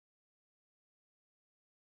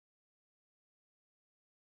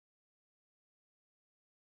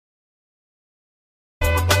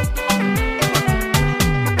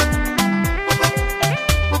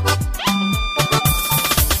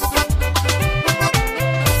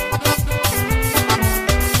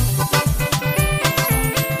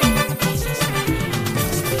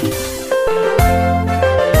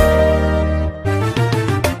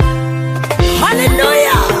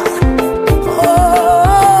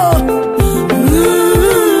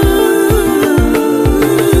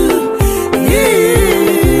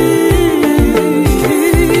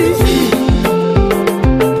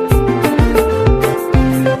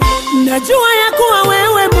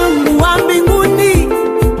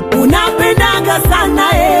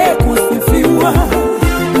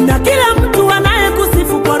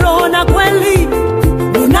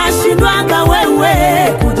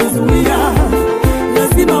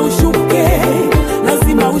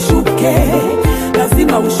ushuke,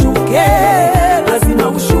 lazima ushuke, lazima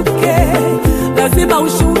ushuke, lazima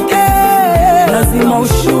ushuke, lazima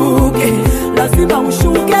ushuke, lazima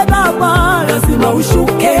ushuke Baba, lazima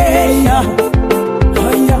ushuke. Haya,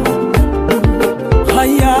 haya,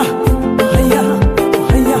 haya, haya,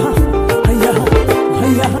 haya, haya,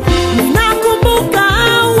 haya. Ninakumbuka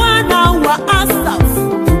wana wa Asaf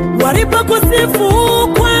walipokusifu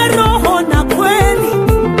kwa roho na kweli,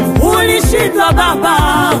 ulishindwa Baba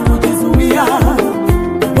kujizuia.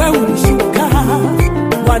 Wewe ulishuka,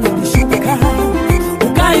 Bwana ulishuka,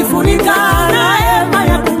 ukaifunika na hema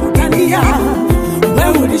ya kukutania.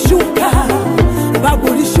 Wewe ulishuka,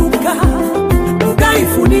 Baba ulishuka,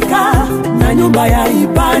 ukaifunika na nyumba ya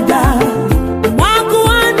ibada.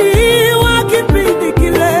 Makuhani wa kipindi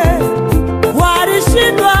kile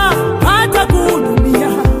walishindwa hata kuhudumia,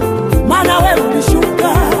 maana wewe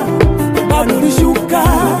ulishuka, Bwana ulishuka,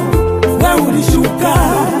 wewe ulishuka,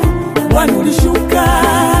 Bwana ulishuka.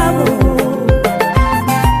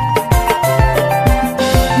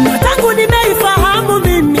 Na tangu nimeifahamu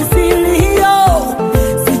mimi siri hiyo,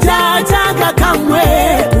 sijaachaga kamwe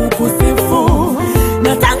kukusifu.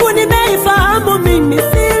 Na tangu nimeifahamu mimi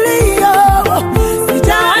siri hiyo,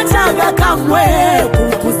 sijaachaga kamwe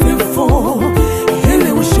kukusifu.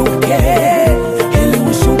 Ili ushuke, ili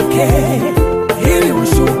ushuke, ili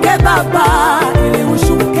ushuke Baba, ili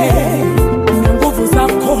ushuke na nguvu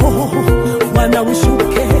zako Bwana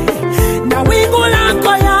ushuke, na wingu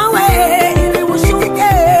lako Yawe ili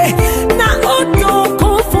ushuke, na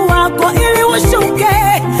utukufu wako ili ushuke,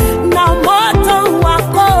 na moto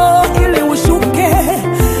wako ili ushuke.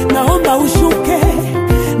 Naomba ushuke,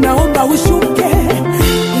 naomba ushuke.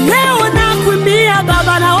 Leo nakuimbia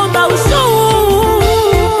Baba, naomba ushuke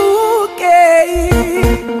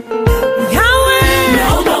Yawe,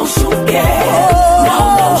 naomba ushuke,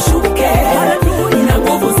 naomba ushuke na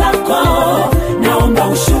nguvu zako, naomba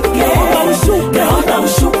ushuke, naomba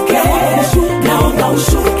ushuke, naomba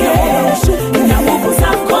ushuke na nguvu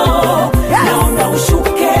zako, naomba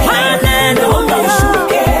ushuke, naomba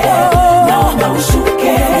ushuke, naomba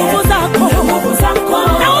ushuke nguvu zako,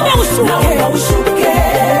 naomba ushuke.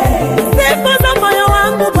 Sifa za moyo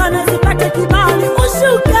wangu Bwana zipate kibali,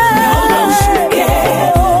 ushuke, naomba ushuke,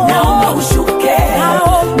 naomba ushuke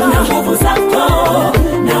na nguvu zako,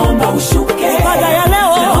 naomba ushuke. Baada ya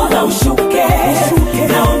leo naomba ushuke,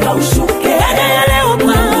 naomba ushuke. Baada ya leo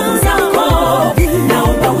kwa nguvu zako,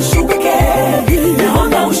 naomba ushuke,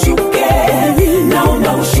 naomba ushuke,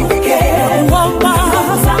 naomba ushuke. Naomba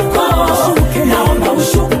nguvu zako, naomba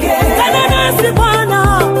ushuke. Kana nasi Bwana.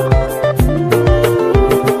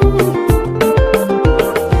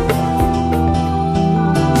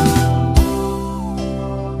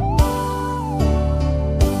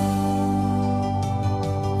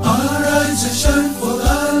 Arise and shine, for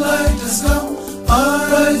thy light has come.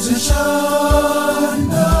 Arise and shine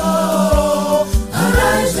now.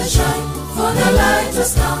 Arise and shine, for the light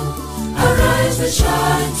has come. Arise and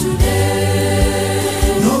shine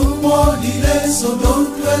today. No more delay, so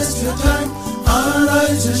don't waste your time.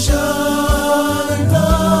 Arise and shine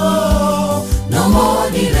now. No more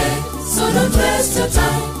delay, so don't waste your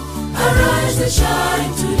time. Arise and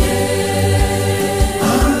shine today.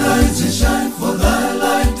 Arise and shine, for thy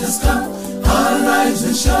light has come. Arise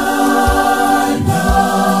and shine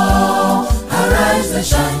now. Arise and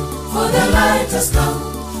shine, for the light has come.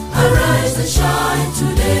 Arise and shine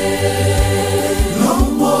today. No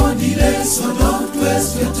more delay, so don't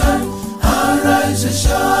waste your time. Arise and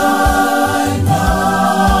shine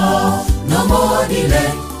now. No more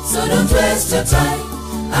delay, so don't waste your time.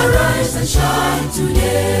 Arise and shine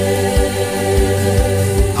today.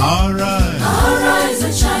 Arise, Arise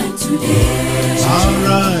and shine today.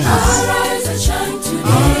 arise, Arise and shine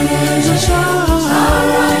today. arise and shine.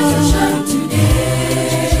 Arise and shine today.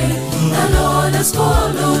 The Lord has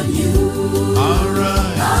called on you.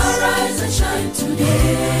 Arise, Arise and shine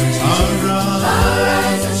today. arise,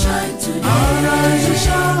 Arise and shine today. arise and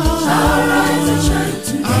shine. Arise and shine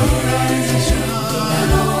today. Arise and shine. The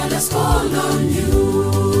Lord has called on you.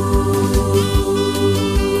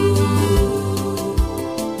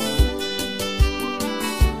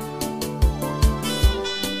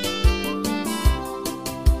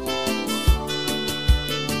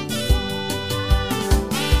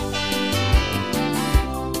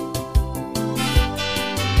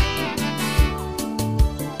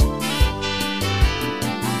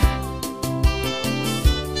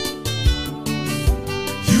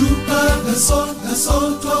 The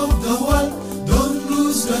salt of the world. Don't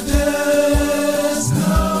lose your taste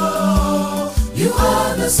now. You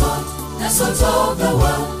are the salt of the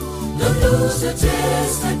world. Don't lose the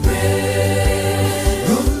taste, I pray.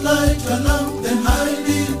 Don't light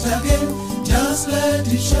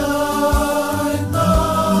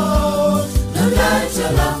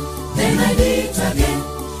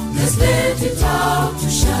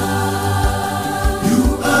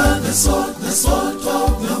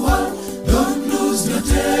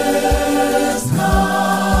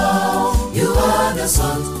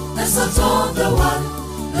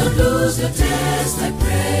your test, I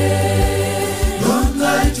pray. Don't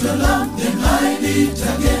light your lamp, then hide it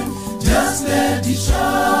again. Just let it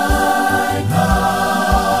shine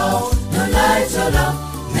out. Don't light your lamp,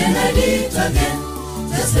 then light it again.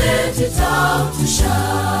 Just let it out to shine.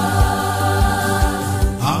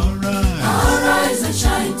 Arise. Arise and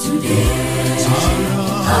shine today.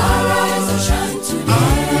 Arise and shine today.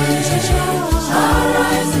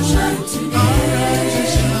 Arise and shine today.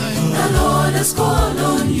 The Lord has called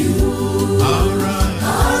on you.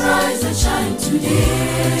 Arise and shine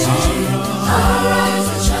today. Arise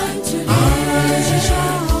and shine today.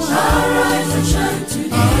 Arise and shine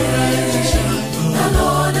today. The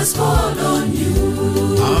Lord has called on you.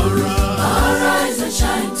 Arise and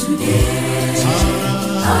shine today.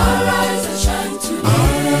 Arise and shine today.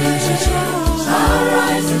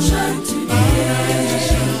 Arise and shine today.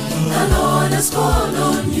 The Lord has called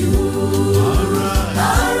on you.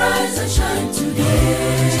 Arise and shine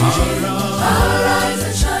today. Arise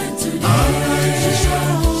and shine today.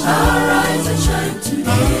 Arise and shine today.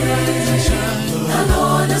 The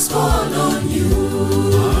Lord has called on you.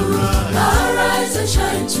 Arise and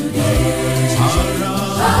shine today.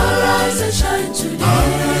 Arise and shine today.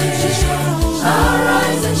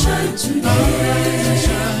 Arise and shine today.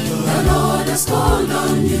 The Lord has called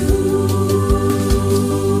on you.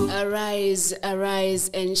 Arise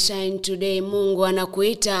and shine today. Mungu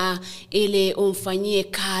anakuita ili umfanyie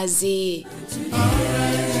kazi.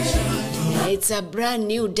 It's a brand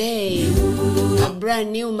new day, a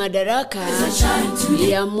brand new madaraka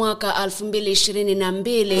ya mwaka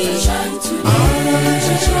 2022.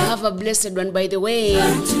 Have a blessed one, by the way.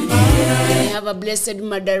 Have a blessed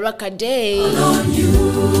madaraka day.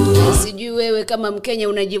 Sijui wewe kama Mkenya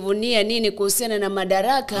unajivunia nini kuhusiana na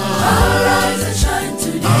madaraka.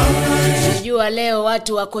 Sijui leo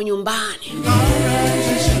watu wako nyumbani.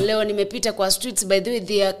 Leo nimepita kwa streets, by the way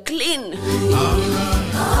they are clean.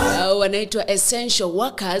 Wanaitwa essential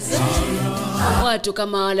workers. Watu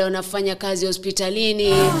kama wale wanafanya kazi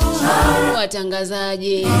hospitalini,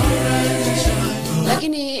 watangazaji.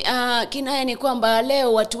 Lakini kinaya ni kwamba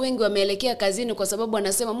leo watu wengi wameelekea kazini kwa sababu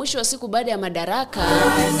wanasema mwisho wa siku baada ya madaraka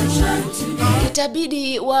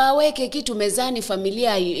itabidi waweke kitu mezani,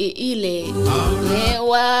 familia ile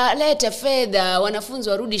walete fedha, wanafunzi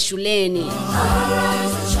warudi shuleni.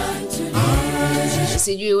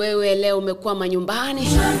 Sijui wewe leo umekuwa nyumbani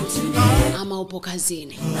ama upo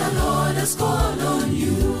kazini.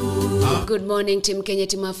 Good morning Team Kenya,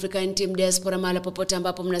 Team Africa and Team Diaspora, mahali popote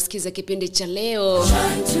ambapo mnasikiza kipindi cha leo.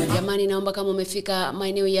 Jamani, naomba kama umefika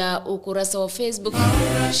maeneo ya ukurasa wa Facebook,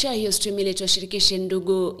 share hiyo stream ili tuwashirikishe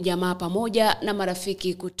ndugu, jamaa pamoja na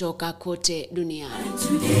marafiki kutoka kote duniani.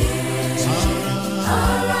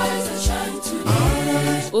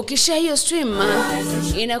 Ukishare hiyo stream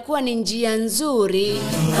inakuwa ni njia nzuri,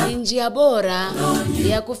 ni njia bora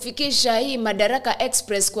ya kufikisha hii Madaraka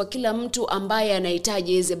Express kwa kila mtu ambaye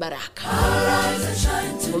anahitaji hizi baraka.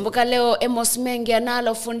 Kumbuka leo Amos Mengi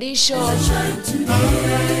analo fundisho.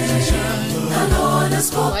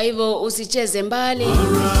 Kwa hivyo usicheze mbali.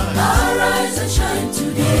 Arise and shine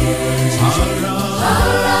today.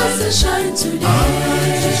 Arise and shine today.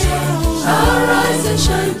 Arise and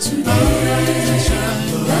shine today.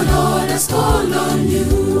 The Lord has called on you.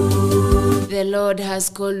 The Lord has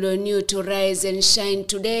called on you to rise and shine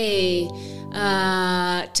today.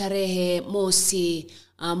 Tarehe mosi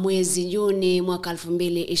mwezi Juni mwaka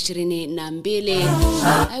 2022.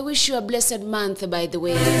 I wish you a blessed month, by the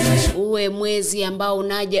way. Uwe mwezi ambao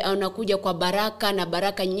unakuja kwa baraka na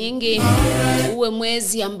baraka nyingi. Uwe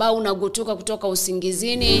mwezi ambao unagutuka kutoka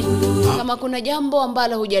usingizini. Kama kuna jambo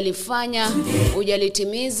ambalo hujalifanya,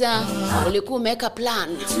 hujalitimiza, ulikuwa umeweka plan,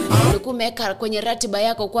 ulikuwa umeweka kwenye ratiba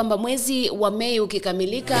yako kwamba mwezi wa Mei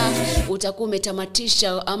ukikamilika utakuwa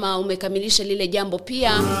umetamatisha ama umekamilisha lile jambo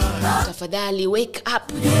pia, tafadhali wake up.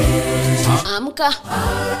 Amka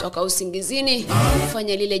toka usingizini,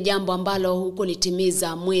 fanya lile jambo ambalo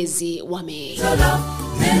hukulitimiza mwezi wa Mei.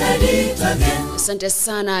 Asante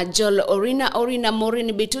sana Joel Orina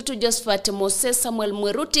Morini Bitutu, Josephat Moses, Samuel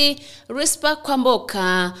Mweruti, Rispa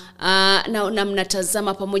Kwamboka, na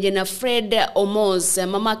mnatazama pamoja na Fred Omoz,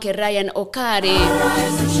 mamake Ryan Okari,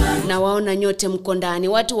 na waona nyote mko ndani.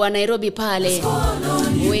 Watu wa Nairobi pale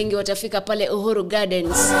wengi watafika pale Uhuru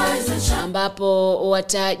Gardens ambapo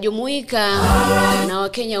watajumuika na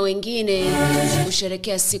Wakenya wengine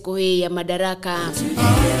kusherehekea siku hii ya madaraka.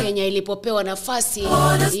 Kenya ilipopewa nafasi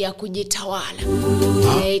ya kujitawala,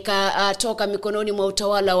 ikatoka mikononi mwa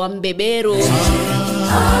utawala wa mbeberu.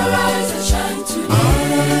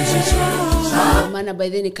 maana by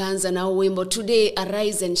then nikaanza na wimbo Today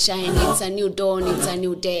Arise and Shine, it's a new dawn, it's a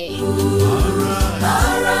new day.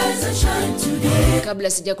 Arise and shine today. Kabla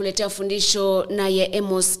sijakuletea fundisho naye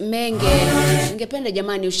Amos Menge, ningependa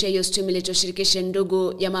jamani ushare hiyo stream ile tushirikishe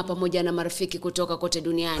ndugu jamaa pamoja na marafiki kutoka kote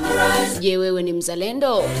duniani. Je, wewe ni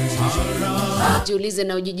mzalendo? Jiulize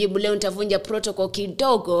na ujijibu. Leo nitavunja protocol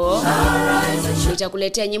kidogo.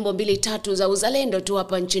 Nitakuletea nyimbo 2-3 za uzalendo tu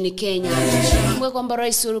hapa nchini Kenya. Kumbuka kwamba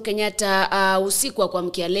Rais Uhuru Kenyatta usiku wa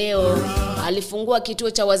kuamkia leo alifungua kituo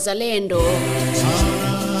cha wazalendo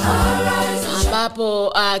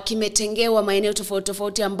ambapo kimetengewa maeneo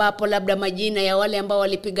tofauti ambapo labda majina ya wale ambao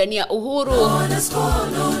walipigania uhuru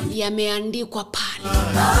yameandikwa pale.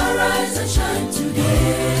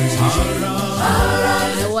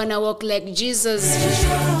 I wanna walk like Jesus,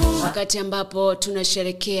 wakati ambapo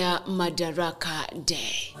tunasherehekea Madaraka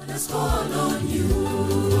Day.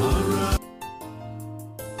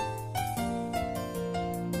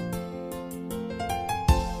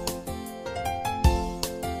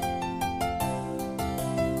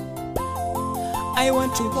 I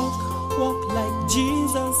want to walk like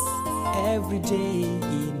Jesus every day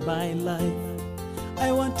in my life.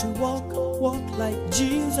 I want to walk like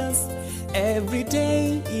Jesus every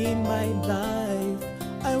day in my life.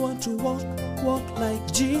 I want to walk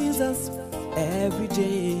like Jesus every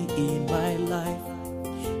day in my life.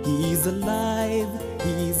 He's alive,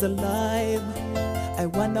 he's alive. I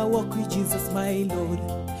wanna walk with Jesus, my Lord.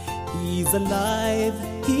 He's alive,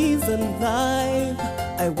 he's alive.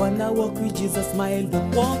 I wanna walk with Jesus, my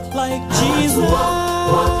Lord. Walk like Jesus.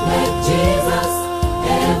 Walk like Jesus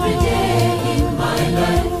every day in my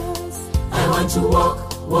life. I want to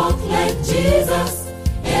walk like Jesus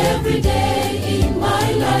every day in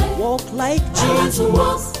my life. Walk like I want Jesus.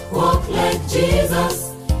 to walk like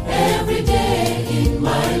Jesus every day in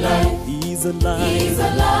my life. He's alive. He's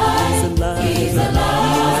alive. He's alive. He's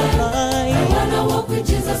alive. He's alive. I wanna walk with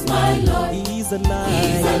Jesus, my Lord. He's alive.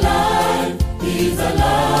 He's alive. He's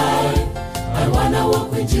alive. I wanna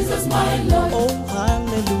walk with Jesus, my Lord. Oh,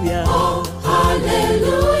 hallelujah. Oh,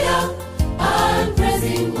 hallelujah. I'll praise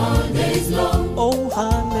him all days long. Oh,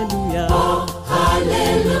 hallelujah. Oh,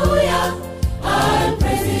 hallelujah. I'll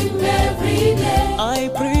praise him every day. I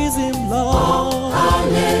praise him, Lord.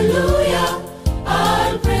 Hallelujah.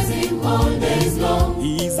 I'll praise him all days long.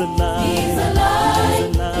 He's alive. He's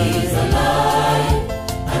alive. He's alive.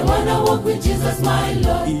 I wanna walk with Jesus, my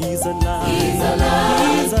Lord. He's alive. He's alive.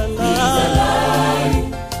 He's alive. He's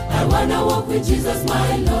alive. I wanna walk with Jesus,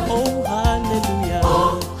 my Lord. Oh, hallelujah.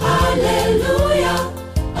 Oh, hallelujah.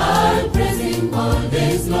 I'll praise him all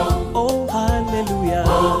days long. Oh, hallelujah.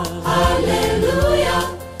 Oh, hallelujah.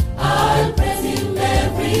 I'll praise him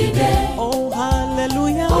every day. Oh,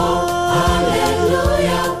 hallelujah.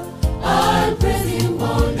 Hallelujah. I'll praise him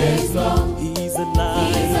all days long. He's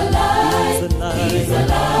alive. He's alive. He's alive. He's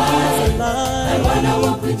alive. He's I alive. wanna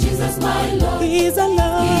walk with Jesus, my Lord. He's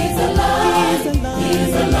alive. He's alive. He's alive.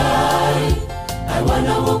 He's alive. I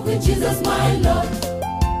wanna walk with Jesus, my Lord.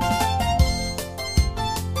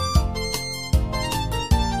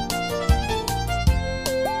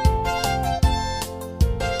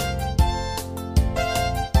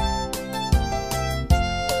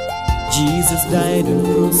 Jesus died on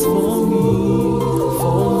the cross for me.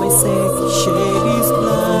 For my sake he shed his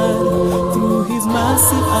blood. Through his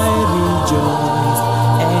mercy I rejoice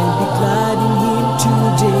and be glad in him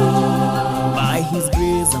today. By his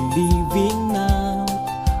grace I'm living now.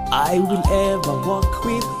 I will ever walk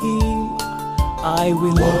with him. I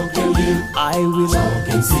will Walk and live, I will talk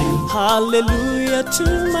and sing. hallelujah to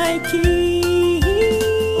my King.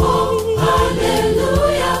 Oh,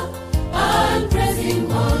 hallelujah. I'll praise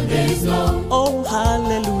him all days long. Oh,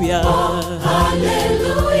 hallelujah.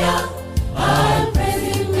 Hallelujah. I'll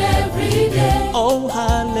praise him every day. Oh,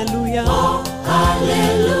 hallelujah.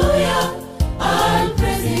 Hallelujah. I'll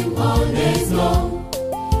praise him all days long.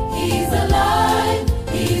 He's alive.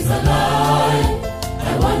 He's alive.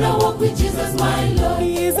 I wanna walk with Jesus, my Lord.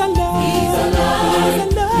 He's alive. He's alive.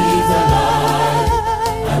 He's alive. He's alive.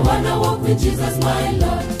 I wanna walk with Jesus, my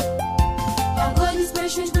Lord. Our God is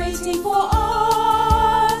patient, waiting for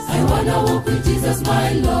us. I wanna walk with Jesus,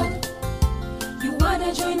 my Lord. You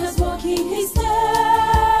wanna join us walking his steps?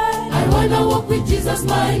 I wanna walk with Jesus,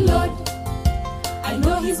 my Lord. I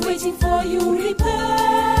know he's waiting for you,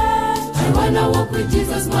 repent. I wanna walk with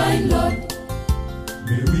Jesus, my Lord.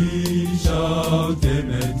 May we shout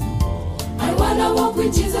amen to God. I wanna walk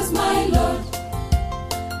with Jesus, my Lord.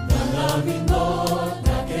 The loving God,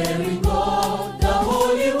 the caring God, the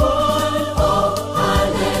Holy One. Oh,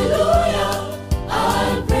 hallelujah.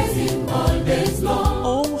 I'll praise him all days long.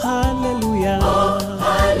 Oh, hallelujah. Oh,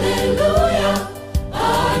 hallelujah.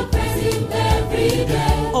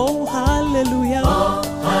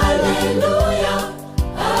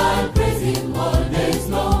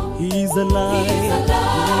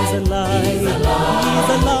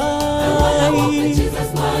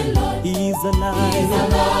 He's alive. He's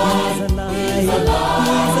alive. He's alive.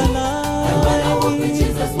 I wanna walk with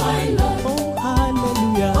Jesus, my Lord. Oh,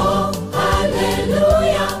 hallelujah. Oh,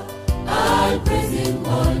 hallelujah. I'll praise him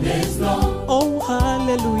all day long. Oh,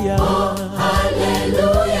 hallelujah.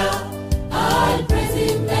 Hallelujah. I'll praise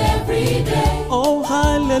him every day. Oh,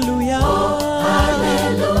 hallelujah.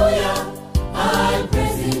 Hallelujah. I'll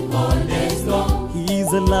praise him all day long.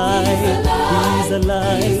 He's alive. He's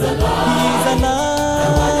alive. He's alive. I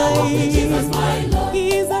wanna walk with Jesus, my Lord.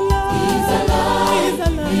 He's alive. He's alive. He's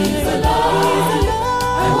alive. He's alive.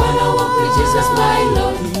 I wanna walk with Jesus, my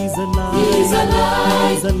Lord. He's alive. He's alive.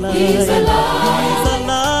 He's alive. He's alive. He's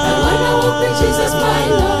alive. I wanna walk with Jesus, my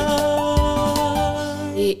Lord.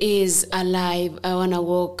 He is alive. I wanna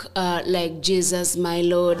walk like Jesus, my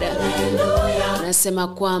Lord. Nasema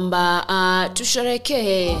kwamba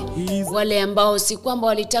tusherekee wale ambao si kwamba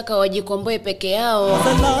walitaka wajikomboe peke yao,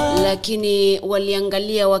 lakini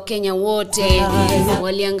waliangalia Wakenya wote,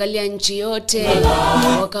 waliangalia nchi yote,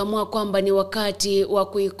 wakaamua kwamba ni wakati wa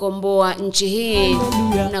kuikomboa nchi hii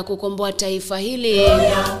na kukomboa taifa hili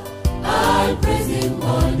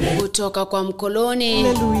kutoka kwa mkoloni.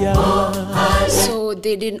 So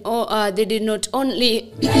they did not only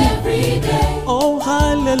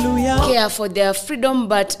care for their freedom,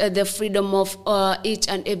 but the freedom of each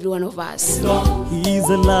and every one of us. He's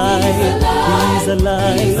alive. He's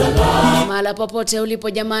alive. Mahala popote ulipo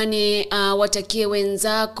jamani, watakie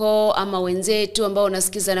wenzako ama wenzetu ambao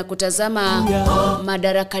unasikiza na kutazama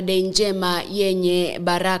Madaraka Day njema yenye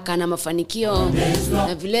baraka na mafanikio,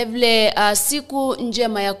 na vile vile siku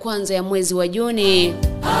njema ya kwanza ya mwezi wa Juni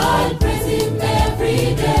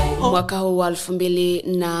mwaka huu wa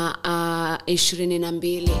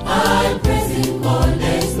 2022.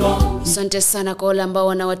 Asante sana kwa wale ambao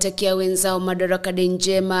wanawatakia wenzao Madaraka Day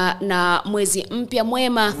njema na mwezi mpya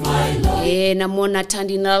mwema. Namuona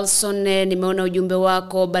Tandy Nelson, nimeona ujumbe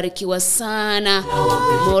wako, barikiwa sana.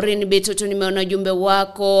 Maureen Betoto, nimeona ujumbe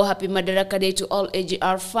wako, happy Madaraka Day to all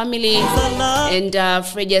AGR family. And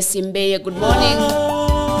Freja Simbe, good morning.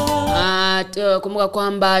 Kumbuka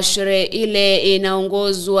kwamba sherehe ile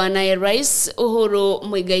inaongozwa na Rais Uhuru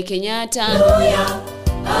Muigai Kenyatta.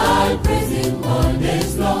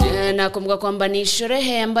 Na kumbuka kwamba ni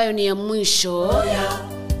sherehe ambayo ni ya mwisho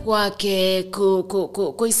kwake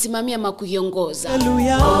kuisimamia ama kuiongoza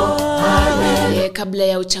kabla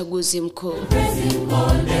ya uchaguzi mkuu.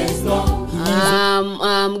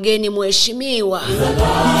 Mgeni mheshimiwa,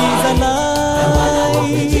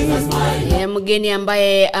 mgeni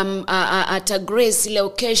ambaye atagrace ile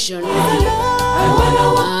occasion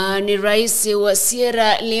ni rais wa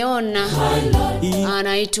Sierra Leone,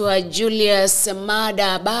 anaitwa Julius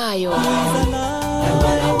Maada Bio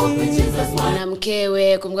na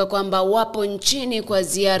mkewe. Kumbuka kwamba wapo nchini kwa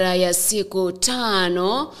ziara ya siku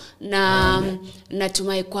 5, na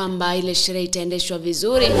natumai kwamba ile sherehe itaendeshwa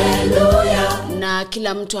vizuri. Na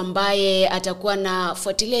kila mtu ambaye atakuwa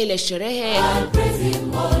nafuatilia ile sherehe,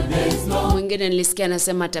 mwingine nilisikia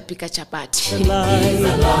anasema atapika chapati.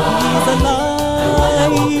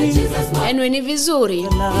 Anyway, ni vizuri.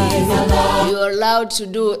 You are allowed to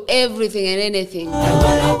do everything and anything.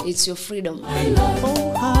 It's your freedom.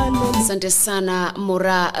 Asante sana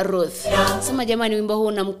Mura Ruth. Sema jamani, wimbo huu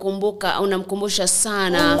unamkumbusha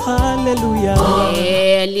sana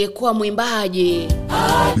aliyekuwa mwimbaji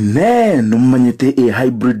numanyete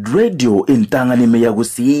hybrid radio intangani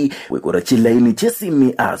meyagusi wekora chilaini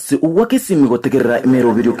chesimi ase uwakisimi gotekerera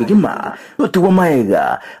imero video kigima tuwa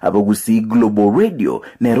maega abagusi global radio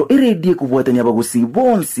nero iredie kubwatanya abagusi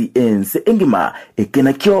bonsi ense engima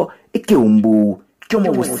ekenakyo ekeumbu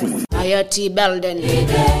kyomogusi hayati Belden.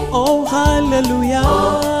 Oh hallelujah.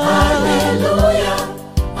 Oh hallelujah.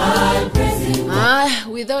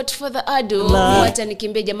 Without further ado, wacha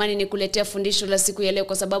nikimbie jamani nikuletea fundisho la siku ya leo,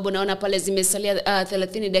 kwa sababu naona pale zimesalia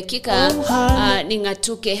 30 dakika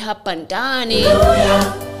ningatuke hapa ndani.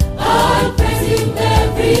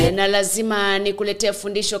 Na lazima nikuletea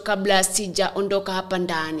fundisho kabla sijaondoka hapa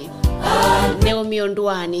ndani. Neo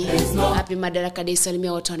Miondwani, happy Madaraka Day,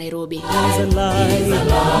 salimia watu wa Nairobi.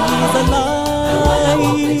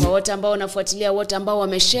 Wote ambao wanafuatilia, wote ambao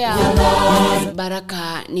wameshare, baraka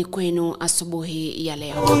ni kwenu asubuhi ya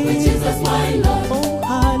leo. Oh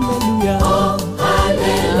hallelujah.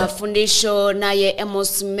 Fundisho naye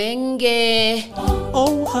Amos Menge.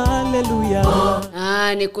 Oh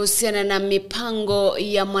hallelujah. Ni kuhusiana na mipango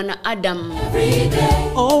ya mwanadamu.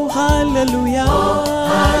 Oh hallelujah.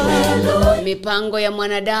 Mipango ya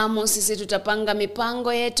mwanadamu, sisi tutapanga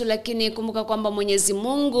mipango yetu, lakini kumbuka kwamba Mwenyezi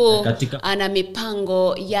Mungu ana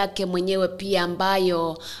mipango yake mwenyewe pia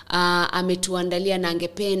ambayo ametuandalia na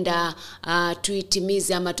angependa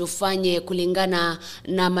tuitimize ama tufanye kulingana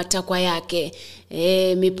na matakwa yake.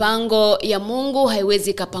 Mipango ya Mungu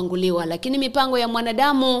haiwezi kapanguliwa, lakini mipango ya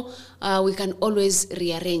mwanadamu we can always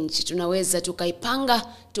rearrange. Tunaweza tukaipanga,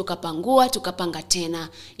 tukapangua, tukapanga tena.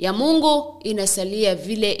 Ya Mungu inasalia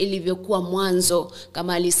vile ilivyokuwa mwanzo.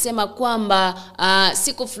 Kama alisema kwamba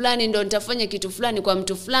siku fulani ndo nitafanya kitu fulani kwa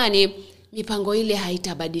mtu fulani, mipango ile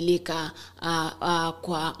haitabadilika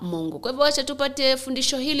kwa Mungu. Kwa hivyo acha tupate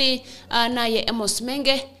fundisho hili naye Amos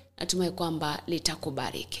Menge, natumai kwamba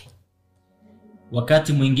litakubariki.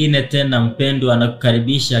 Wakati mwingine tena mpendwa,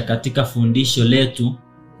 anakukaribisha katika fundisho letu.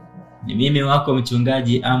 Ni mimi wako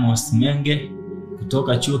mchungaji Amos Menge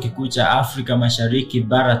kutoka Chuo Kikuu cha Afrika Mashariki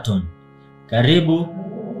Baraton. Karibu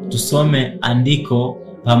tusome andiko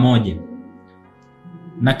pamoja.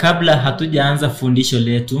 Na kabla hatujaanza fundisho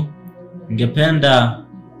letu, ningependa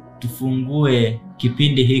tufungue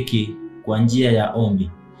kipindi hiki kwa njia ya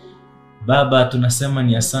ombi. Baba, tunasema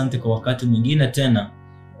ni asante kwa wakati mwingine tena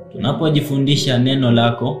tunapojifundisha neno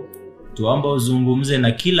lako. Tuomba uzungumze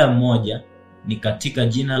na kila mmoja, ni katika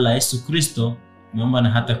jina la Yesu Kristo tumeomba na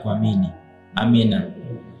hata kuamini. Amina.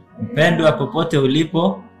 Mpendwa, popote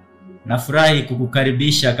ulipo, nafurahi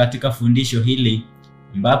kukukaribisha katika fundisho hili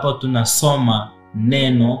ambapo tunasoma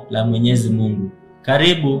neno la Mwenyezi Mungu.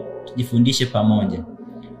 Karibu tujifundishe pamoja.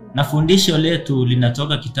 Na fundisho letu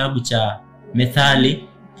linatoka kitabu cha Methali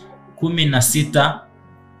 16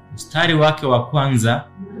 mstari wake wa kwanza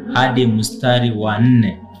hadi mstari wa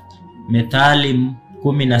 4. Methali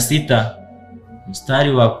 16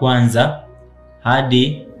 mstari wa kwanza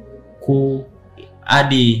hadi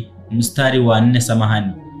mstari wa 4,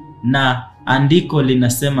 samahani. Na andiko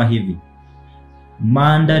linasema hivi: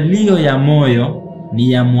 maandalio ya moyo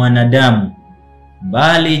ni ya mwanadamu,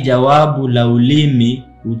 bali jawabu la ulimi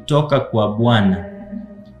hutoka kwa Bwana.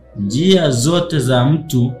 Njia zote za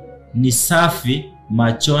mtu ni safi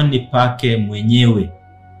machoni pake mwenyewe,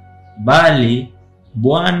 bali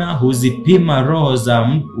Bwana huzipima roho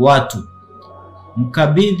za watu.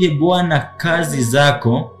 Mkabidhi Bwana kazi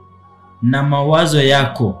zako, na mawazo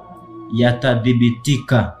yako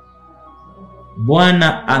yatadhibitika.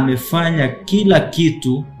 Bwana amefanya kila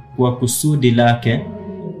kitu kwa kusudi lake,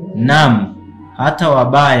 naam, hata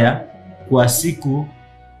wabaya kwa siku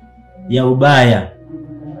ya ubaya.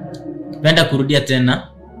 Napenda kurudia tena.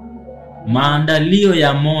 Maandalio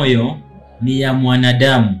ya moyo ni ya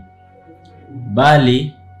mwanadamu,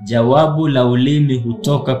 bali jawabu la ulimi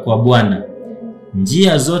hutoka kwa Bwana.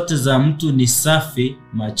 Njia zote za mtu ni safi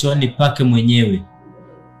machoni pake mwenyewe,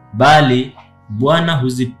 bali Bwana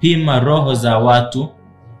huzipima roho za watu.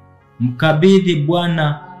 Mkabidhi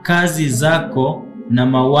Bwana kazi zako, na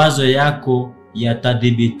mawazo yako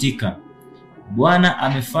yatadhibitika. Bwana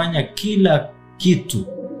amefanya kila kitu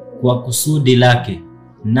kwa kusudi lake,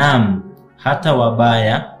 naam, hata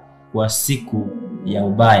wabaya kwa siku ya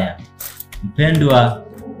ubaya. Mpendwa,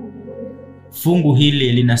 fungu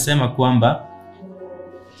hili linasema kwamba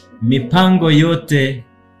mipango yote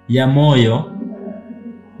ya moyo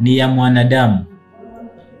ni ya mwanadamu,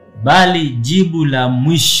 bali jibu la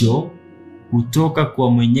mwisho hutoka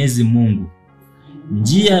kwa Mwenyezi Mungu.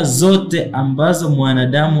 Njia zote ambazo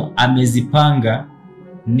mwanadamu amezipanga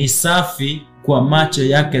ni safi kwa macho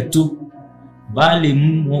yake tu, bali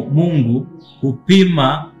Mungu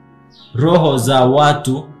hupima roho za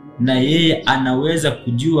watu, na yeye anaweza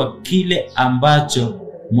kujua kile ambacho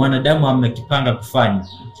mwanadamu amekipanga kufanya.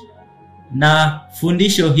 Na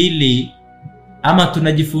fundisho hili ama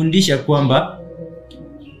tunajifundisha kwamba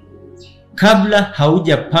kabla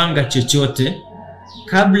haujapanga chochote,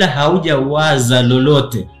 kabla haujawaza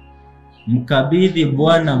lolote, mkabidhi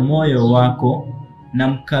Bwana moyo wako, na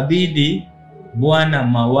mkabidhi Bwana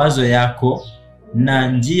mawazo yako na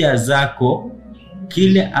njia zako.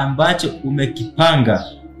 Kile ambacho umekipanga,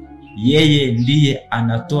 yeye ndiye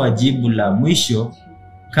anatoa jibu la mwisho,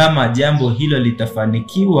 kama jambo hilo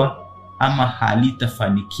litafanikiwa ama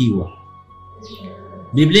halitafanikiwa.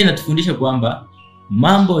 Biblia inatufundisha kwamba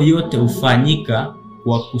mambo yote hufanyika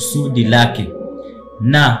kwa kusudi lake,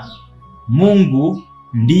 na Mungu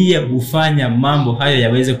ndiye hufanya mambo hayo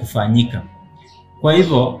yaweze kufanyika. Kwa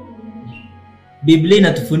hivyo Biblia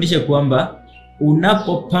inatufundisha kwamba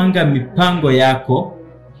unapopanga mipango yako,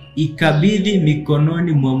 ikabidhi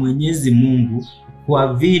mikononi mwa Mwenyezi Mungu,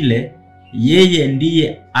 kwa vile yeye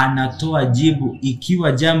ndiye anatoa jibu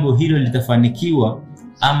ikiwa jambo hilo litafanikiwa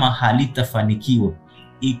ama halitafanikiwa.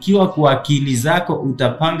 Ikiwa kwa akili zako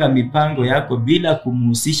utapanga mipango yako bila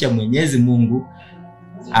kumhusisha Mwenyezi Mungu,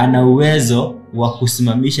 ana uwezo wa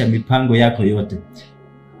kusimamisha mipango yako yote.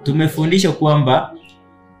 Tumefundishwa kwamba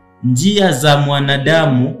njia za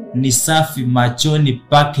mwanadamu ni safi machoni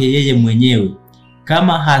pake yeye mwenyewe.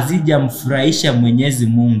 Kama hazijamfurahisha Mwenyezi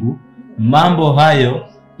Mungu, mambo hayo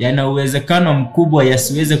yana uwezekano mkubwa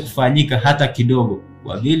yasiweze kufanyika hata kidogo,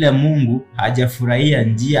 kwa vile Mungu hajafurahia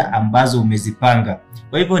njia ambazo umezipanga.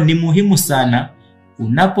 Kwa hivyo ni muhimu sana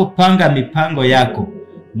unapopanga mipango yako,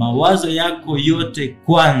 mawazo yako yote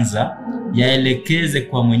kwanza yaelekeze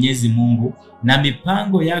kwa Mwenyezi Mungu, na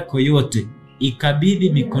mipango yako yote ikabidhi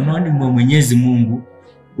mikononi mwa Mwenyezi Mungu.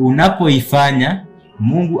 Unapoifanya,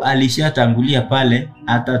 Mungu alishatangulia pale,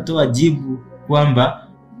 atatoa jibu kwamba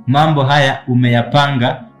mambo haya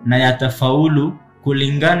umeyapanga na yatafaulu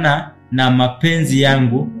kulingana na mapenzi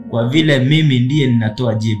yangu, kwa vile mimi ndiye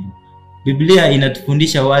ninatoa jibu. Biblia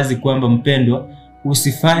inatufundisha wazi kwamba, mpendwa,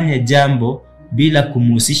 usifanye jambo bila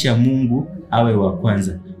kumhusisha Mungu awe wa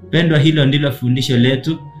kwanza. Mpendwa, hilo ndilo fundisho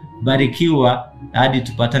letu. Barikiwa hadi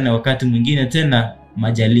tupatane wakati mwingine tena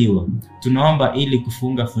majaliwa. Tunaomba ili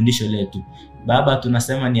kufunga fundisho letu. Baba,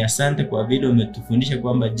 tunasema ni asante kwa vile umetufundisha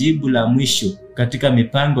kwamba jibu la mwisho katika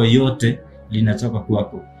mipango yote linatoka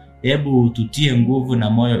kwako. Hebu tutie nguvu na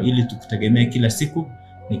moyo ili tukutegemee kila siku.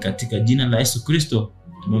 Ni katika jina la Yesu Kristo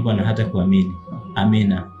tumeomba na hata kuamini.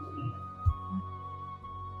 Amina.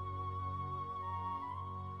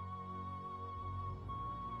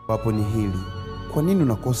 Wapo ni hili: kwa nini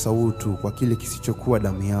unakosa utu kwa kile kisichokuwa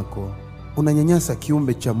damu yako? Unanyanyasa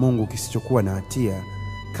kiumbe cha Mungu kisichokuwa na hatia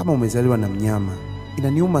kama umezaliwa na mnyama.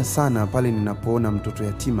 Inaniuma sana pale ninapoona mtoto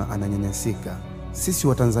yatima ananyanyasika. Sisi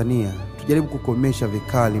wa Tanzania tujaribu kukomesha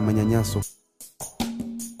vikali manyanyaso.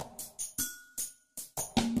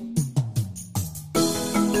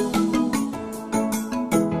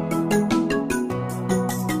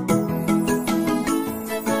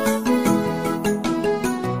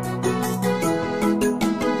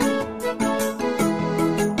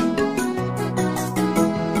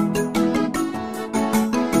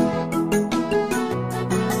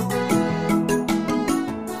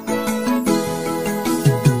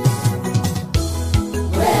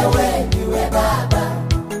 Wewe ni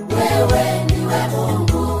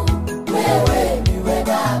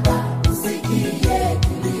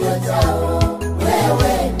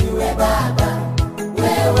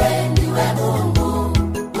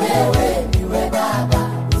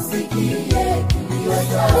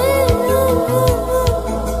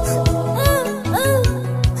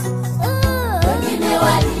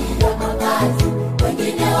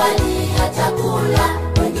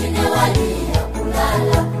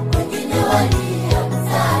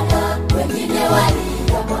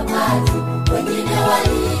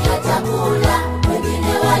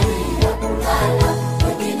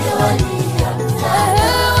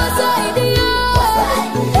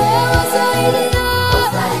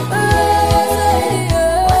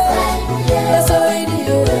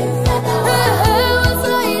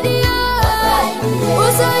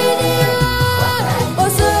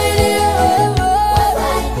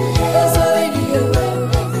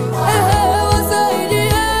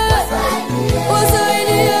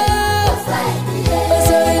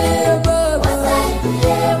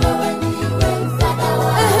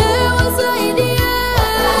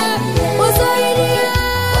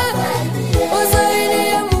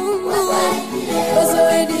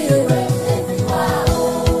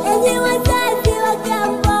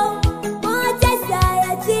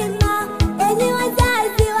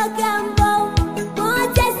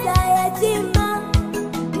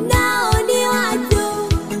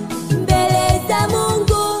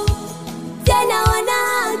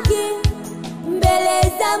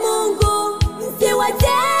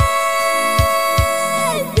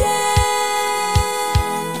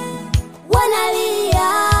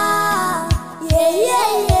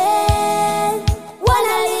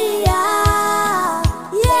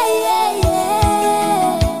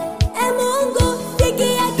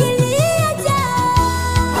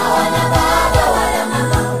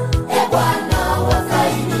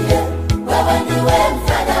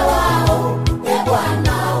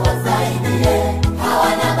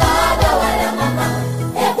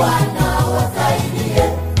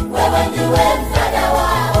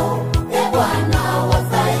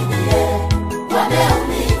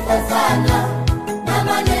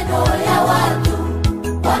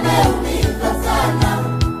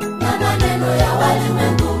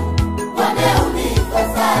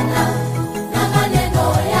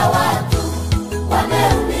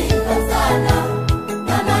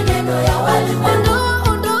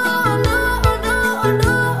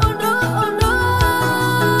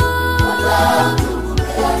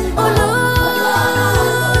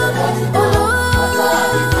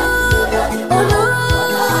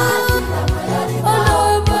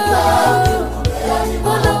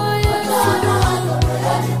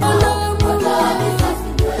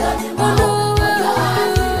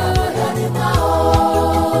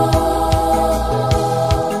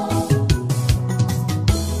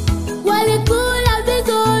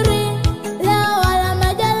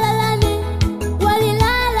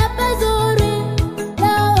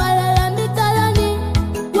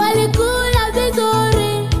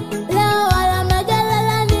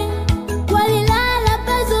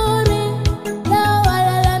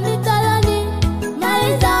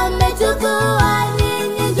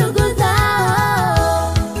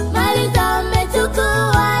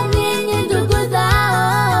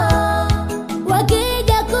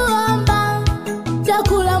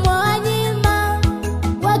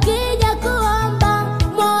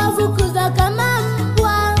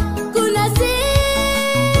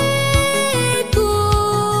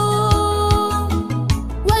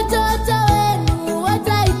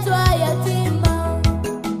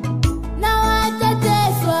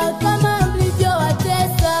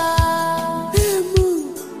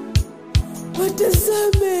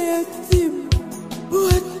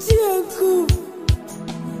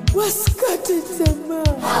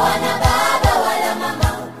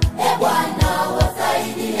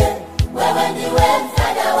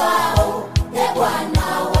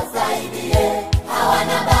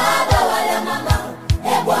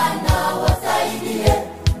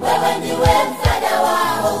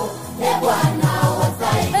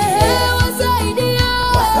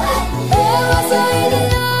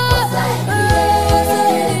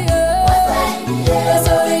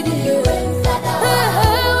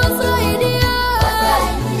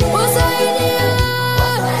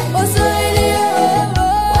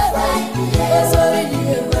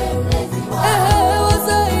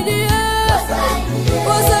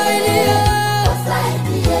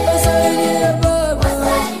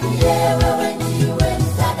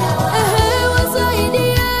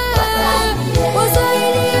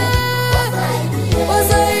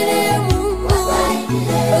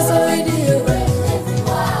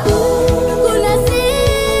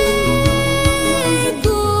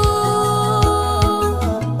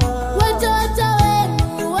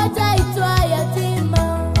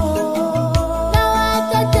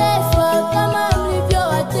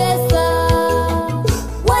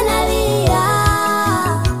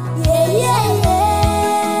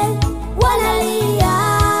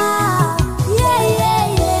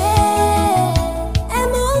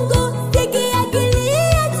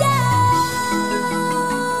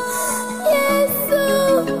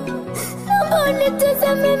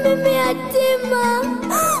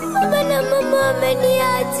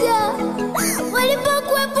waliniacha.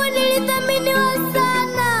 Walipokuwepo nilithaminiwa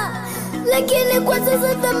sana, lakini kwa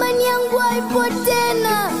sasa thamani yangu haipo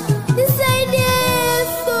tena. Nisaidie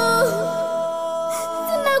Yesu,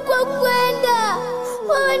 sina kwa kwenda,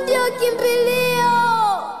 wewe ndio kimbilio.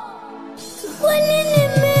 Kwa nini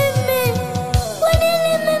mimi? Kwa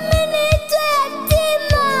nini mimi niitwe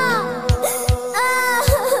yatima?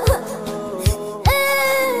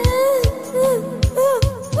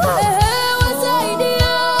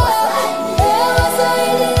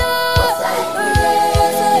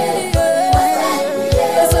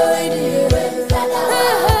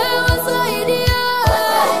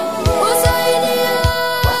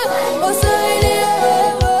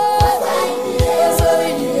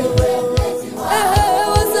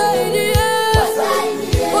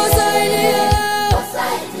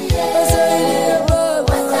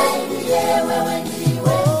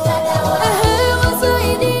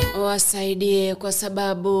 Wasaidie kwa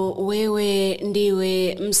sababu wewe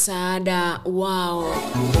ndiwe msaada wao.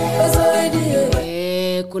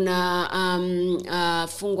 Kuna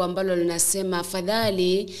fungu ambalo linasema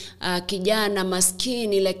afadhali kijana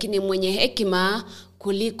maskini lakini mwenye hekima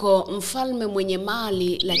kuliko mfalme mwenye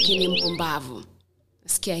mali lakini mpumbavu.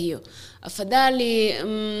 Sikia hiyo. Afadhali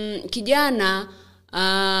kijana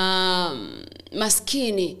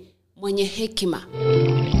maskini mwenye hekima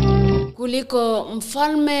kuliko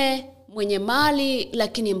mfalme mwenye mali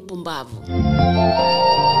lakini mpumbavu.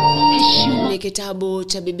 Ni kitabu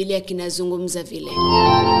cha Biblia kinazungumza vile.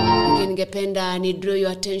 Ningependa ni draw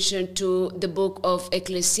your attention to the book of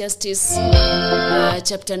Ecclesiastes,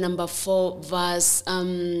 chapter number 4, verse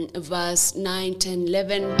 9, 10,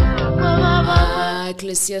 11.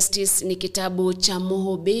 Ecclesiastes ni kitabu cha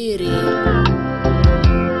Mhubiri.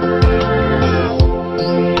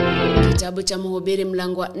 Kitabu cha Mhubiri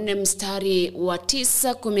mlango wa 4 mstari wa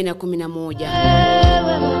 9, 10 na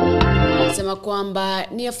 11. Sema kwamba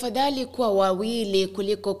ni afadhali kuwa wawili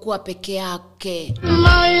kuliko kuwa peke yake,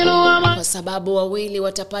 kwa sababu wawili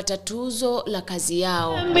watapata tuzo la kazi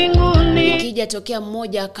yao. Ikija tokea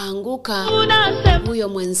mmoja akaanguka, huyo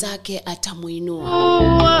mwenzake atamuinua.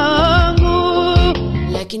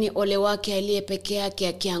 Lakini ole wake aliye peke yake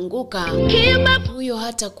akianguka, huyo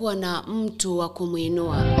hatakuwa na mtu wa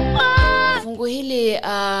kumuinua. Fungu hili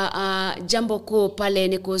jambo kuu pale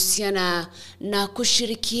ni kuhusiana na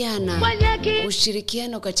kushirikiana,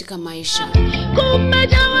 ushirikiano katika maisha.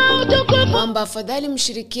 Kwamba afadhali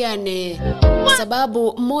mshirikiane,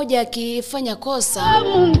 sababu mmoja akifanya kosa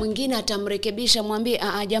mwingine atamrekebisha, mwambie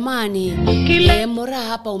jamani, mora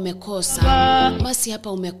hapa umekosa, basi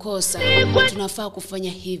hapa umekosa, tunafaa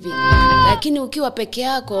kufanya hivi. Lakini ukiwa peke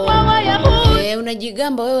yako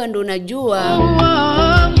unajigamba wewe ndio unajua,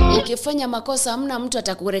 ukifanya makosa hamna mtu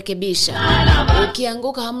atakurekebisha,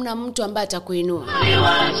 ukianguka hamna mtu ambaye atakuinua.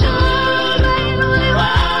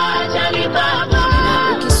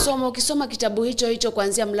 Ukisoma kitabu hicho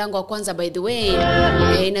kuanzia mlango wa kwanza, by the way,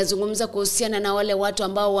 inazungumza kuhusiana na wale watu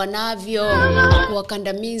ambao wanavyo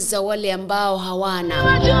kuwakandamiza wale ambao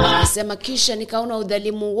hawana. Nasema kisha nikaona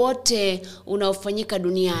udhalimu wote unaofanyika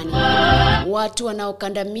duniani. Watu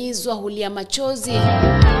wanaokandamizwa hulia machozi,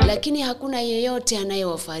 lakini hakuna yeyote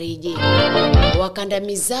anayewafariji.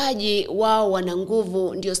 Wakandamizaji wao wana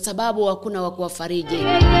nguvu, ndio sababu hakuna wa kuwafariji.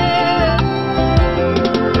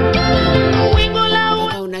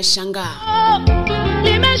 Unashangaa,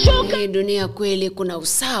 hii dunia kweli kuna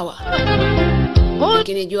usawa?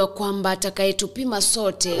 Lakini jua kwamba atakayetupima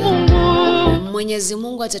sote, Mwenyezi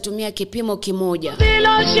Mungu atatumia kipimo kimoja.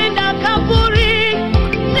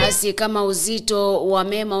 Basi kama uzito wa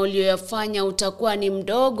mema ulioyafanya utakuwa ni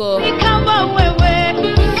mdogo,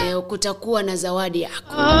 kutakuwa na zawadi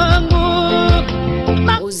yako.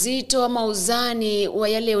 Uzito ama uzani wa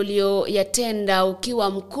yale ulioyatenda ukiwa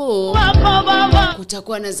mkuu,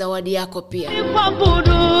 kutakuwa na zawadi yako pia.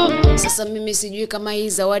 Sasa mimi sijui kama hii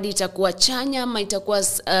zawadi itakuwa chanya ama itakuwa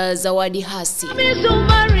zawadi hasi.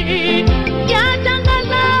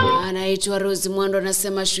 Anaitwa Rose Mwando,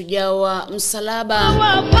 anasema shujaa wa msalaba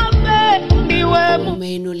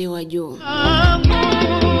umeinuliwa juu.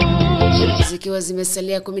 Zikiwa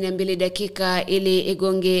zimesalia 12 dakika ili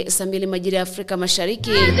igonge saa 2 majira ya Afrika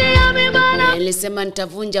Mashariki, nilisema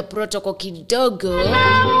nitavunja protocol kidogo.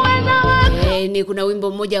 Ni kuna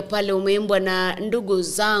wimbo mmoja pale umeimbwa na ndugu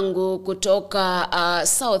zangu kutoka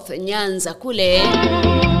South Nyanza kule.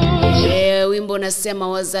 Wimbo unasema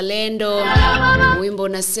wazalendo, wimbo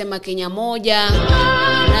unasema Kenya moja,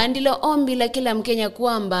 na ndilo ombi la kila Mkenya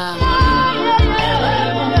kwamba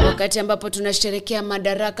wakati ambapo tunasherehekea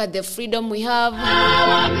madaraka, the freedom we have,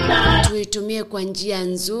 tuitumie kwa njia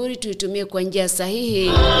nzuri, tuitumie kwa njia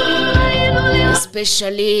sahihi.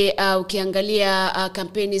 especially ukiangalia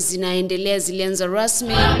kampeni zinaendelea, zilianza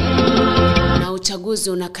rasmi na uchaguzi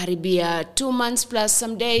unakaribia 2 months plus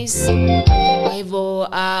some days. Kwa hivyo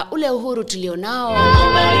ule uhuru tulionao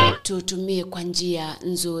tutumie kwa njia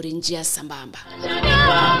nzuri, njia sambamba.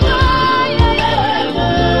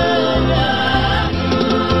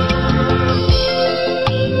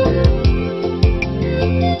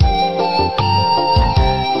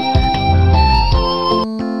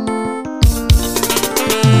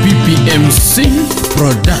 BPMC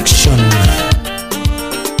Production.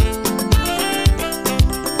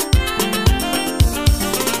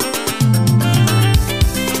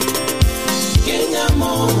 Kenya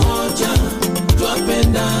moja,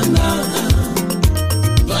 twapendana,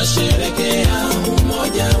 twasherekea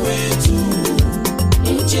umoja wetu,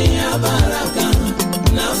 nchi ya baraka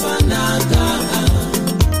na fanaka,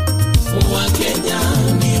 wa Kenya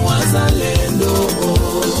ni wazalendo.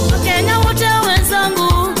 Wakenya wote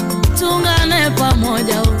wenzangu, tungane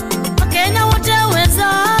pamoja. Wakenya wote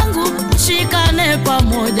wenzangu, shikane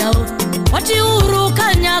pamoja. Wati uhuru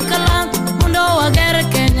kanyakala, mundo wagere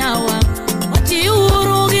Kenya wa. Wati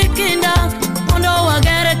uhuru gikinda, mundo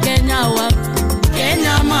wagere Kenya wa.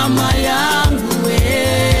 Kenya mama yangu we,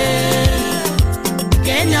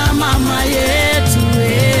 Kenya mama yetu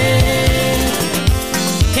we.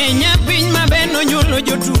 Kenya piny mabeno nyulo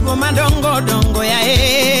jotugo madongo dongo ya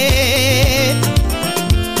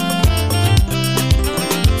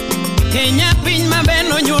Kenya piny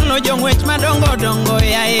mabeno nyulo jong'wech madongo dongo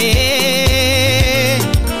ya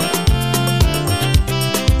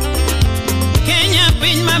Kenya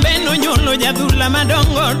piny mabeno nyulo jadhula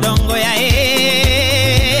madongo dongo ya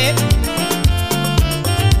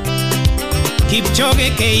Kipchoge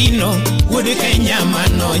Keino wuod Kenya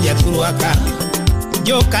mano jathurwaka.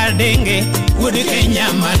 Joka Denge wuod Kenya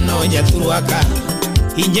mano jathurwaka.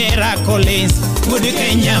 Injera Collins wuod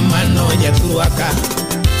Kenya mano jathurwaka.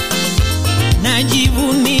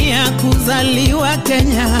 Najivunia kuzaliwa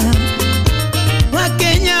Kenya.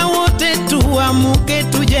 Wakenya wote tuamuke,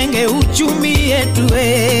 tujenge uchumi yetu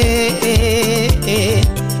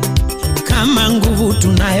Kama nguvu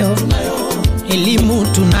tunayo, elimu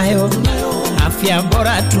tunayo, afya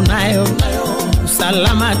bora tunayo,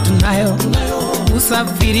 usalama tunayo,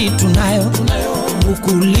 usafiri tunayo,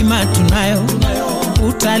 ukulima tunayo,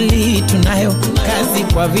 utalii tunayo, kazi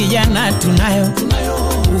kwa vijana tunayo,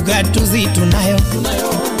 ugatuzi tunayo.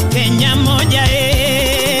 Kenya moja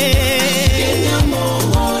Kenya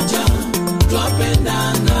moja,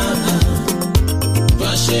 twapendana,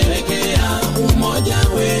 twasherekea umoja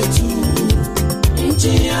wetu,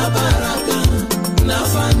 nchi ya baraka na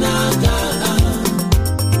fanaka,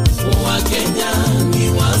 wa Kenya ni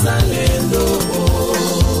wazalendo.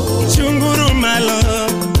 Chunguru malo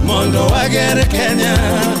mondo wagere Kenya,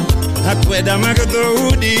 akweda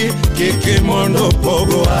magdhoudi kike mondo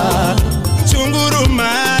pogowa. Chunguru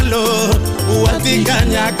malo wathi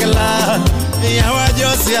kanyakla, yawa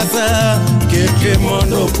josiasa kike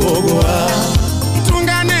mondo pogowa.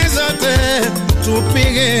 Tungane zote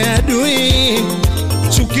tupige adui,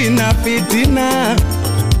 chuki na fitina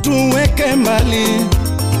tuweke mbali,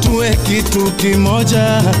 tuwe kitu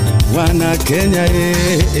kimoja wana Kenya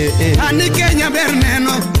Ani Kenya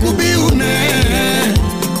berneno kubiune,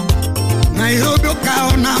 Nairobi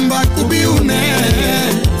kao namba kubiune,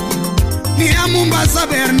 Nia Mombasa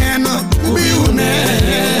berneno kubiune,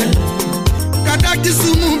 Kata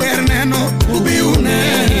Kisumu berneno kubiune.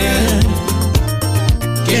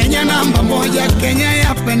 Kenya namba moja, Kenya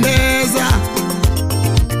yapendeza.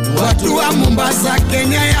 Watu wa Mombasa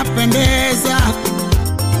Kenya yapendeza.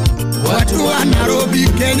 Watu wa Nairobi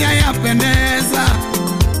Kenya yapendeza.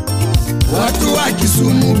 Watu wa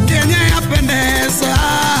Kisumu Kenya yapendeza.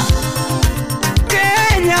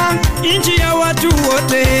 Kenya nchi ya watu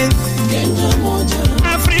wote, Kenya moja,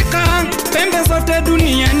 Afrika pembe zote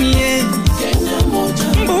duniani Kenya moja,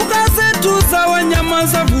 mbuga zetu za wanyama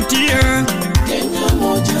zavutia, Kenya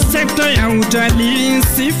moja, sekta ya utalii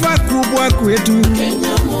sifa kubwa kwetu,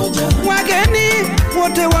 Kenya moja, wageni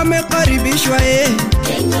wote wamekaribishwa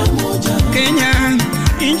Kenya moja, Kenya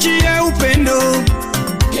nchi ya upendo,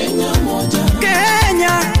 Kenya moja,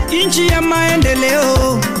 Kenya nchi ya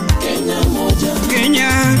maendeleo, Kenya moja, Kenya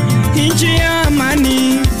nchi ya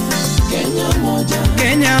amani, Kenya moja,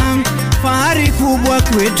 Kenya fahari kubwa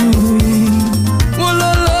kwetu.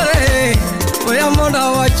 Mulolore oya moda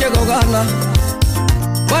wache gogana,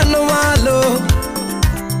 wanu malo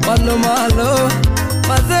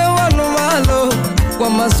maze wanu malo, kwa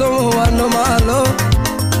masomo wanu malo,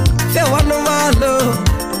 fe wanu malo,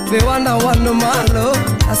 viwanda wanu malo,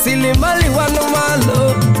 asili mali wanu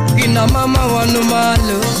malo, kina mama wanu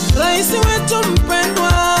malo. Raisi wetu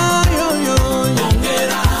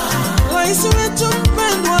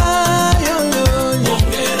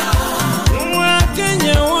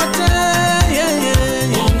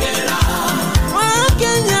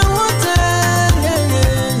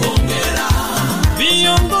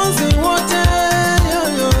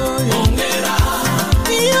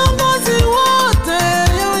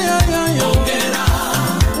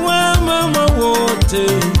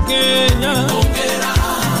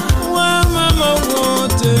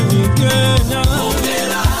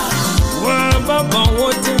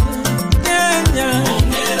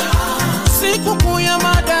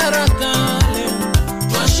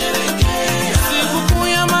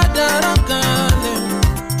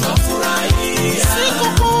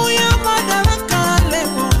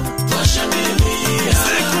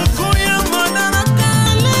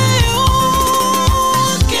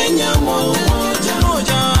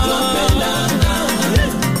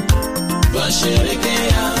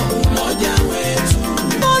twasherekea umoja wetu.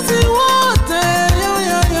 Wazazi wote,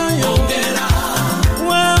 hongera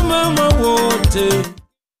wa mama wote.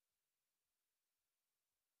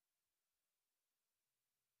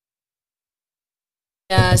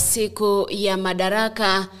 Siku ya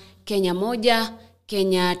Madaraka, Kenya moja,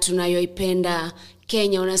 Kenya tunayoipenda.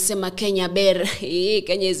 Kenya unasema Kenya ber.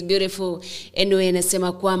 Kenya is beautiful. Anyway,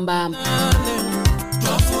 nasema kwamba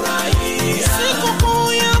twafurahia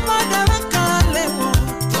siku ya Madaraka leo,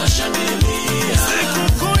 twashangilia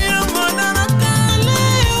siku ya Madaraka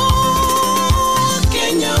leo.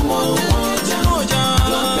 Kenya moja,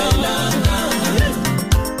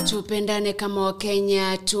 tupendane kama wa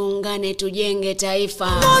Kenya, tuungane tujenge taifa.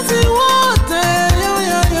 Wazazi wote,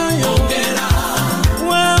 hongera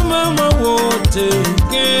wa mama wote.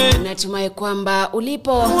 Natumai kwamba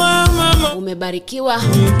ulipo umebarikiwa,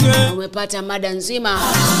 umepata mada nzima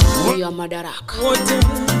ya Madaraka.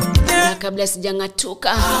 Na kabla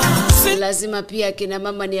sijangatuka, lazima pia kina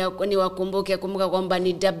mama ni wakumbuke kwamba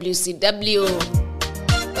ni WCW.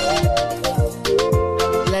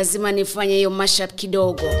 Lazima nifanye hiyo mashup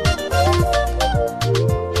kidogo.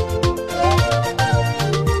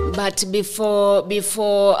 But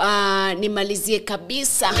before nimalizie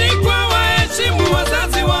kabisa, ni kwa waheshimu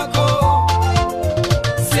wazazi wako,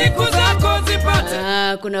 siku zako zipate.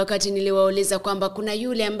 Kuna wakati niliwauliza kwamba kuna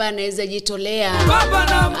yule ambaye anaweza jitolea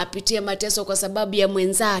apitie mateso kwa sababu ya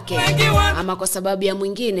mwenzake ama kwa sababu ya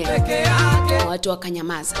mwingine. Watu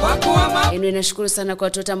wakanyamaza. Nashukuru sana kwa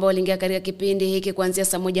watu ambao waliingia katika kipindi hiki kuanzia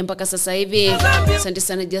saa 1 mpaka sasa hivi. Asante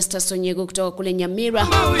sana Justus Onyego kutoka kule Nyamira.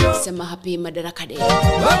 Sema happy Madaraka Day.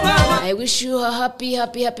 I wish you a happy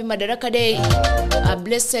Madaraka Day. A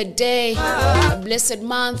blessed day, a blessed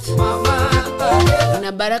month.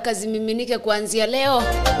 Na baraka zimiminike kuanzia leo.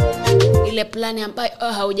 Ile plani ambayo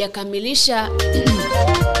haujakamilisha,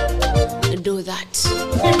 do that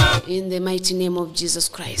in the mighty name of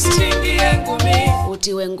Jesus Christ.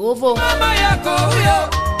 Utiwe nguvu, mama yako huyo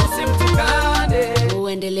usimtukane,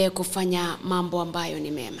 uendelee kufanya mambo ambayo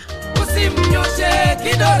ni mema, usimnyoshe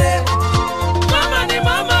kidole. Mama ni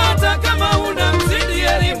mama hata kama una mzidi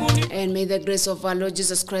elimu. And may the grace of our Lord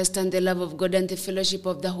Jesus Christ and the love of God and the fellowship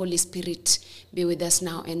of the Holy Spirit be with us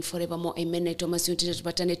now and forevermore. Amen. Na Thomas Unti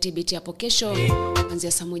tupatane TBT hapo kesho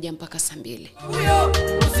kuanzia saa 1 mpaka saa 2. Huyo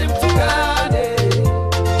usimtukane,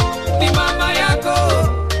 ni mama yako,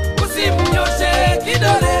 usimnyoshe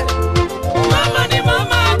kidole. Mama ni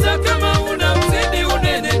mama hata kama una mzidi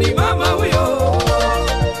unene, ni mama huyo.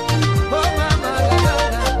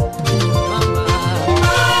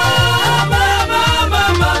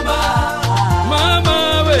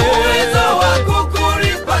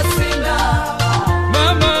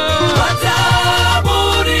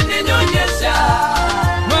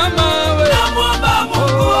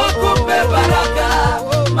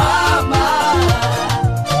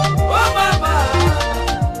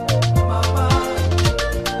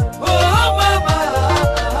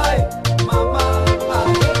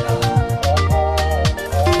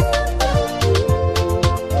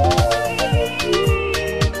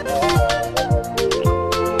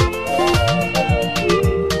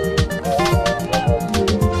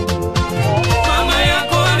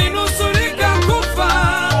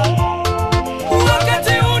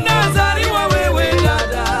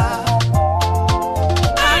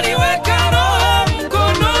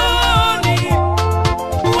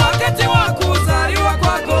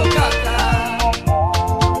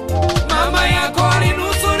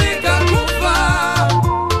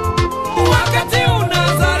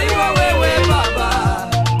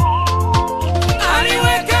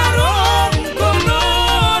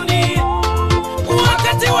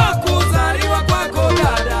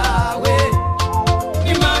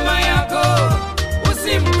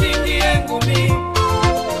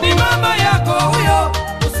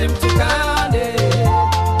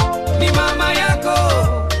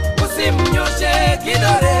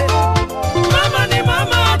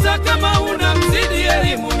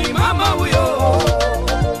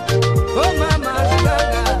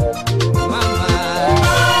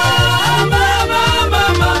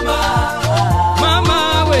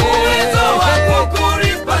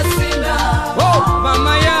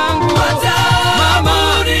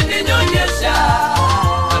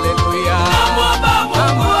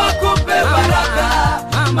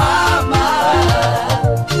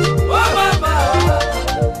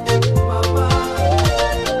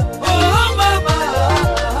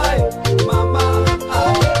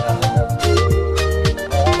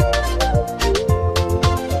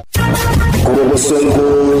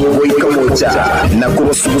 na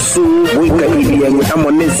kurusugusu wika ibiyanye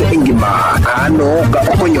amoneze ingima ano ga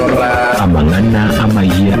okonyora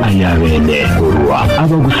ayabene kurwa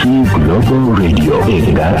abagusi Global Radio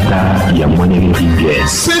egata ya mwenyewe 6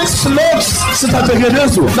 slots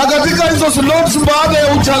zitatengenezwa, na katika hizo slots baada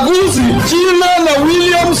ya uchaguzi jina la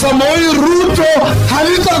William Samoei Ruto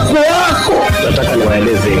halitakuwako. Nataka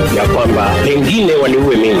niwaeleze ya kwamba pengine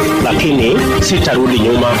waniue mimi, lakini sitarudi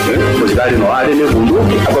nyuma. Muzikali no ale ne bundu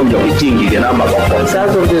akomja kutingile namba kwa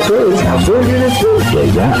consensus of the soul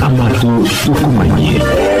absolutely ya amatu tukumanye.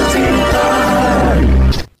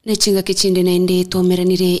 Nechinga kichinde naende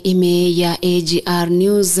tomeranire ime ya AGR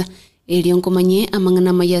News elionkomanye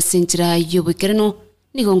amangana maya sentra yobukerano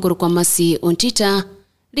nigongoro kwa masi ontita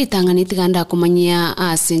litangani tiganda komanya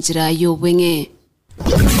a sentra yobwenge.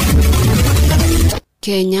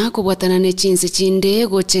 Kenya kubwatana ne chinse chinde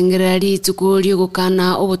gochengera litukulyo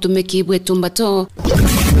gukana obutumeki bwetumbato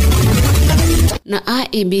na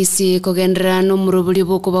IEBC kogendera no murubuli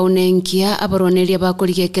boko baunenkia abaronelia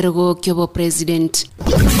bakoliye kerego kyobo president.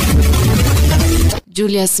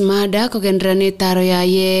 Julius Mada kogendera ne taro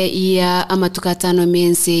ya amatukatano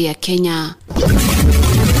mense ya Kenya.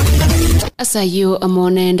 Asayo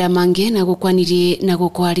amonenda mange na gukwaniri na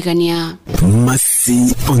gukwarigania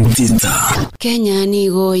masi ontita. Kenya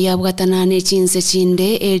nigo yabwatana ne chinse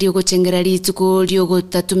chinde elio gochengera lituko lyo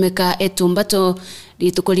gotatumeka etumbato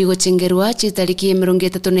lituko lyo gochengerwa chitariki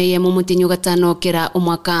 31 mu mutinyo gatano kera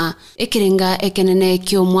omwaka ekirenga ekenene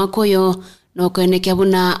kyo mwako yo noko ene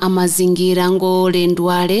kyabuna amazingira ngo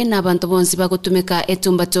lendwale na abantu bonsi bagutumeka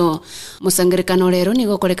etumbato musangerekano lero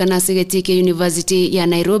nigo kolekana Segetike University ya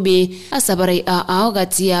Nairobi asabarai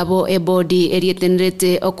gati yabo ebodi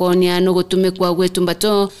erietenrete okonia no gutumekwa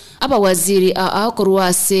gwetumbato aba waziri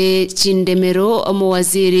kurwase chindemero omo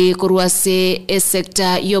waziri kurwase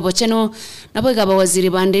esekta yobocheno nabo gaba waziri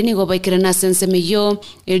bande nigo baikirana sensemeyo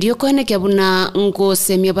elio koene kyabuna ngo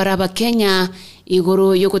semya baraba Kenya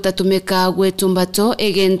igoro yokotatumeka gwetumbato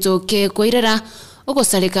egento ke koirera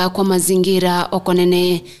ogosaleka kwa mazingira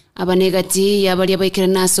okonene abanegati yabali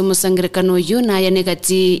abaikirana somusangerekano yo na ya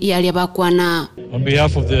negati yali abakwana. On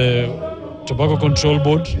behalf of the Tobacco Control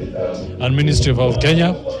Board and Ministry of Health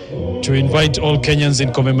Kenya to invite all Kenyans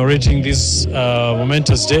in commemorating this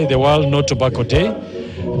momentous day, the World No Tobacco Day.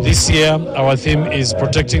 This year our theme is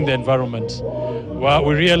protecting the environment. Well,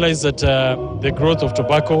 we realize that the growth of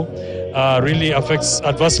tobacco really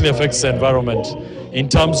adversely affects the environment in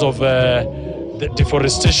terms of the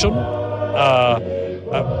deforestation,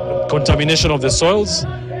 contamination of the soils,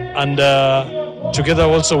 and together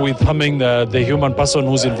also with harming the human person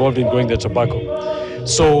who's involved in growing the tobacco.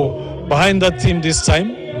 So behind that theme this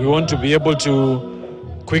time, we want to be able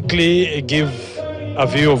to quickly give a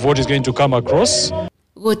view of what is going to come across.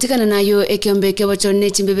 Gotikana nayo ekiombe ke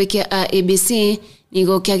wachone chimbebe kia ABC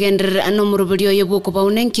nigo kyagendera ano murubulio yobuko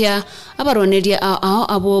baunenkia abaroneria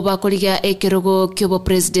abo bakoliga ekerogo kyobo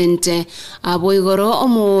president abo igoro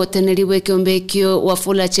omu teneriwe kiombe kyo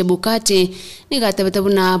Wafula Chebukati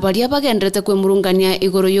nigatabetebuna bali abagendera kwe murungania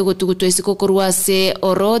igoro yogo tugutwesiko kurwase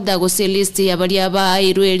oroda gose list ya bali aba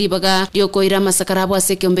irweli baga yokoira masakarabo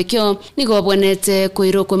ase kiombe kyo nigo bwenete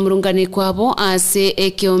koiro kwe murungani kwabo ase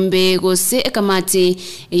ekiombe gose ekamati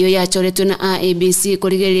iyo yachoretwe na ABC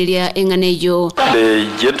koligereria enganeyo. The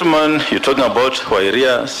gentleman you're talking about,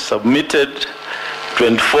 Wairia, submitted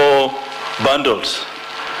 24 bundles.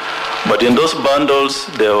 But in those bundles,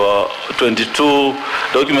 there were 22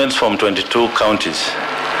 documents from 22 counties.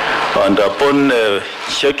 And upon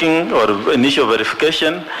checking or initial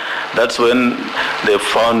verification, that's when they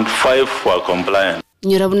found 5 were compliant.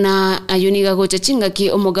 Nyurabuna ayuniga gocha chingaki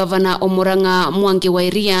omugavana omuranga Mwangi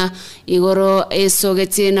Wairia igoro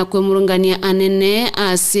esogete na kwemurungania anene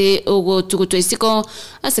ase ogo tugutwesiko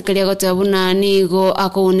asekalia gotabuna nigo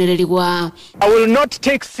akounererigwa. I will not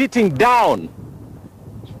take sitting down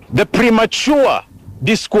the premature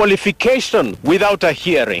disqualification without a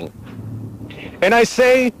hearing. And I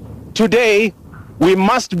say today we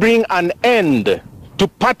must bring an end to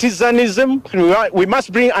partisanism. We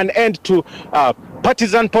must bring an end to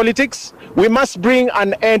partisan politics. We must bring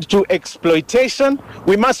an end to exploitation.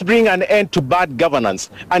 We must bring an end to bad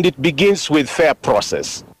governance. And it begins with fair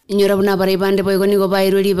process. Nyurabuna baribande boigonigo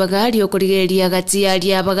bairuri bagali okorigeria gati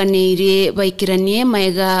ali abaganire baikiranie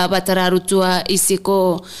maega batararutua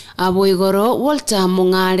isiko aboigoro Walter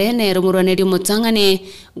Mungare ne rumurwaneri mutangane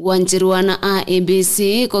gwanjirwana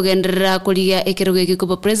ABC kogendera koliga ekeroge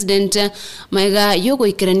kikubo president maega yogo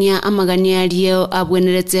ikirania amagani alio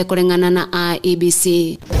abwenerete kolengana na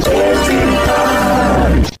ABC.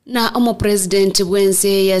 Na omo president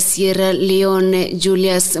bwense ya Sierra Leone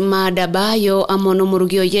Julius Mada Bayo amono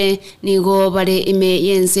murugioye nigo bare ime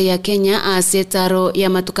yense ya Kenya asetaro ya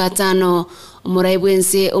matukatano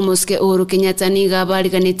Omuraibwense omoske Uhuru Kenyatta niga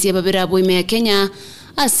bariganitie babira boime ya Kenya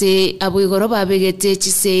ase aboigoro babegete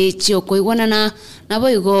chise chiokoigwanana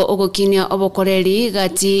naboigo ogokinia obokoreri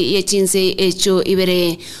gati yechinse echo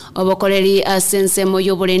ibere obokoreri asensemo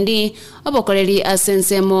yoborendi obokoreri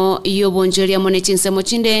asensemo yobonjoria mone chinsemo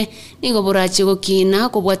chinde nigo borachi gokina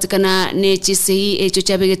kubwatikana ne chise echo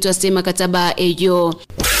chabegetu ase makataba eyo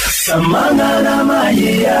Samana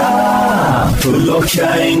Maya,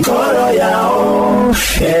 Tulokya inkoro yao,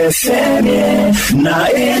 FM na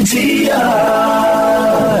AGR.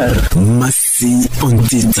 Masi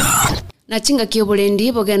Ontita. Na chinga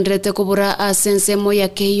kiobolendi bogendrete kubura asensemo ya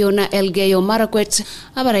keyo na Elgeyo Marakwet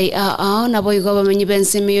abarai na boigo bamenyi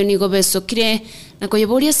bensemo nigo besokire na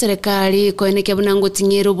koyoboria serikali koeneke bunango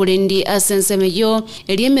tinyero bolendi asensemo yo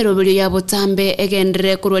eliemero ya botambe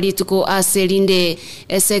egendre kurwarituko aselinde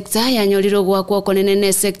sekta yanyoriro gwakwo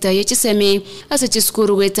konene sekta yechisemi ase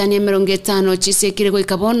chiskuru gwetani 50 chisekire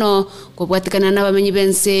goikabono kubwatikana na bamenyi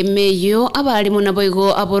bensemo yo abali muna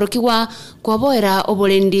boigo aborokiwa kwaboera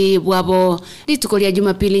obolendi bwabo lituko lya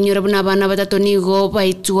Jumapili nyora buna bana batatu nigo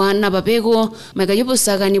baitwa na babego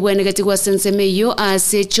magayobosaga ni bwene gati kwa sensemeyo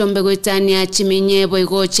ase chombe gwetania chimenye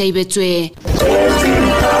boigo chaibetwe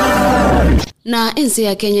na ense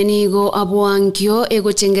ya Kenya nigo abuankyo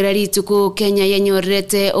ego chengera lituko Kenya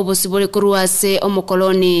yanyorete obosibole kuruase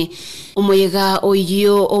omokoloni omoyega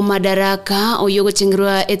oyo o madaraka oyo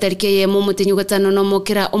gochengerwa etarike ye mumutinyu gatano no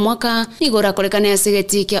mokera omwaka nigo rakorekana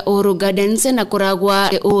yasegeti kya Uhuru Gardens na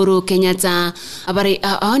kuragwa Uhuru Kenyatta abari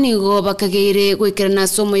nigo bakageire gwikirana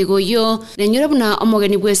somo igoyo nenyura buna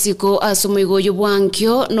omogeni bwesiko asomo igoyo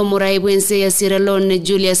bwankyo no murai bwense ya Sierra Leone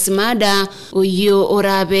Julius Mada oyo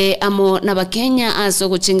orabe amo na Kenya aso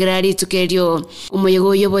gochengera litukelyo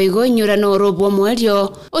omoyego yo boigo nyura no robo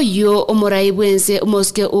mwelyo oyo omurai bwense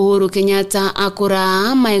omoske Uhuru Kenyatta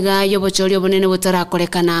akura maiga yo bochorio bonene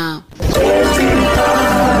botarakorekana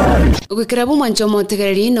gwikira bumwancho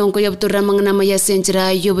motegereri nonko yabutura mangana maya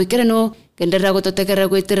senjira yo bikirano kendera gototekera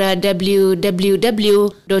gwitira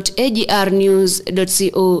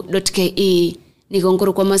www.agrnews.co.ke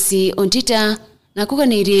nigonkuru kwa Masi Ontita na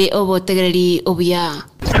kuganiri obotegereri obuya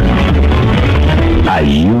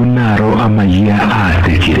ayunaro amaya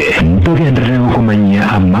atekire ntogendere kumanya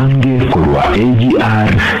amange kurwa AGR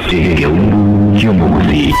tegeungu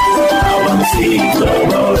yomuguzi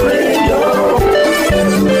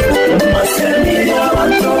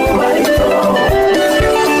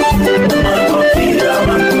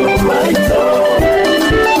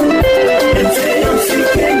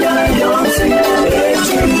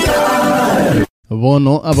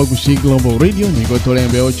Bono Abagushi Global Radio nigo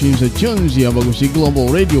tolembe ochinse chonzi Abagushi Global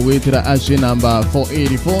Radio wetira ashe number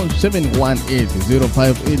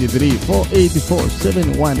 484-718-0583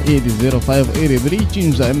 484-718-0583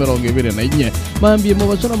 chinza emeronge bire na inye maambie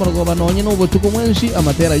mubasona marogoba nonye no botuko mwensi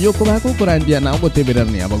amatera yoko bako kurandia na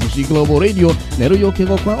oboteberani Abagushi Global Radio nero yoke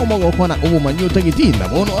gokwa omogokwa na obumanyo tagitinda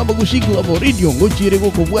bono Abagushi Global Radio ngochire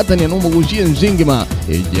goko bwatania no mugushi enzingima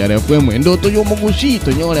ejare FM ndoto yo mugushi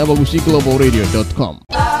tonyore Abagushi Global Radio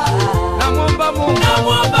Namwomba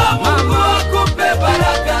Mungu akupe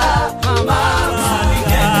baraka mama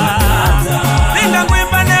Ninga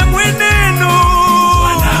mwimba ne mwininu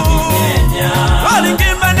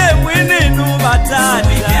Walikimba ne mwininu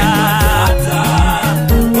batani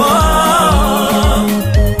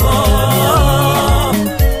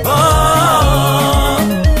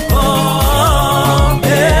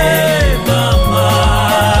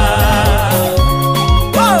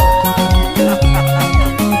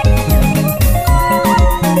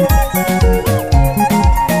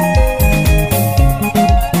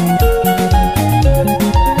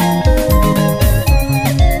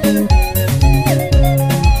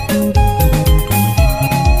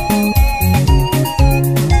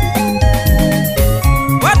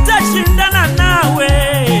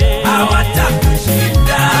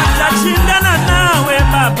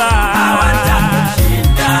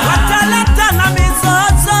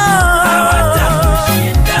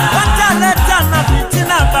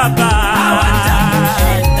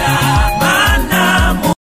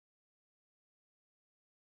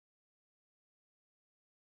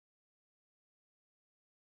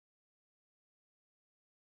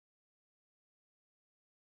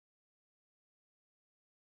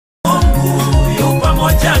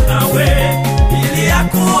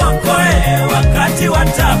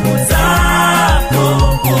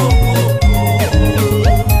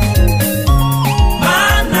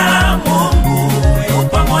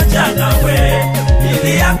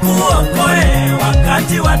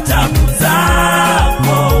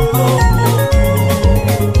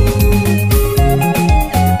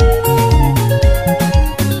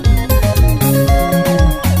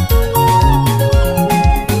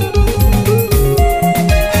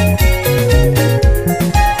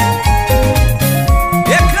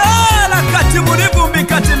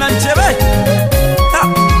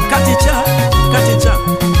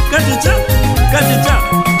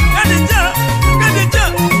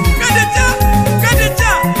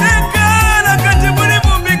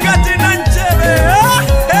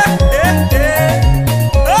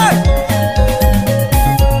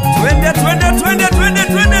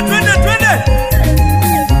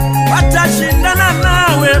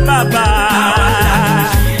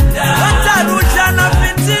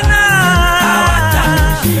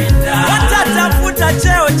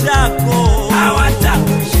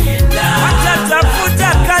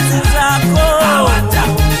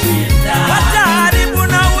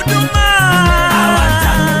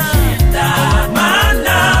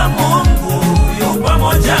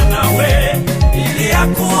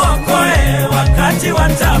akuokoe wakati wa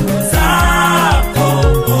taabu zako.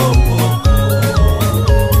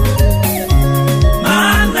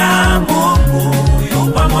 Maana Mungu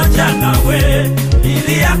yu pamoja nawe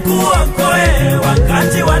ili akuokoe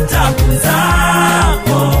wakati wa taabu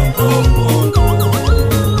zako.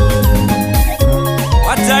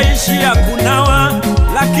 Wataishia kunawa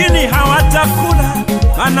lakini hawatakula,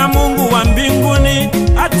 maana Mungu wa mbinguni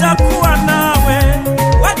atakuwa nawe.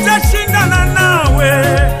 Watashindana nawe,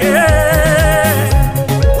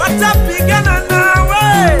 watapigana nawe,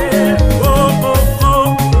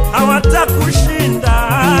 hawatakushinda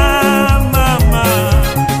mama.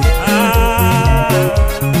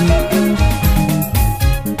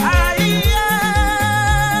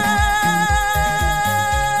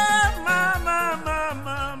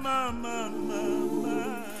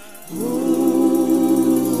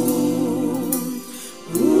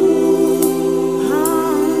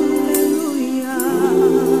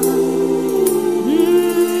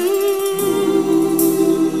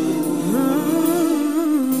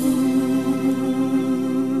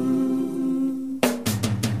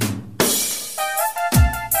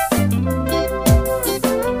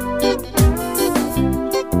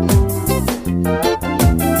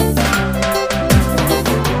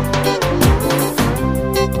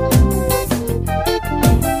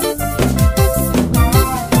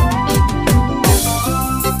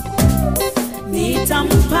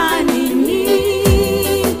 Nitampa nini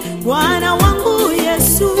Bwana wangu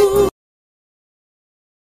Yesu?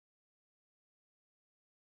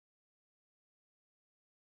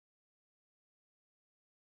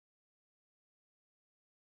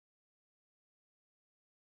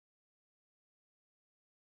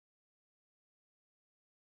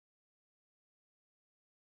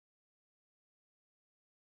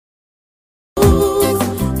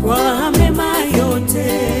 Kwa mema yote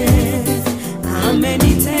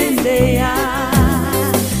amenitendea,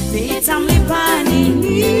 nitamlipa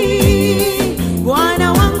nini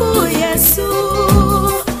Bwana wangu Yesu?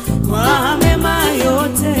 Kwa mema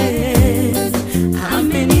yote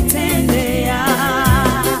amenitendea,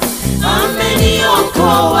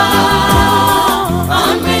 ameniokoa,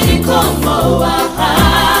 amenikomboa,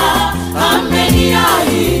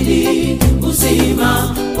 ameniahidi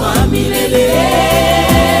uzima wa milele.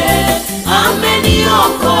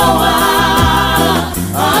 Ameniokoa,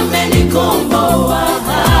 amenikomboa,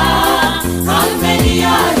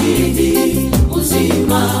 ameniahidi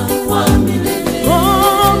uzima wa milele.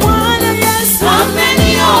 Oh, Bwana Yesu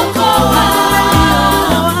ameniokoa,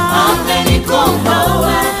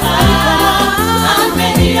 amenikomboa,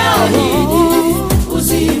 ameniahidi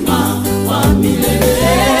uzima wa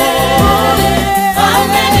milele.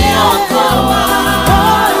 Ameniokoa,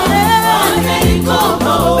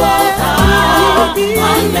 amenikomboa,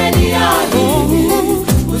 ameniahidi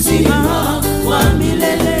uzima wa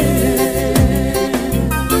milele.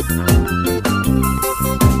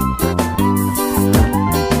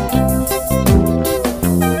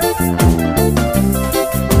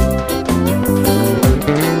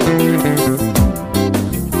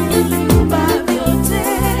 Uliumba vyote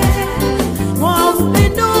kwa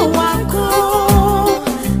upendo wako,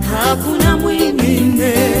 hakuna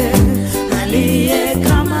mwingine aliye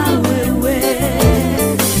kama wewe.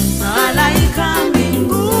 Malaika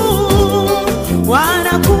mbingu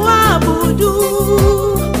wanakuabudu,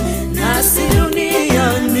 nasi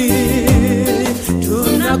duniani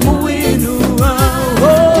tunakuinua.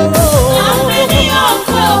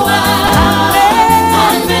 Ameniokoa,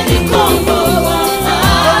 amenikomboa,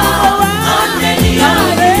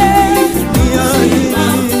 ameniahidi uzima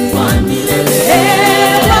wa milele.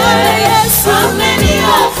 Bwana Yesu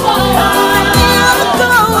ameniokoa,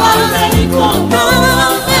 amenikomboa,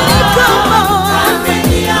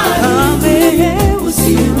 ameniahidi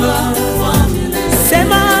uzima wa milele.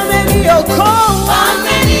 Sema ameniokoa,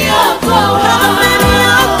 ameniokoa,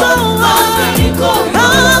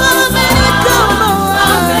 amenikomboa,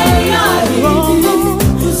 ameniahidi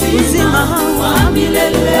uzima wa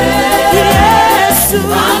milele. Yesu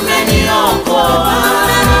ameniokoa,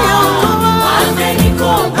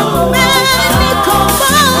 amenikomboa,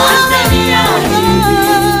 ameniahidi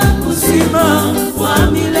uzima wa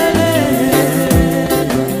milele.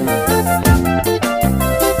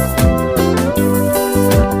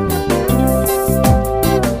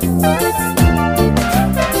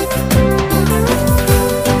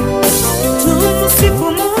 Tumsifu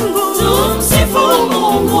Mungu, tumsifu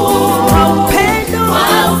Mungu kwa upendo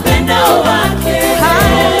wake.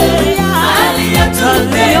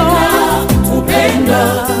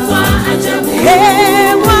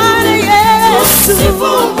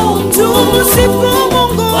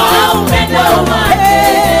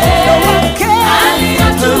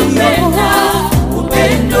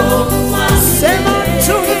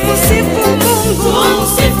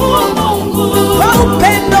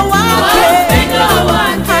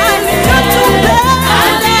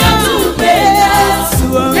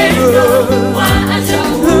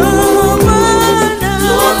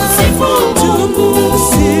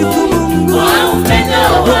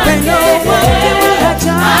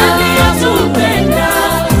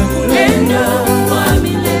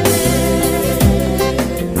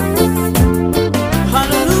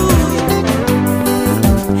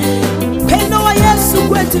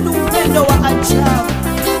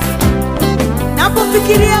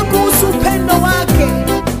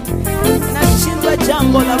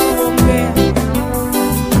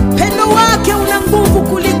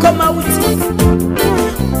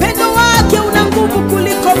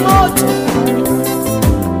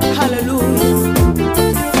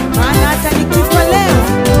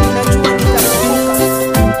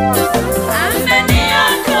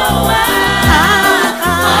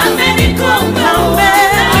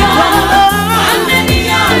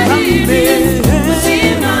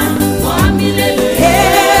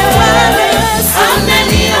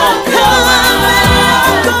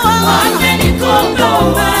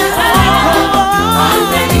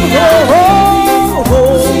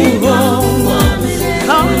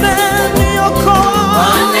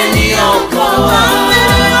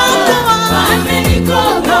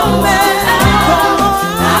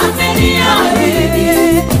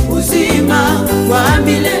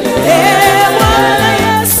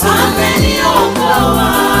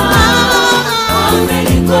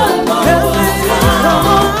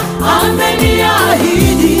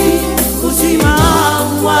 ameniahidi uzima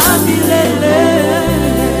wa milele.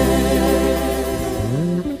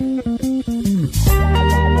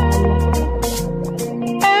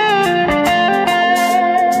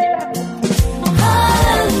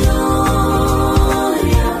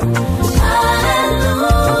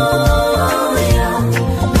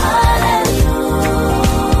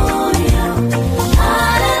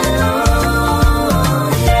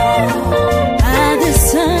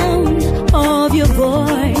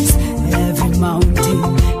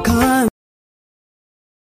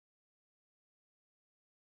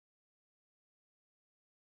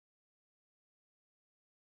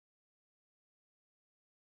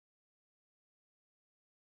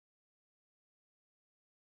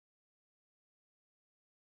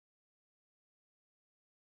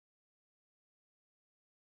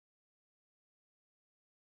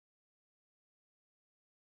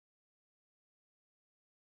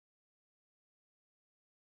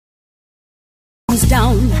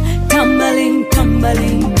 Down, tumbling,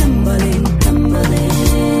 tumbling, tumbling, tumbling.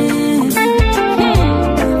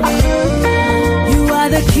 You are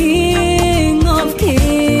the King of Kings.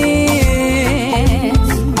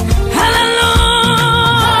 Hallelujah,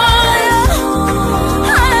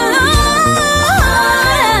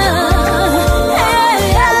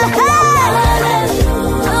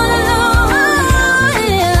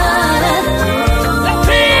 hallelujah. The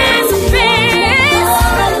Prince of Peace.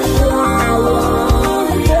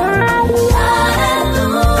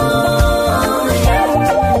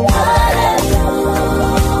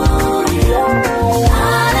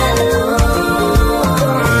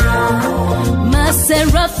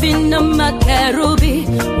 Seraphim na makerubi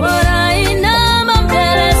wanainama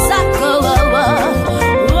mbele zako wewe,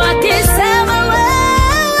 wakisema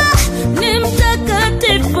wewe ni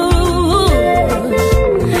mtakatifu.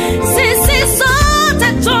 Sisi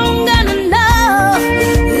sote tuungane nao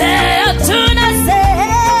leo tunasema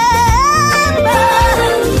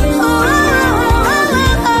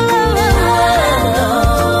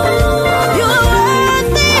you are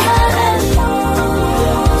worthy,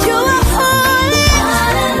 you are holy.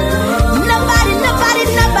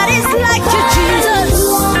 Nobody's like you.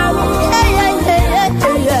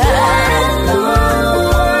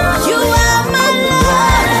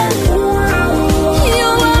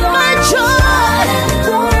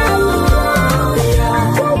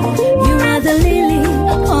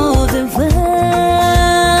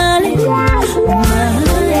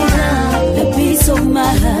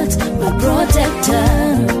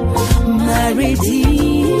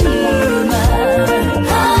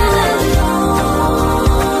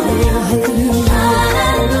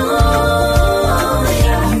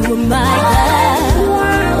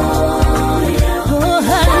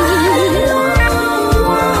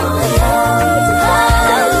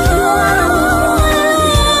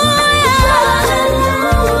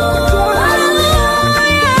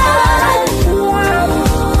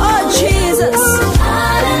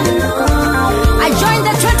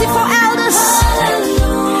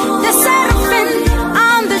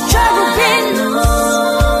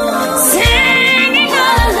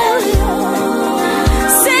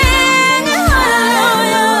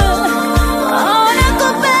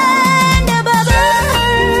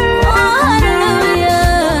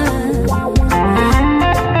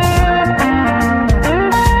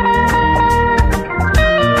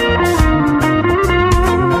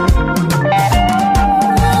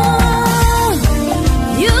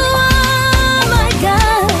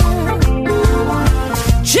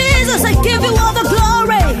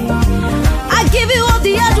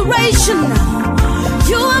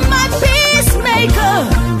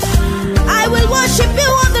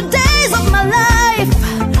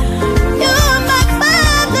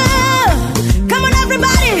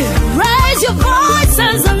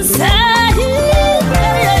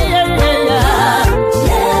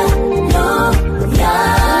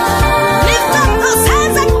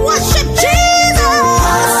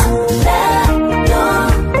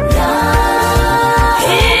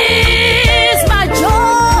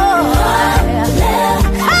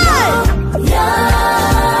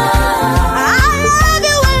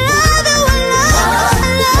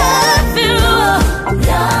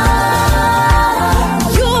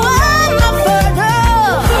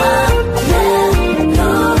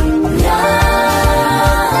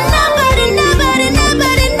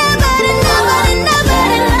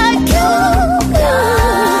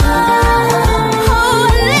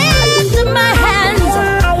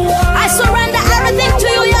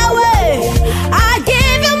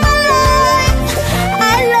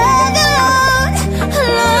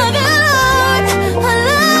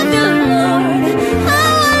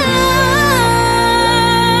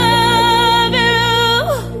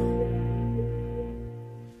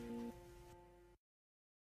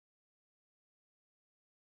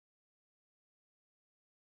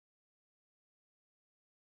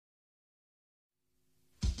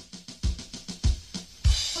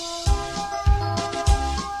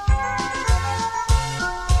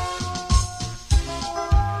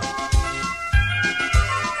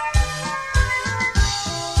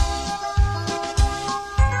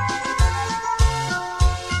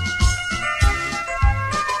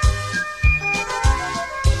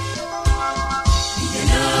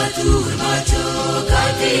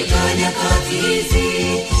 katika nyakati hizi,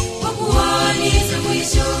 kwa kuwa ni za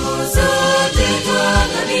mwisho zote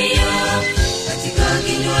twaangamia. Katika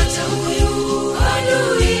kinywa cha huyu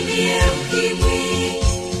adui ndiye ukimwi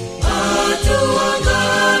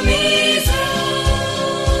atuangamiza.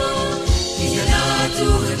 Vijana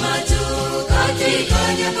tuwe macho katika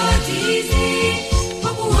nyakati hizi,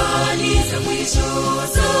 kwa kuwa ni za mwisho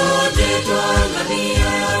zote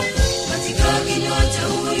twaangamia. Katika kinywa cha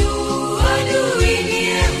huyu adui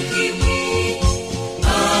ndiye ukimwi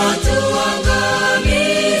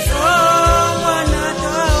atuangamiza. Bwana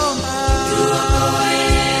tuomba, tuokoe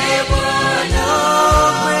Bwana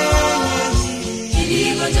kwenye hili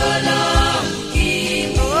gonjwa la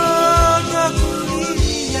ukimwi.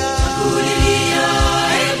 Tukulilia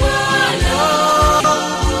Bwana,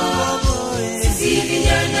 sisi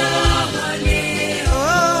vijana wa leo.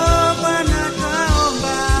 Bwana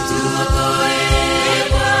tuomba, tuokoe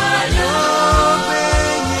Bwana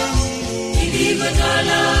kwenye hili gonjwa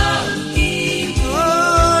la ukimwi.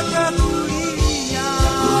 Tukulilia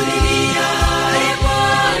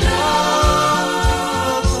Bwana,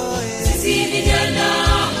 sisi vijana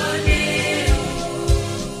wa leo.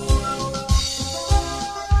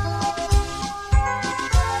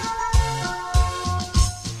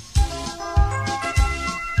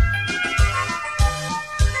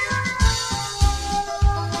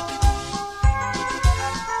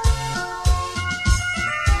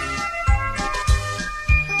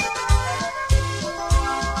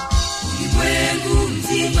 Ulimwengu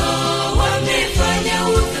mzima wamefanya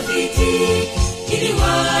utafiti ili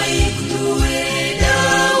waigundue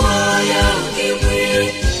dawa ya ukimwi.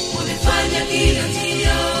 Wamefanya kila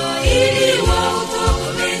njia ili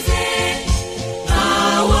wautokomeze,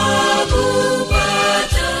 hawakupata.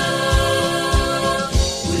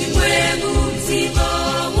 Ulimwengu mzima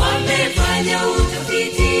wamefanya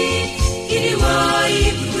utafiti ili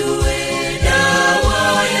waigundue dawa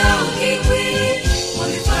ya ukimwi.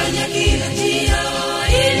 Wamefanya kila njia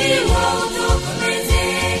ili wautokomeze,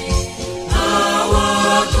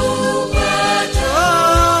 hawakupata.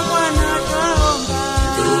 Bwana tuomba,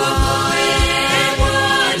 tuokoe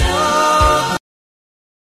Bwana.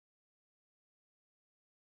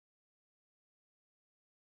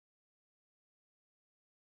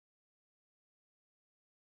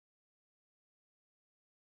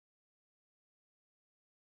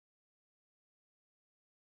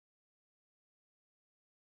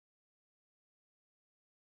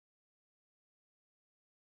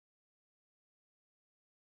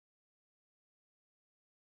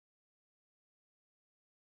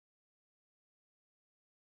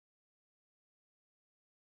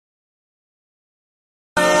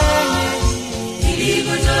 Hili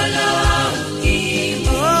gonjwa la ukimwi.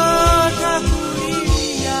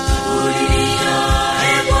 Tukulilia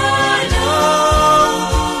Bwana,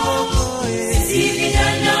 sisi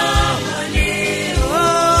vijana wa leo.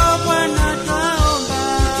 Bwana tuomba,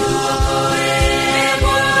 tuokoe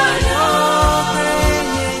Bwana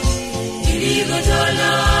kwenye hili gonjwa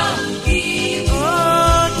la ukimwi.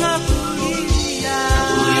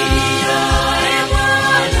 Tukulilia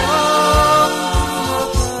Bwana,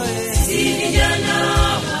 sisi vijana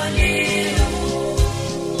wa leo.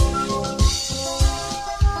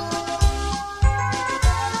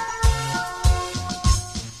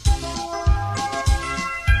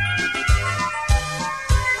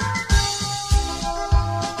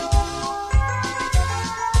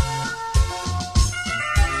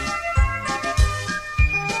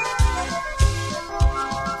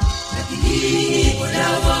 Lakini kwa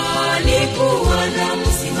dawa ni kuwa na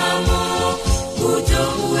msimamo,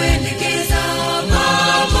 kutokuendekeza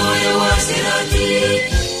mambo ya uasherati,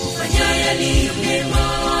 kufanya yaliyo mema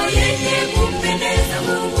yenye kumpendeza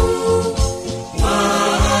Mungu wa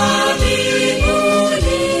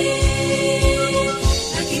mbinguni.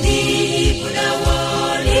 Lakini kwa dawa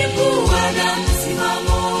ni kuwa na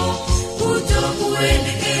msimamo,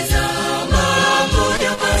 kutokuendekeza mambo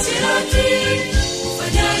ya uasherati,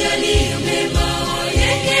 kufanya yaliyo mema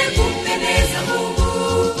yenye kumpendeza Mungu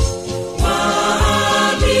wa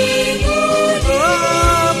mbinguni.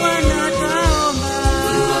 Bwana tuomba,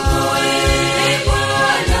 tuokoe Bwana.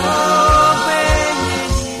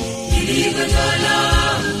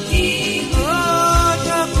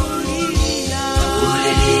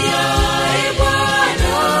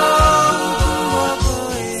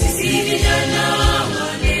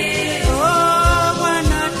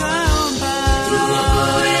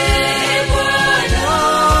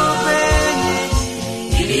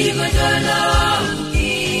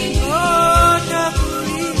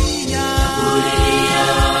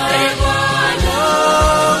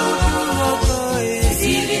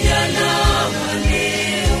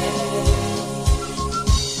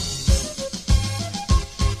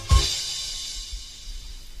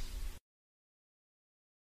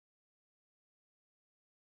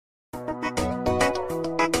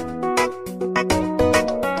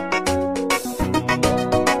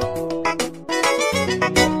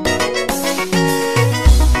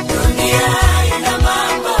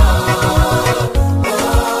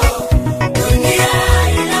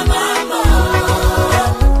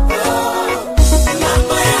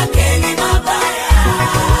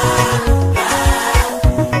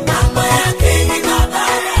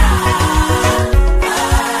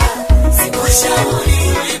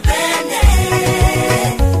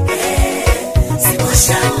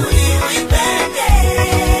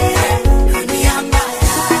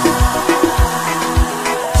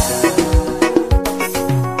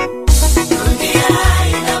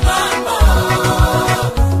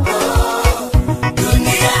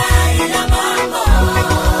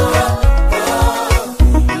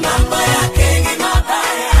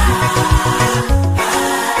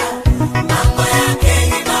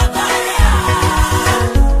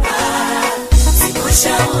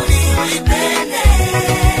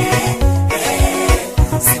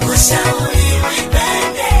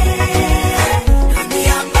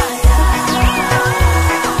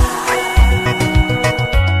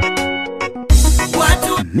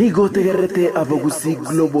 igo tegerete abagusi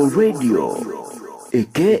Global Radio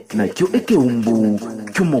eke nacho eke umbu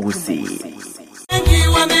chumogusi. Wengi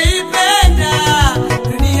wameipenda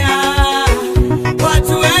dunia,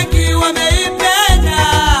 watu wengi wameipenda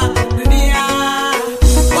dunia,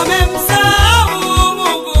 wamemsahau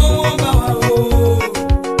Mungu muumba wao,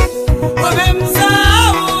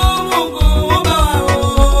 wamemsahau Mungu muumba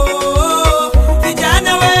wao.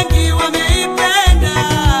 Vijana wengi wameipenda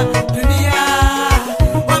dunia,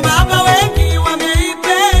 wamama wengi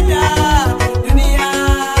wameipenda dunia,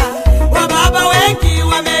 wababa wengi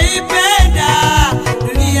wameipenda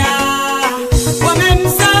dunia,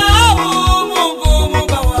 wamemsahau Mungu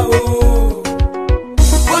muumba wao,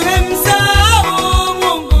 wamemsahau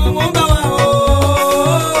Mungu muumba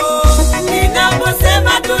wao.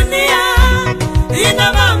 Ninaposema dunia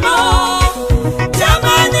ina mambo,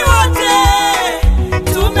 jamani wote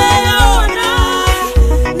tumeona.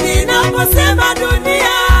 Ninaposema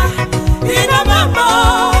dunia ina mambo,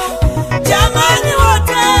 jamani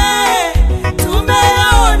wote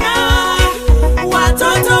tumeona.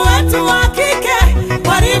 Watoto wetu wa kike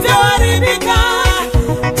walivyoharibika,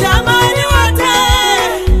 jamani wote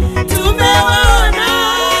tumewaona.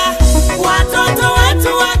 Watoto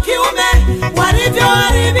wetu wa kiume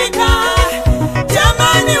walivyoharibika,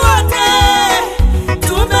 jamani wote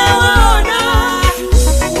tumewaona.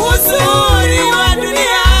 Uzuri wa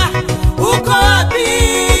dunia uko wapi?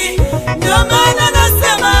 Ndio maana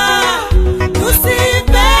nasema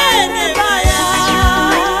tusipende baya.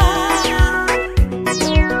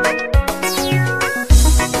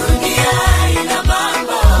 Dunia ina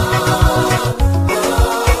mambo,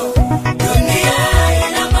 dunia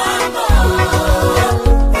ina mambo,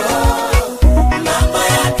 mambo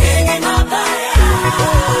yake ni mabaya,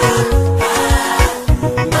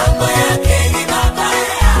 mambo yake ni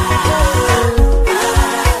mabaya.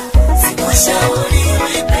 Sikushauri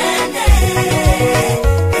uipende,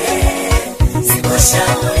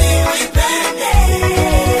 sikushauri uipende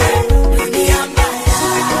dunia mbaya.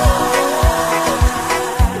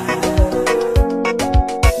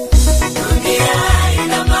 Dunia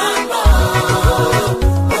ina mambo,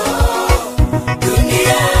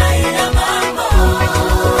 dunia ina mambo,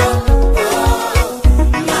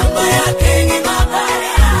 mambo yake ni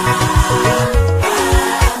mabaya,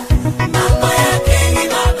 mambo yake ni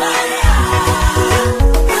mabaya.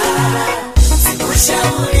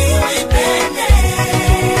 Sikushauri uipende,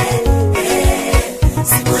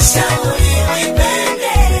 sikushauri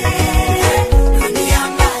uipende dunia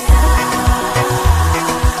mbaya.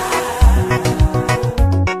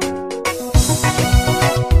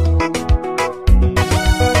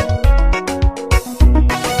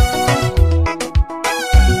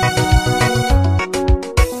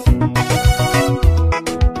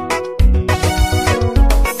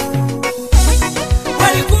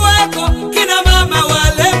 Walikuweko kina mama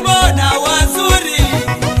walembo na wazuri,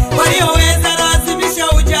 walioweza lazimisha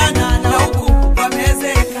ujana na huku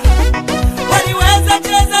wamezeka. Waliweza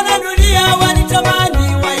cheza na dunia,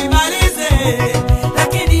 walitamani waimalize,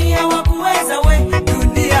 lakini hawakuweza. We,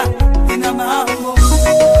 dunia ina mambo.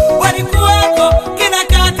 Walikuweko kina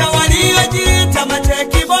kaka waliojiita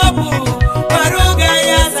machekibobu, kwa lugha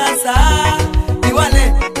ya sasa ni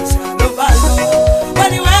wale shalobalo.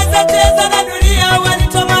 Waliweza cheza na dunia,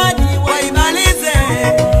 walitamani waimalize,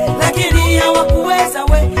 lakini hawakuweza.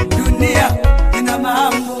 We, dunia ina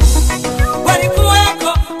mambo.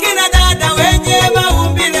 Walikuweko kina dada wenye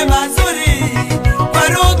maumbile mazuri, kwa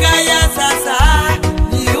lugha ya sasa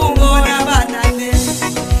ni umbo na banane.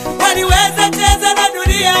 Waliweza cheza na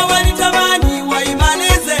dunia, walitamani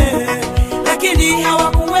waimalize, lakini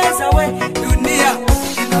hawakuweza. We, dunia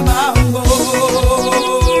ina mambo.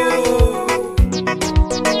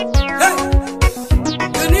 Hey!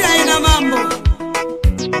 Dunia ina mambo.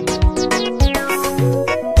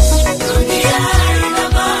 Dunia ina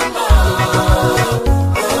mambo.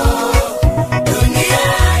 Dunia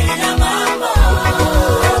ina mambo.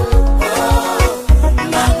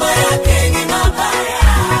 Mambo yake ni mabaya,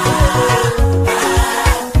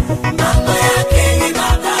 mambo yake ni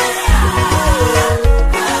mabaya.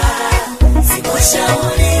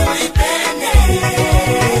 Sikushauri uipende,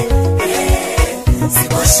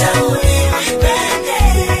 sikushauri uipende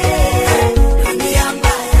dunia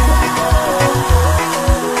mbaya.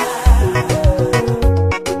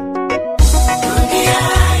 Dunia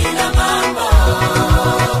ina mambo,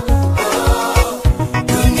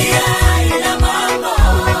 dunia ina mambo,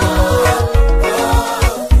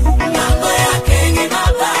 mambo yake ni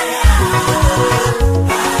mabaya,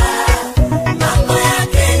 mambo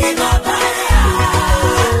yake ni mabaya.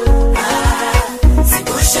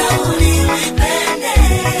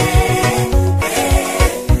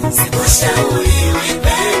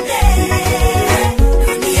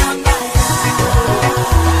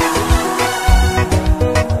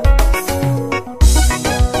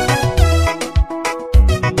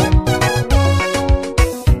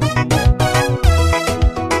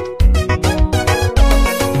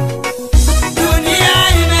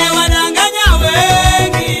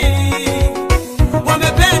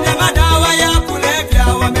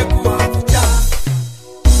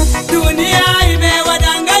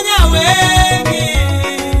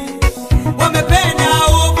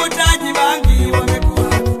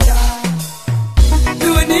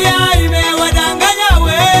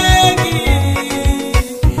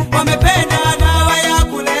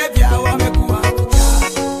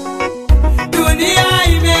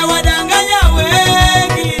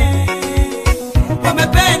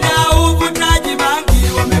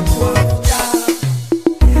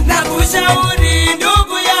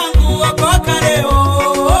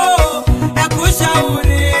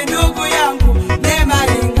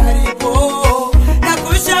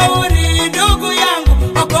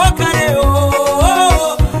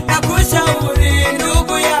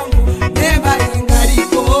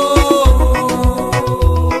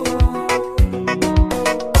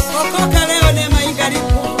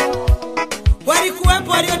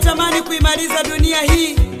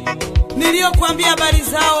 niliyokuambia habari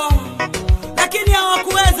zao, lakini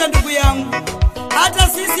hawakuweza ndugu yangu. Hata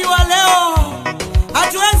sisi wa leo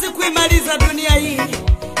hatuwezi kuimaliza dunia hii.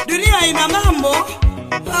 Dunia ina mambo.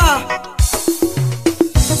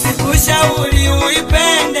 Sikushauri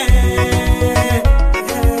uipende,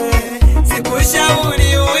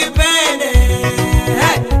 sikushauri uipende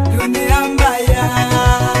dunia mbaya.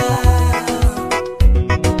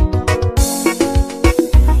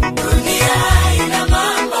 Dunia ina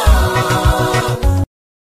mambo.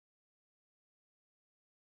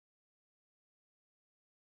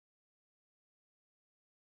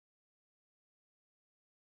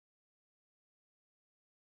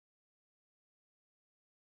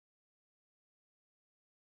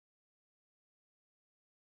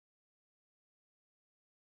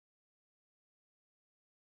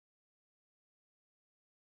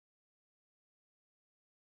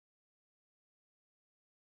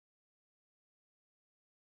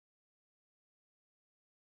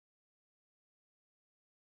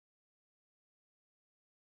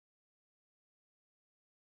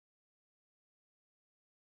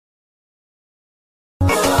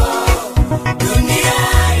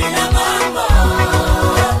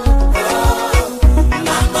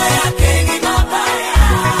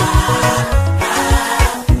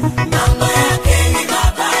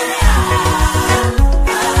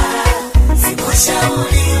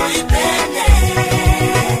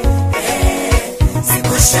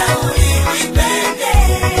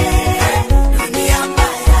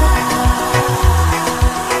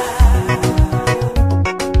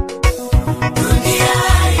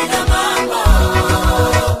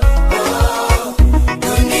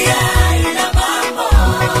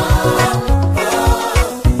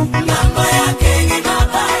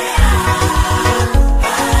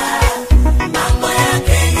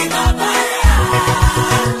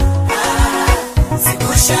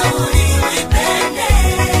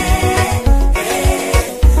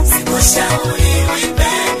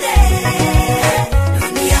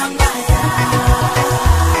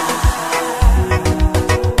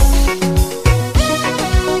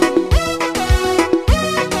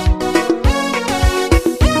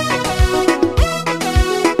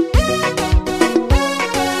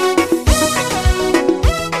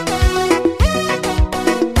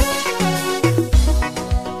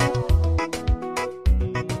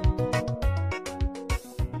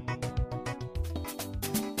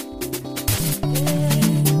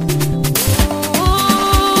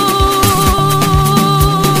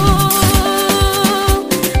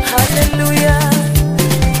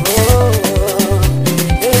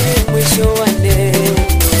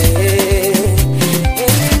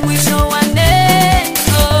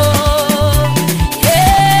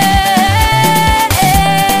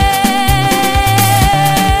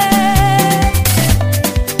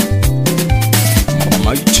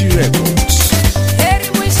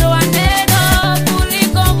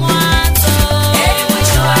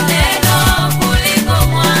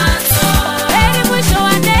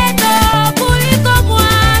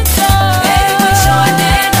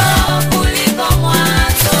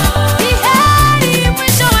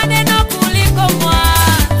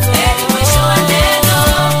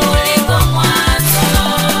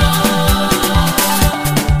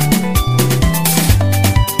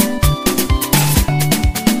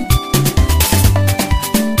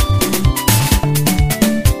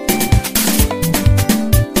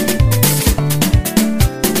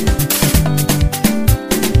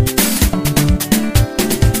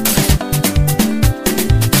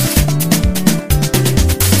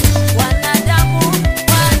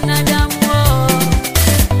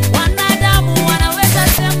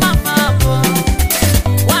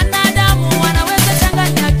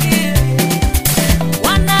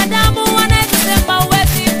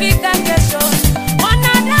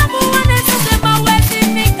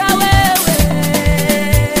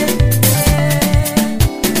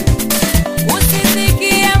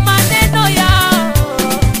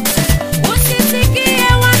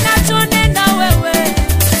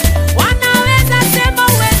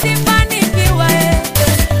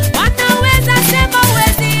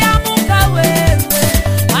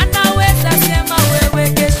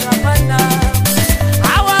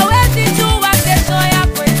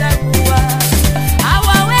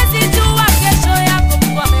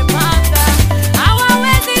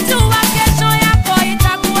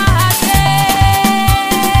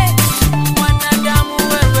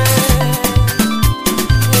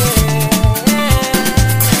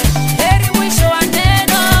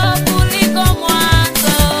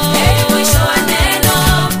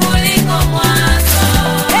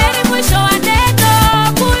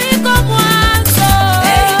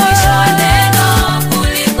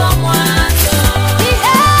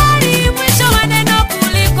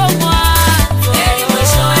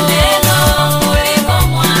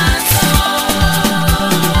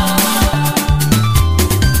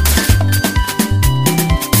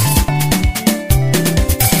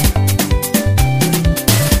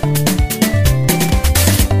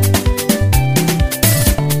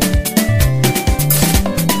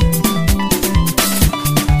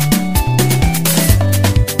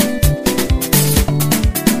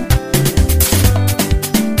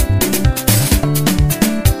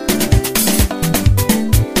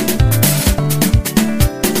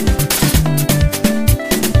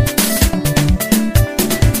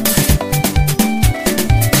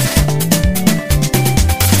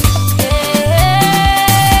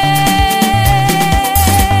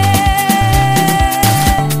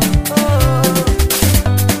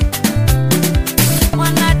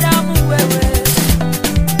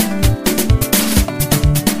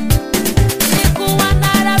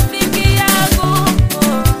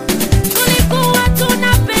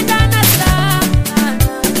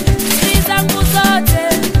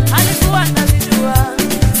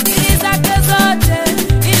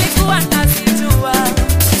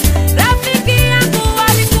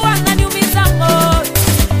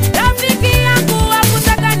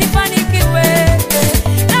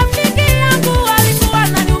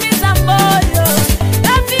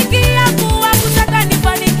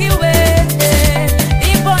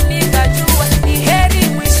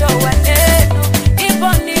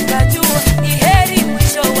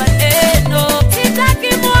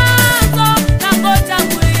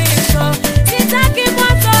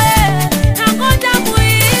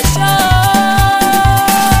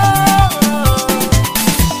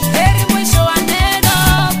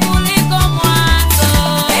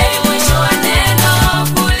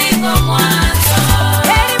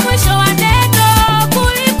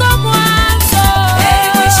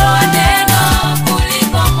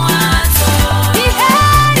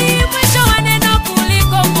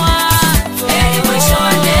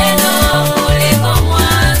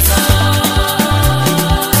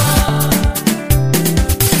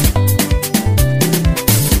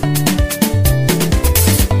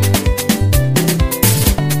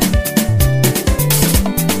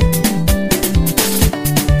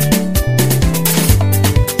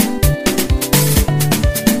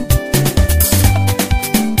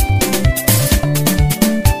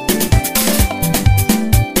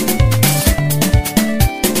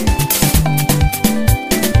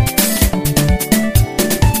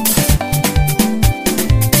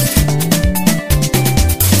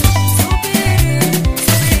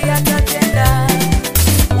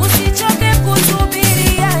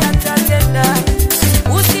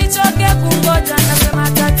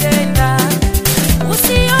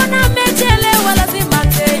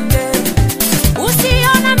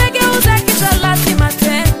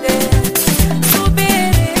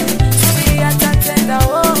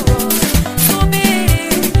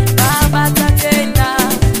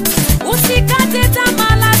 Usikate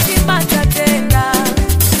tamaa, lazima atatenda.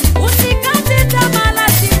 Usikate tamaa,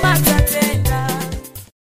 lazima atatenda.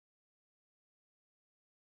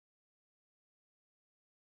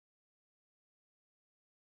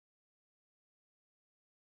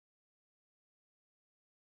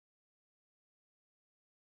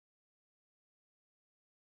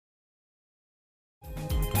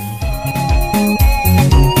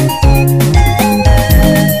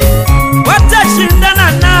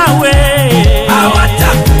 Watashindana nawe,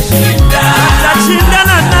 hawatakushinda.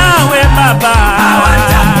 Watashindana nawe baba,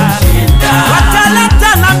 hawatakushinda.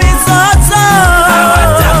 Wataleta na mizozo,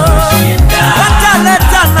 hawatakushinda.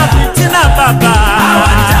 Wataleta na fitina baba,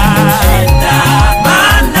 hawatakushinda.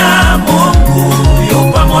 Maana Mungu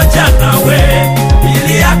yu pamoja nawe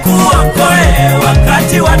ili akuokoe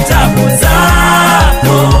wakati wa taabu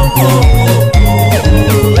zako.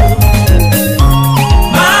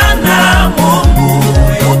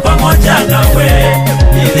 Nawe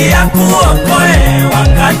ili akuokoe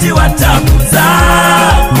wakati wa taabu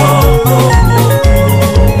zako.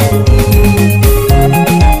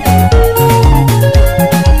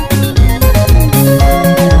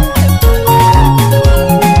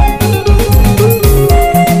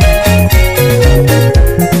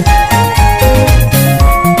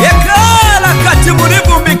 Ekala kati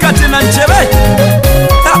muribu mikati na nchebe.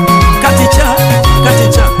 Katicha,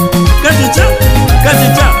 katicha, katicha,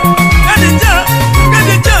 katicha.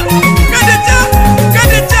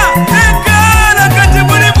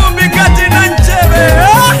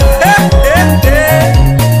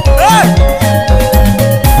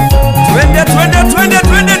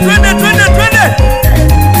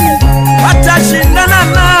 Watashindana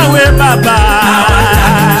nawe baba,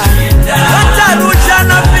 watarusha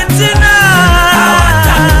na fitina,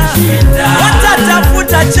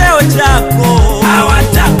 watatafuta cheo chako,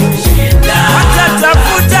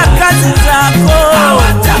 watatafuta kazi zako,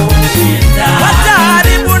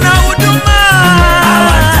 wataharibu na huduma.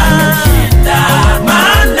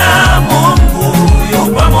 Maana Mungu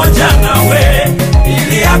yu pamoja nawe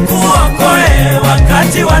ili akuokoe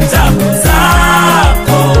wakati wa taabu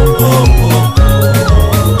zako.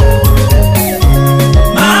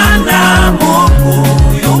 Maana Mungu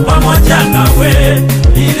yu pamoja nawe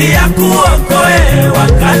ili akuokoe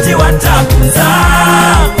wakati wa taabu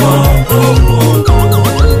zako.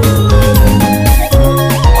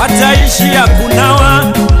 Wataishi ya kunawa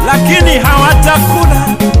lakini hawatakula,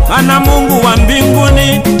 maana Mungu wa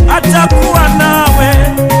mbinguni atakuwa nawe.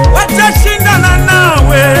 Watashindana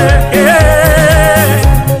nawe,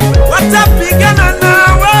 watapigana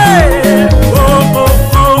nawe,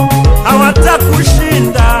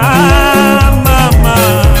 hawatakushinda mama.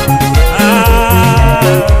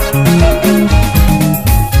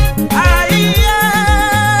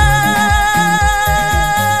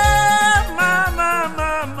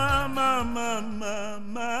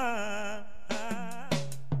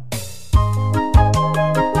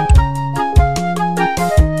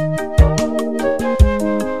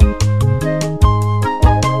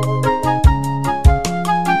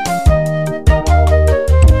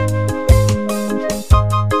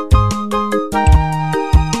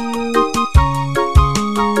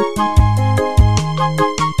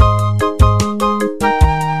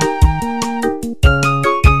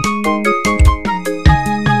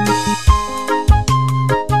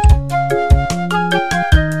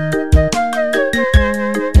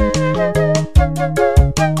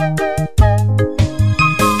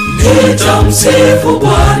 Nitamsifu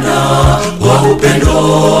Bwana kwa upendo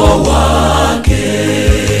wake,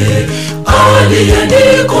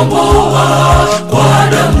 aliyenikomboa kwa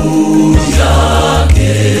damu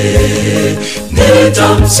yake.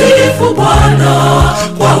 Nitamsifu Bwana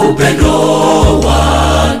kwa upendo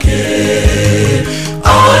wake,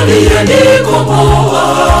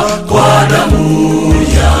 aliyenikomboa kwa damu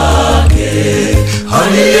yake.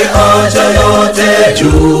 Aliyeacha yote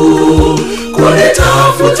juu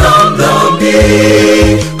kunitafuta mdhambi,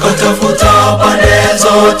 katafuta pande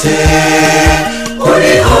zote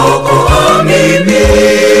kuniokoa mimi.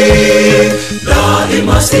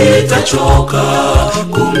 Daima sitachoka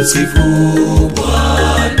kumsifu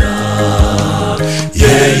Bwana,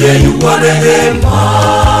 yeye yu wa rehema.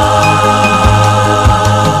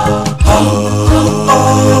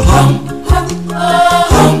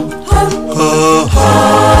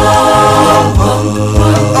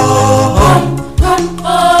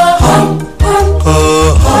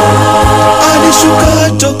 Alishuka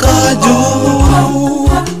toka juu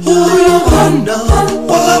huyo Bwana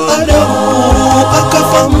wa Adamu,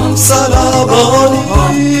 akafa msalabani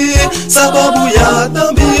sababu ya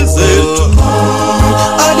dhambi zetu.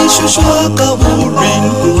 Alishushwa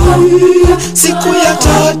kaburini siku ya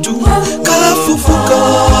tatu kafufuka,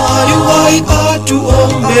 yuhai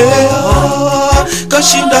atuombea,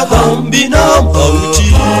 kashinda dhambi na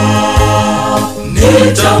mauti.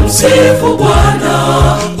 Nitamsifu Bwana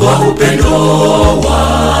kwa upendo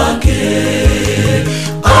wake,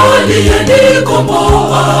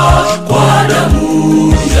 aliyenikomboa kwa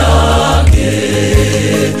damu yake.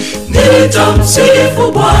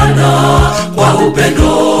 Nitamsifu Bwana kwa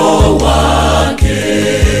upendo wake,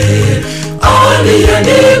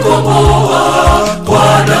 aliyenikomboa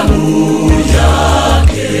kwa damu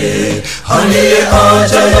yake.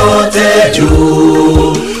 Aliyeacha yote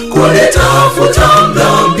juu kunitafuta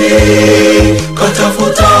mdhambi,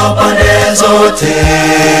 katafuta pande zote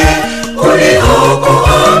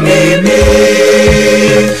kuniokoa mimi.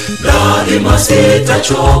 Daima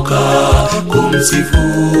sitachoka kumsifu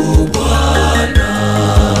Bwana,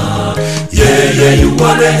 yeye yu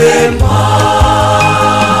wa rehema.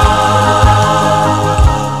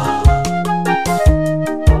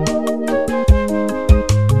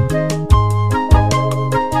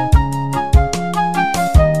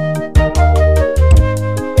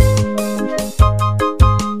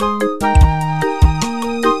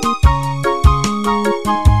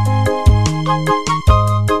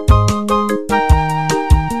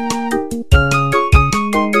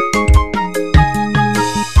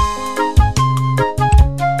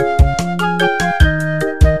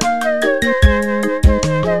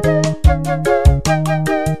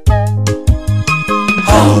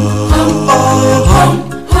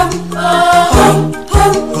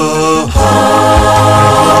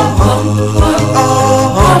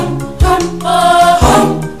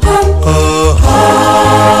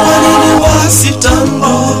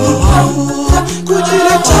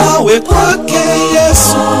 Kwake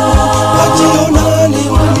Yesu wajiona ni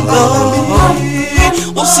mdhambi,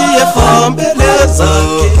 usiyefaa mbele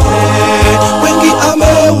zake. Wengi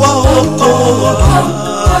amewaokoa,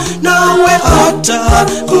 nawe hata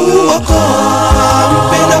kuokoa.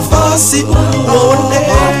 Mpe nafasi uone,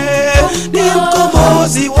 ni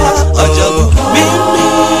mkombozi wa ajabu. Mimi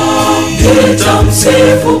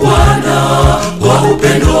nitamsifu Bwana kwa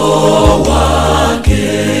upendo wake,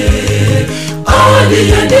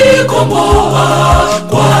 aliyenikomboa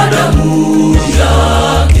kwa damu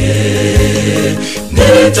yake.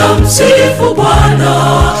 Nitamsifu Bwana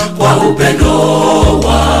kwa upendo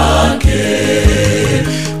wake,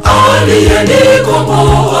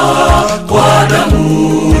 aliyenikomboa kwa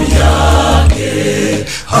damu yake.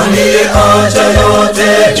 Aliyeacha yote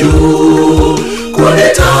juu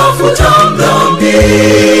kunitafuta mdhambi,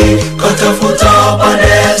 katafuta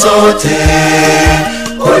pande zote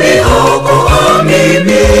kuniokoa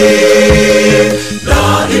mimi.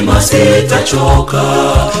 Daima sitachoka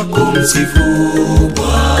kumsifu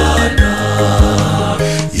Bwana,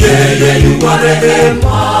 yeye yu wa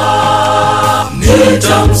rehema.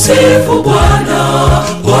 Nitamsifu Bwana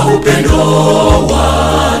kwa upendo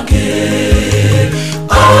wake,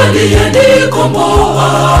 aliyenikomboa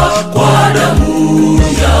kwa damu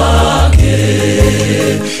yake.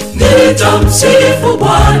 Nitamsifu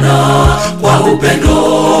Bwana kwa upendo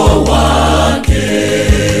wake,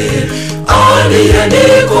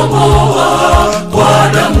 aliyenikomboa kwa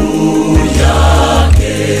damu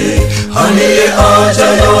yake. Aliyeacha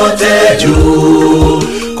yote juu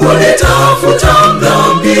kunitafuta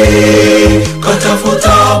mdhambi,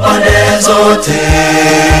 katafuta pande zote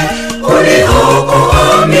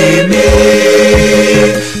kuniokoa mimi.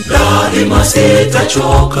 Daima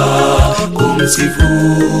sitachoka kumsifu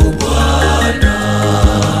Bwana,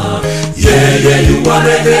 yeye yu wa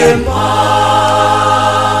rehema.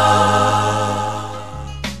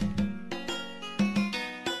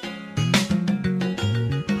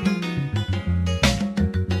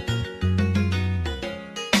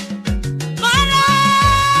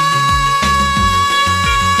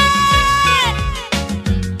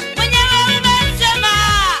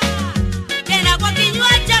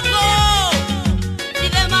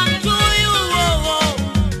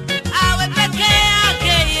 Awe peke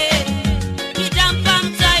yake, nitampa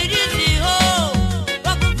msaidizi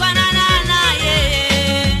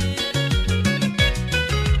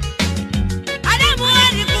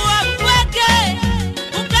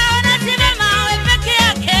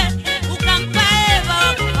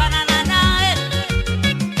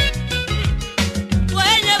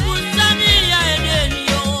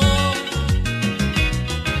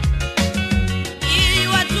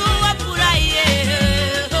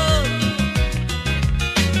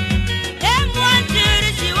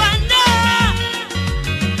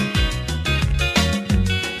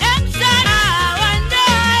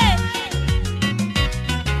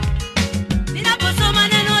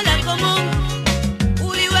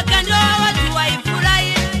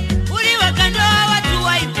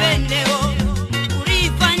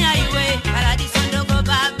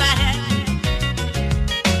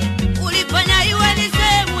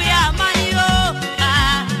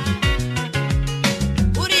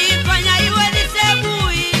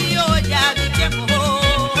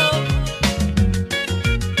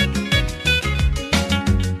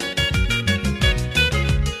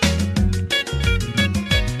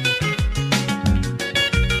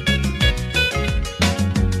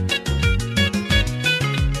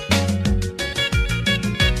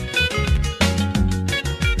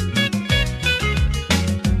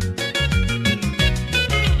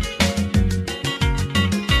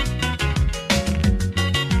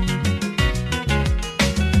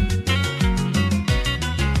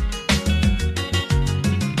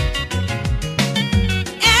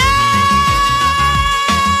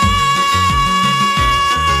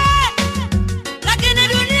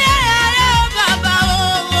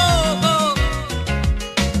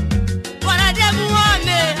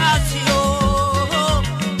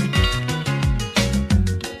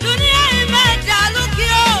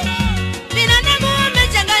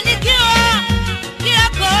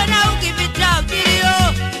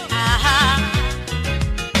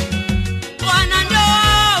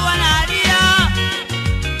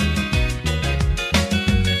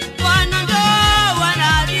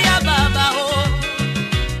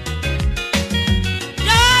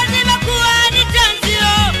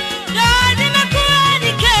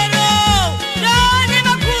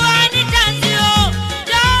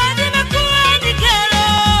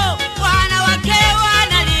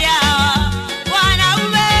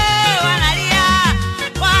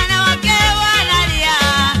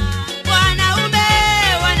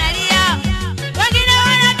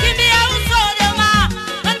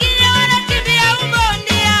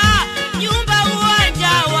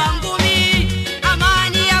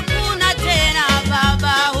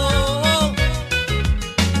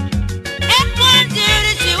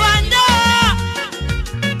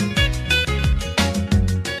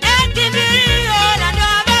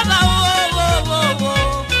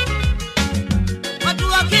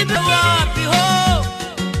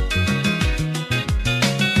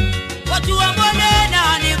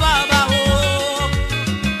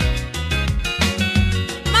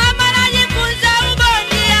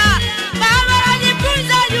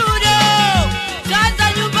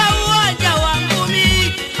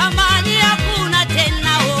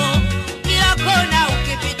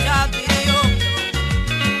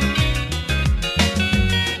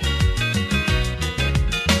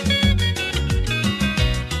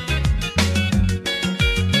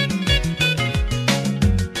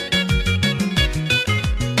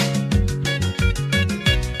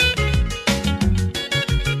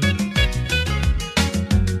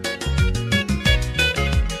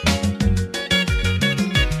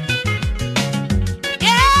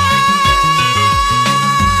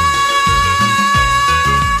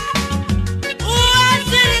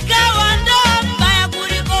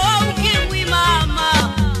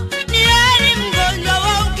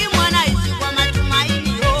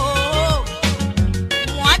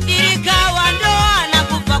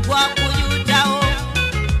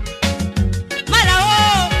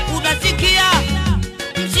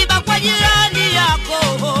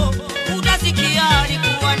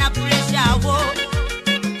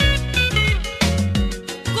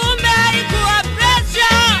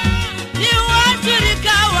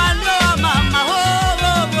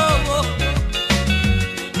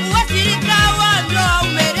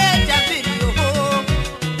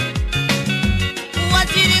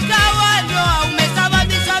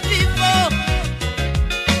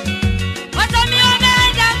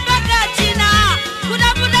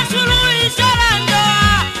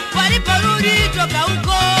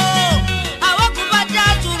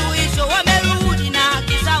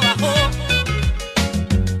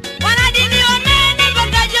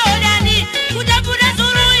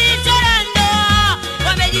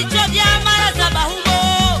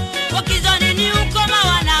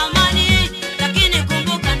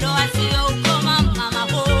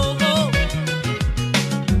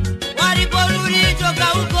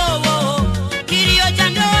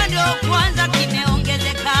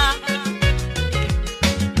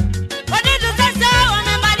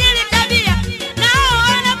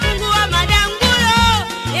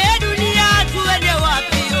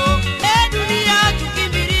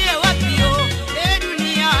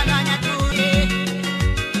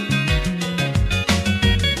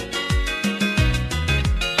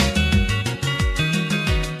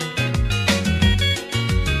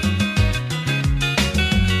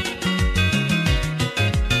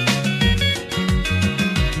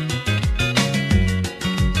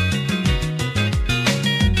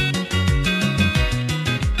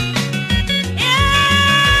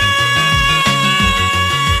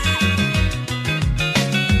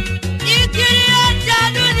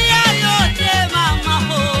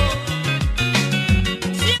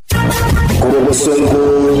Songo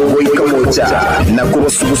Wika Moja na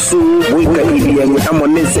Kurosusu Wika Ibiyanyi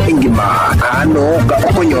Amonese Ingima Ano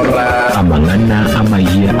Kakonyora Amangana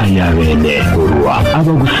Amaya Ayavene Kurwa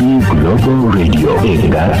Abagusi Global Radio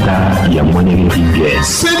Egata ya Mwenegige 6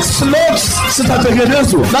 slots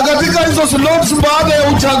zitatengenezwa, na katika hizo slots baada ya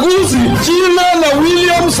uchaguzi jina la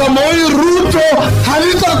William Samoei Ruto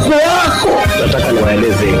halitakuwako. Nataka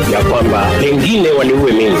niwaeleze ya kwamba pengine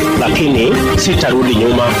waniue mimi, lakini sitarudi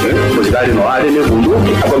nyuma. Muzikali no ale ne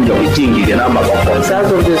bunduki akomja kutingile na maboko.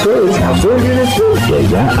 Sasa ndeso afundile tu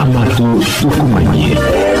ya amatu ukumanye.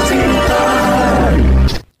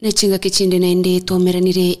 Nechinga kichinde naende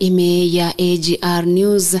tomeranire ime ya AGR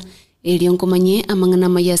News elionkomanye amangana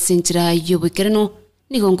maya sentra yobukereno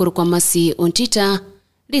nigongoro kwa masi ontita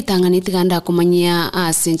litangani tiganda komanya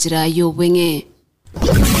a sentra yobwenge.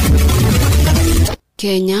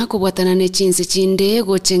 Kenya kubwatana ne chinse chinde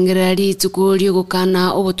gochengera lituko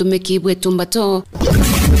lyogokana obutumiki bwetumbato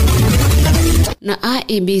na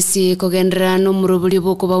IEBC kogendera no murubuli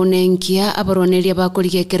boko baunenkia abaronelia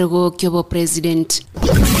bakoligekerego kyobo president.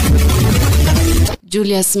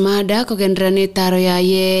 Julius Mada kogendera ne taro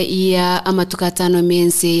ya amatukatano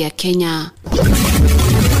mense ya Kenya.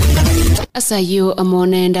 Asayo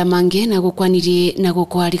amonenda mange na gukwaniri na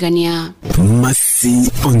gukwarigania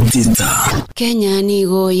Masi ontita. Kenya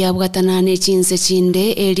nigo yabwatana ne chinse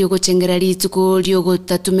chinde elio gochengera lituko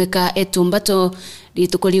lyogotatumeka etumbato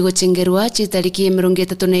lituko ligochengerwa chitariki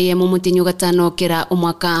 31 mu mutinyo gatano kera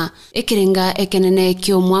omwaka ekirenga ekenene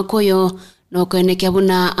kyo mwakoyo no kwene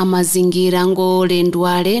kyabuna amazingira ngo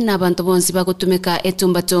lendwale na bantu bonsi bakutumika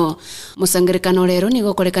etumbato musangerekano lero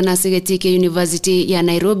nigo kolekana Segetike University ya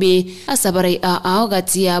Nairobi asabarai ao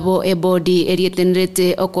gati yabo ebodi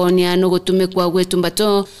erietenrete okonia no gutumikwa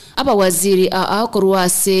gwetumbato aba waziri ao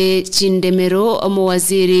kurwase chindemero omo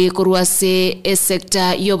waziri kurwase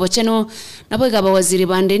sekta yobocheno nabo gaba waziri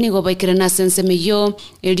bande nigo baikirana sensemeyo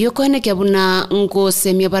elio kwene kyabuna ngo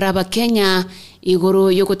semya baraba Kenya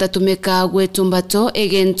igoro yokotatumeka gwetumbato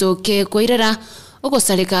egento ke koirera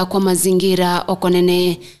ogosaleka kwa mazingira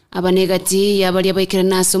okonene abanegati yabali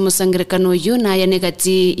abaikirana somusangerekano yo na ya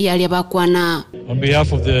negati yali abakwana. On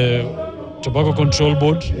behalf of the Tobacco Control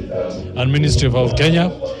Board and Ministry of Health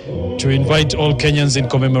Kenya to invite all Kenyans in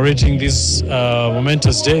commemorating this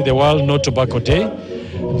momentous day, the World No Tobacco Day.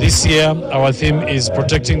 This year our theme is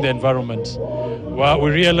protecting the environment. Well, we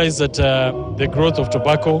realize that the growth of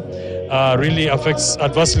tobacco really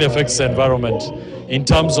adversely affects the environment in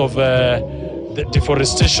terms of the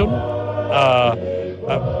deforestation,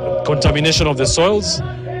 contamination of the soils,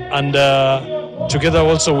 and together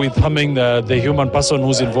also with harming the human person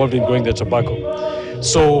who's involved in growing the tobacco.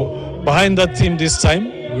 So behind that theme this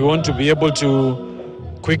time, we want to be able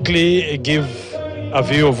to quickly give a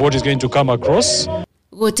view of what is going to come across.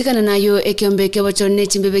 Gotikana nayo ekiombe kebachone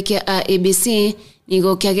chimbebe kia ABC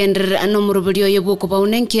nigo kyagendera ano murubulio yebuko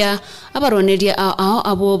baunenkia abaroneria ao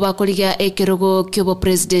abo bakoliga ekerogo kyobo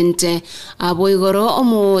president abo igoro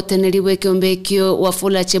omo teneriwe kiombe kyo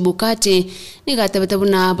Wafula Chebukati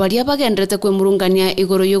nigatabetebuna balia bagendera kwe murungania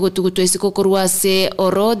igoro yogo tugutwesiko korwase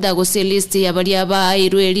oroda gose list ya balia ba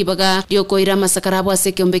irweli baga yokoira masakarabo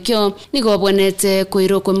ase kiombe kyo nigo bwenete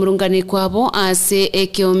koiro kwe murungani kwabo ase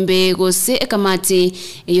ekiombe gose ekamati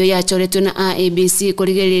iyo yachoretwe na ABC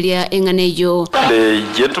koligereria enganeyo. The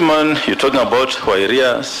gentleman you're talking about,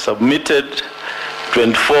 Wairia, submitted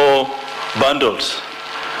 24 bundles.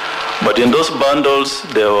 But in those bundles,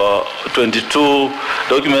 there were 22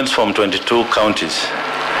 documents from 22 counties.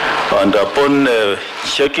 And upon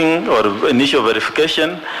checking or initial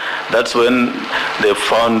verification, that's when they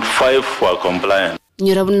found 5 were compliant.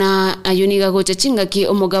 Nyirabuna ayuniga gocha chingaki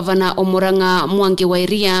omugavana omuranga Mwangi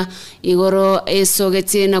Wairia igoro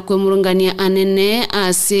esogete na kwemurungania anene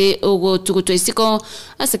ase ogo tugutwesiko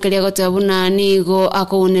asekalia gotabuna nigo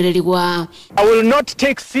akounererigwa. I will not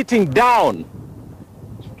take sitting down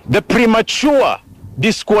the premature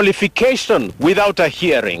disqualification without a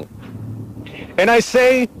hearing. And I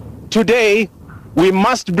say today we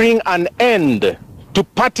must bring an end to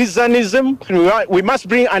partisanism. We must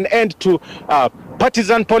bring an end to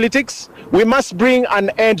partisan politics. We must bring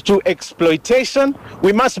an end to exploitation.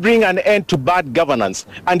 We must bring an end to bad governance.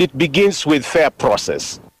 And it begins with fair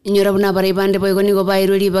process. Inyorabuna baribande boigonigo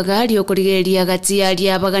bairuri bagari okorigeria gati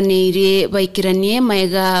aria baganeire baikiranie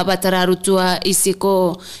maega batararutua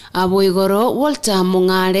isiko aboigoro Walter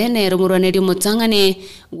Mungare nero muraneri mutangane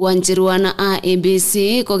gwanjirwa na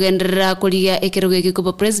ABC kogendera kuriga ekeroge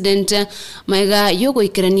gikubo president maega yogo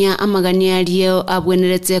ikirania amagania rio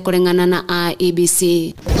abwenerete korengana na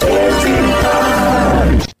ABC.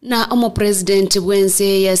 Na omo president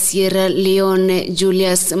wense ya Sierra Leone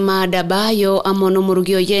Julius Maada Bio amono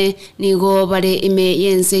murugio ye nigo bare ime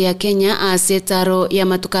yense ya Kenya asetaro ya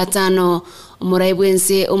matukatano omurai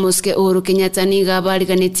wense omuske Uhuru Kenyatta niga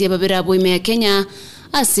bariganitie babira bo ime ya Kenya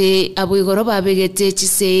ase abugoro babegete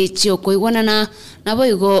chise chiokoigwanana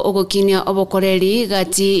naboigo ogokinia obokoreri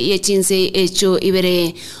gati yechinse echo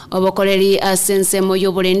ibere obokoreri asensemo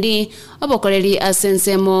yoborendi obokoreri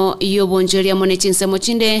asensemo yobonjoria mone chinsemo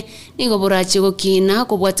chinde nigo burachi gokina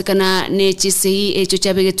kubwatikana ne chise echo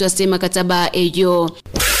chabegetwa sema kataba eyo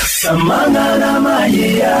Samana na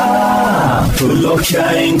magia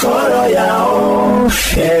Tulokya inkoro yao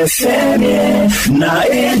Efemie na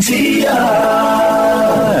NTR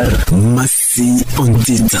Masi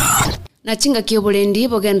Ontita na chinga kiobolendi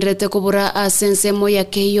bogendrete kubura asensemo ya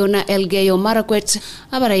Keyo na Elgeyo Marakwet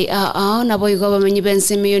abarai na boigo bamenyi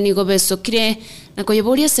bensemo nigo besokire na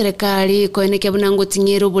koyoboria serikali koeneke bunango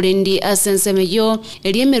tinyero bolendi asensemo yo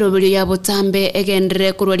eliemerobelio ya botambe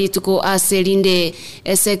egendre kurwalituko aselinde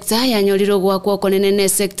sekta yanyoliro gwakwo konene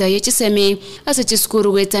sekta yechisemi ase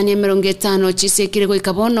chiskuru wetani 50 chisekire go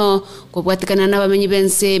ikabono kubwatikana na bamenyi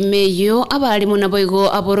bensemo yo abali muna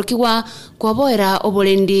boigo aborokiwa kwaboera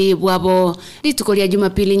obolendi bwabo lituko lya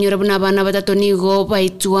Jumapili nyora buna bana batatu nigo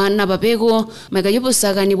baitwa na babego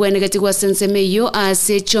magayobosaga ni bwene gatigwa sensemeyo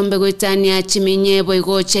ase chombe goitania chimenye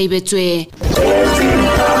boigo chaibetwe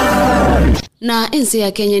na ense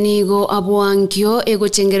ya Kenya nigo abwankyo ego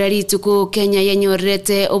chengera lituko Kenya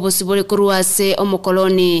yanyorete obosibole kuruase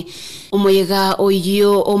omokoloni omoyega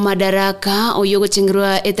oyo omadaraka oyo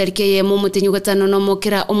gochengerwa etarike ye momutenyu gatano no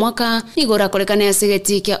mokera omwaka igora kolekana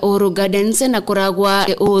yasegeti kya Uhuru Gardens na kuragwa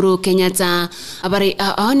Uhuru Kenyatta abari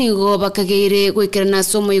nigo bakageire gwikirana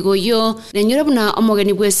somo igoyo nenyura buna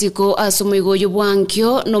omogeni bwesiko asomo igoyo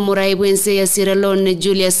bwankyo no murai bwense ya Sierra Leone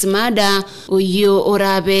Julius Maada oyo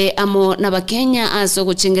orabe amo na Kenya aso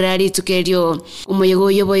guchengera litukelyo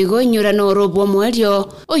omoyego yo boigo nyura no robo mwelyo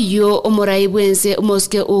oyo omurai bwense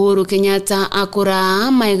umoske Uhuru Kenyatta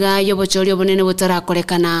akura maiga yo bochorio bonene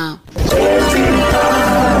butarakolekana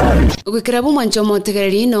gwikira bumwancho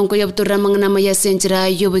motegereri nonko yabutura mangana maya senjira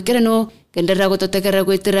yo bwikirano kendera gototegera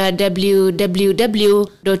gwitira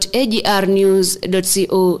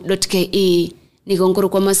www.agrnews.co.ke nigonkuru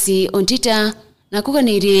kwa Masi Ontita na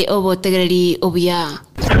kuganiri obotegereri obuya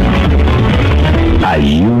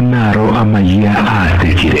ayunaro amagia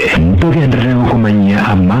atekire ntogendere kumanya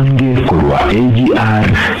amange kurwa AGR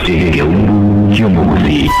egeumbu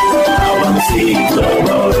kyomuguzi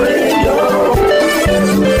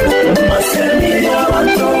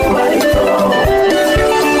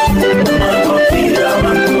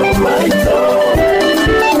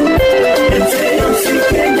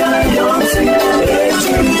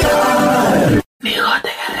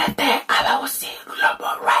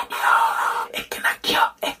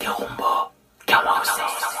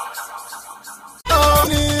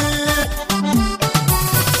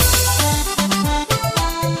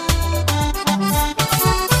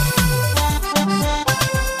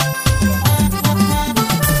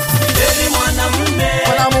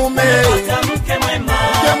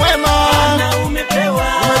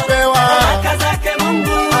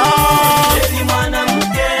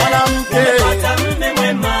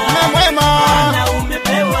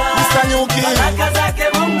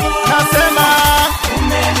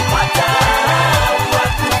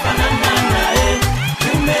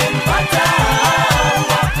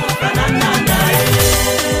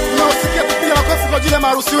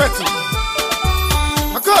marusi wetu.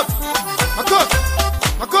 Makofi, makofi,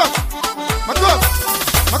 makofi, makofi,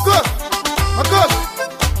 makofi, makofi.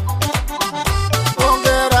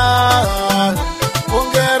 Hongera,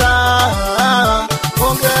 hongera,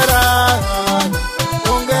 hongera,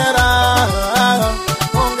 hongera,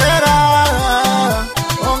 hongera,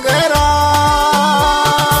 hongera.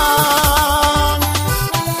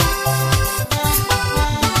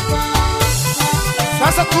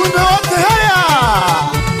 Sasa tuimbe wote haya.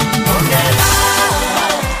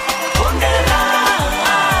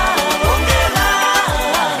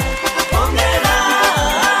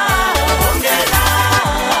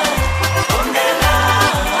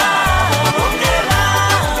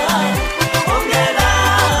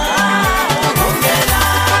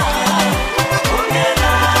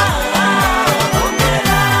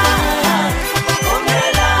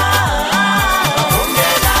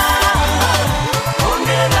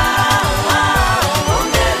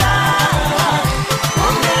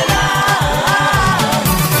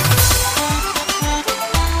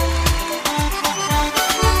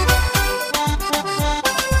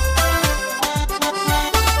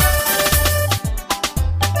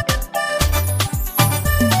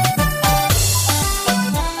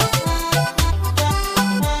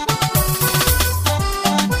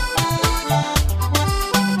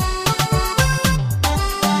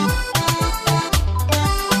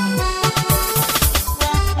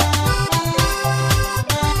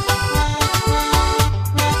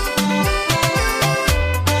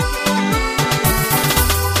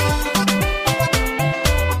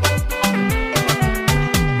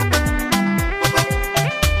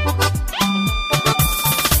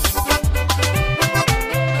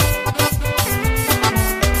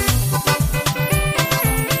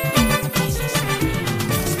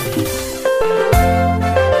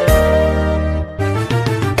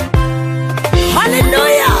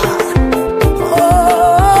 Hallelujah.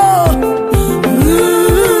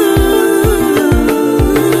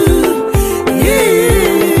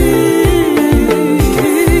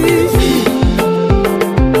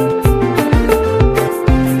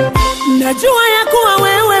 Najua ya kuwa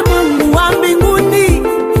wewe Mungu wa mbinguni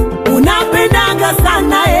unapendaga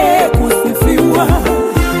sana kusifiwa,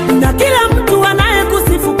 na kila mtu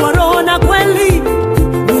anayekusifu kwa roho na kweli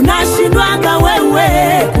unashindwaga wewe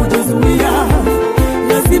kujizuia.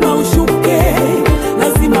 Lazima ushuke,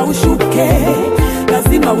 lazima ushuke,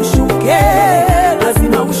 lazima ushuke,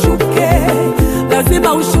 lazima ushuke,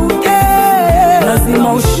 lazima ushuke,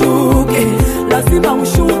 lazima ushuke, lazima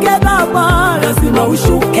ushuke Baba, lazima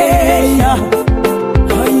ushuke. Haya,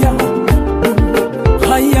 haya,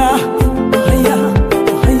 haya, haya,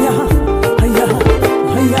 haya, haya,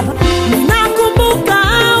 haya. Ninakumbuka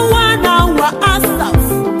wana wa Asaf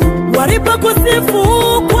walipokusifu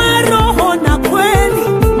kwa roho na kweli,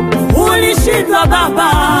 ulishindwa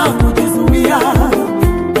Baba kujizuia.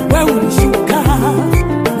 Wewe ulishuka,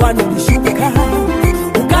 Bwana ulishuka,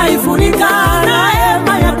 ukaifunika na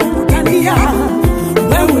hema ya kukutania.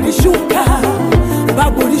 Wewe ulishuka,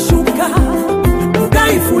 Baba ulishuka,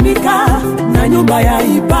 ukaifunika na nyumba ya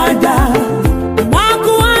ibada.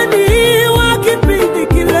 Makuhani wa kipindi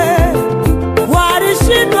kile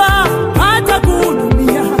walishindwa hata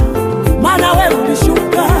kuhudumia, maana wewe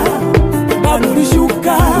ulishuka, Baba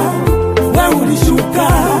ulishuka, wewe ulishuka,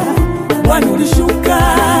 Bwana ulishuka.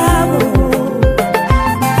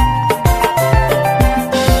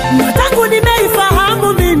 Na tangu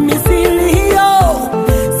nimeifahamu mimi siri hiyo,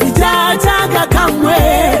 sijaachaga kamwe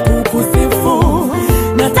kukusifu.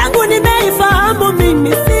 Na tangu nimeifahamu mimi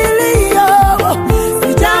siri hiyo,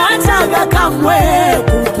 sijaachaga kamwe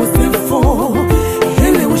kukusifu.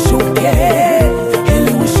 Ili ushuke,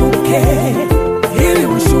 ili ushuke, ili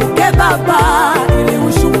ushuke Baba, ili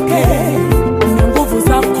ushuke na nguvu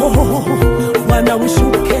zako Bwana,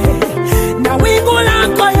 ushuke na wingu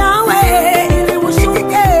lako Yawe, ili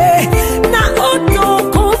ushuke na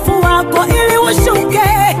utukufu wako, ili ushuke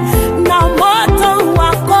na moto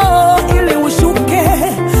wako, ili ushuke.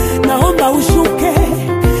 Naomba ushuke,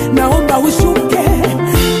 naomba ushuke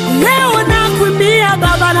leo, nakuimbia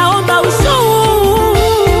Baba, naomba ushuke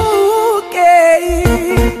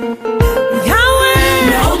Yawe,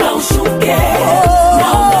 naomba ushuke,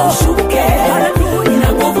 naomba ushuke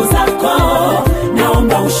na nguvu zako,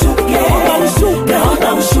 naomba ushuke,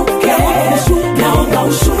 naomba ushuke, naomba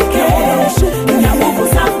ushuke na nguvu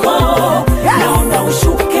zako, naomba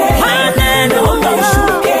ushuke, naomba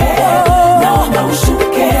ushuke, naomba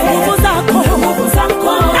ushuke nguvu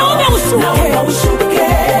zako, naomba ushuke.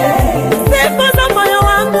 Sifa za moyo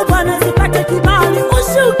wangu Bwana zipate kibali,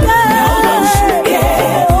 ushuke, naomba ushuke,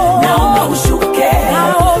 naomba ushuke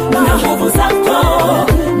na nguvu zako,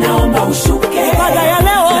 naomba ushuke baada ya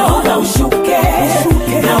leo, naomba ushuke,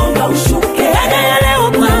 naomba ushuke baada ya leo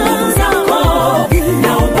na nguvu zako,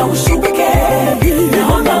 naomba ushuke,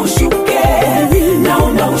 naomba ushuke,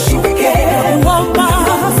 naomba ushuke ngoma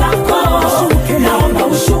zako, naomba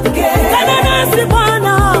ushuke kana nasi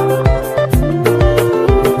Bwana.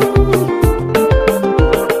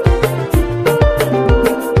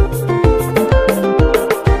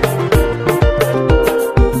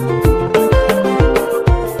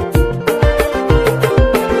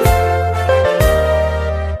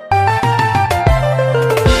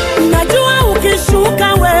 Najua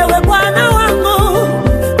ukishuka wewe Bwana wangu,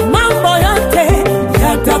 mambo yote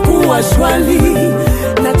yatakuwa shwari.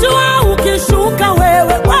 Najua ukishuka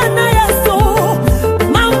wewe Bwana Yesu,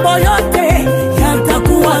 mambo yote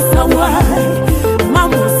yatakuwa sawa,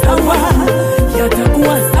 mambo sawa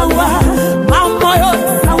yatakuwa sawa, mambo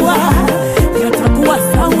yote sawa yatakuwa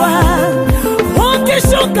sawa.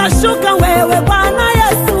 Ukishuka shuka wewe Bwana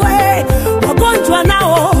Yesu, wagonjwa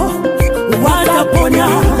nao wataponya.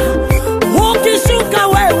 Ukishuka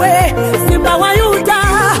wewe Simba wa Yuda,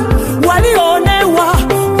 walioonewa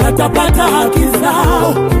watapata haki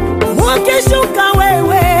zao. Ukishuka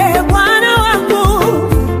wewe Bwana wangu,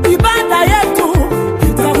 ibada yetu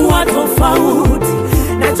itakuwa tofauti.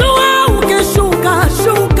 Najua ukishuka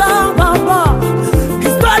shuka Baba,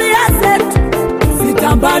 historia zetu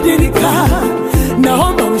zitabadilika.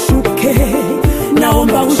 Naomba ushuke,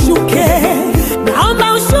 naomba ushuke,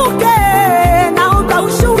 naomba ushuke, naomba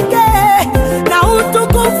ushuke na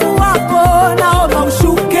utukufu wako, naomba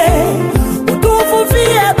ushuke,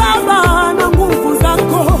 utufufie Baba na nguvu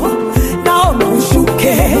zako, naomba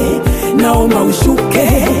ushuke, naomba ushuke,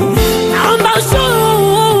 naomba ushuke.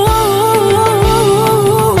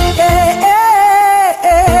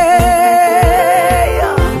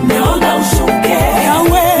 Naomba ushuke,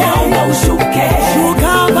 Yawe, naomba ushuke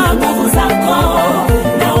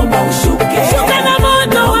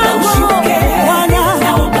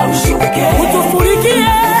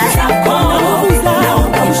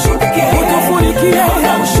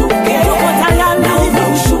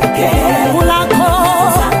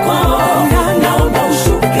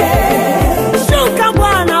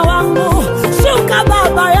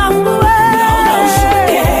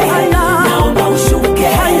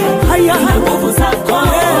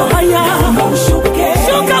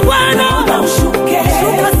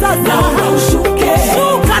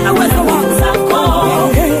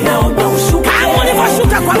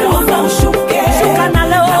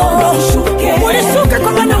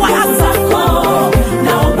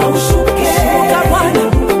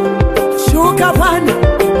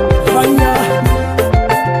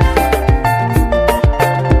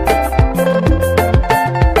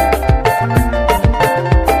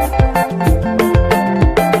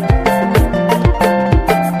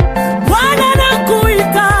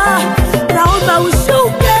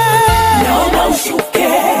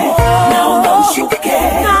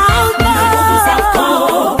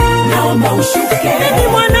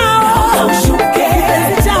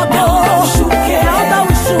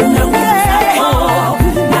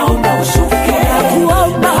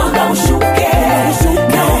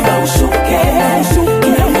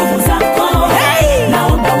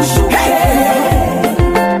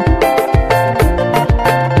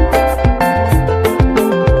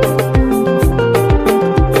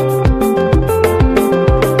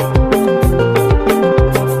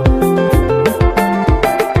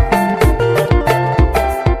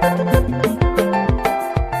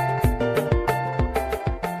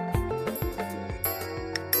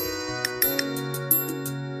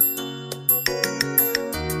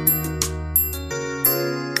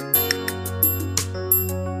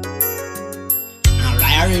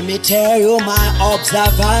tell you my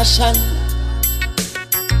observation.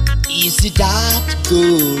 Is that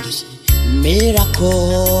good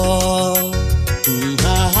miracle?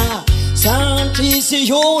 Saint is a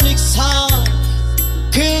unique son,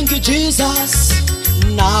 King Jesus.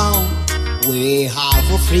 Now we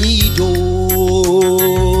have freedom.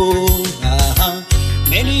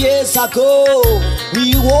 Many years ago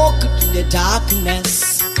we walked in the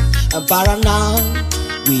darkness, but now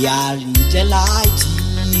we are in the light.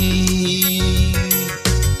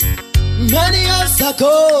 Many years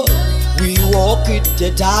ago we walked in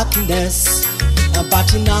the darkness,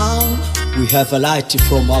 but now we have a light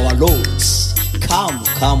from our Lord.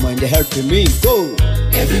 Come and help me go.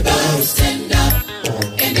 Everybody stand up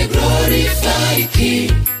and glorify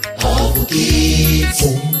King of Kings,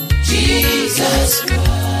 Jesus Christ.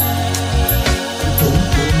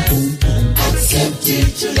 Accepted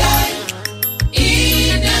to die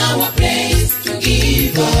in our place to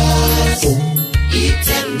give us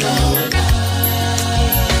eternal life.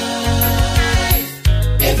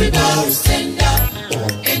 Everybody stand up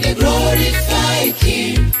and glorify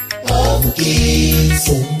King of Kings,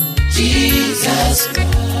 Jesus Christ.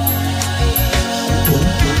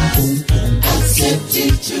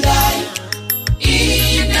 Accepted to die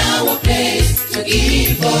in our place to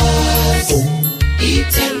give us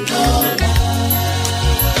eternal life.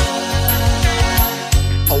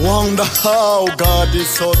 I wonder how God is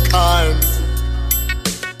so kind,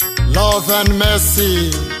 love and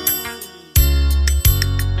mercy.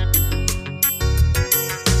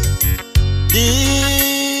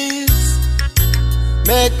 This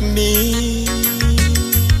make me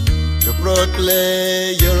to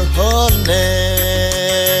proclaim your holiness.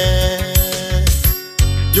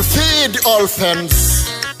 You feed orphans,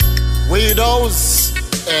 widows,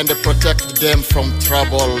 and protect them from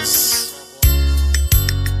troubles.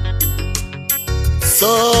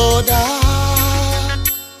 So that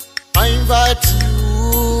I invite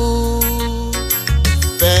you,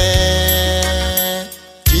 then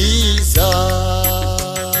Jesus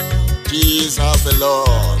the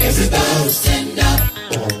Lord. Everybody stand up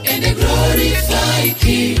and glorify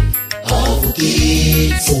King of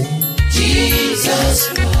Kings, Jesus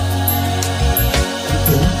Christ.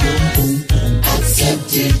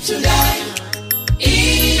 Accepted to die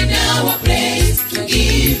in our place to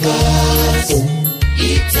give us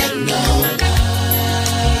eternal life.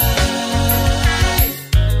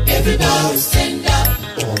 Everybody stand up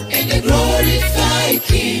and glorify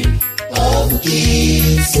King of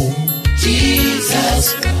Kings,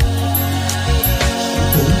 Jesus Christ.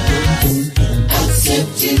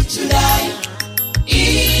 Accepted to die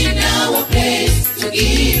in our place to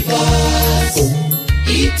give us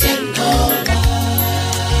eternal life.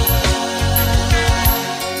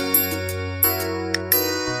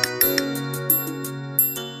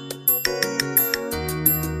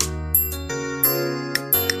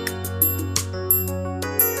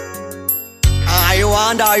 I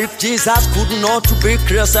wonder if Jesus could not be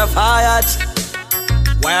crucified,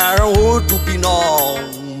 where would you be now,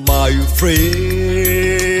 my friend?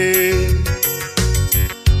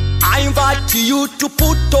 I invite you to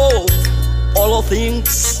put off all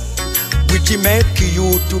things which make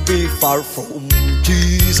you to be far from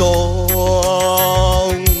Jesus.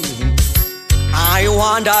 I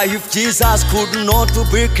wonder if Jesus could not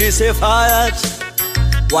be crucified,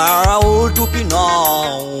 where would you be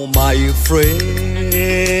now, my friend? I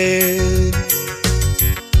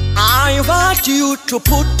invite you to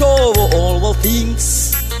put over all the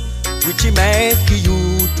things which make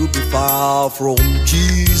you to be far from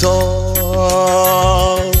Jesus.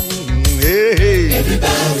 Hey.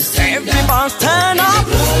 Everybody stand up.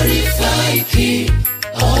 Glorify King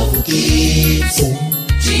of Kings,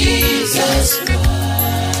 Jesus Christ.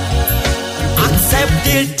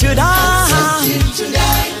 Accepted to die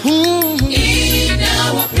in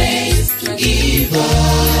our place to give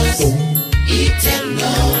us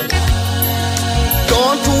eternal life.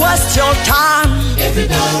 Don't waste your time.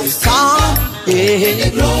 Everybody come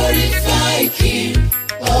and glorify King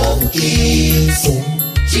of Kings,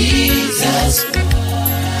 Jesus Christ.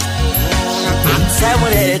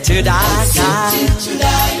 Accepted to die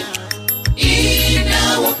in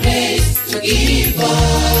our place to give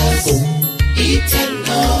us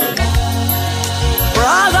eternal life.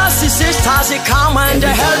 Brothers and sisters, come and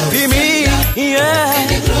help me. Yeah.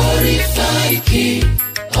 And glorify King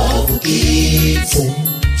of Kings,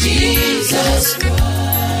 Jesus Christ.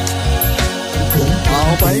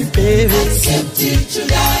 Oh, my baby. Accepted to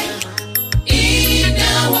die in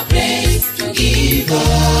our place to give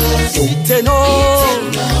us eternal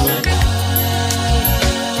life.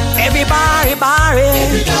 Everybody,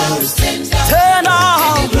 everybody stand up. and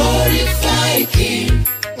all. Glorify King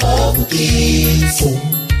of Kings,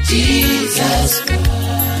 Jesus Christ.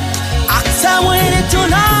 Accept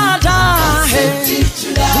it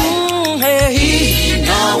tonight. In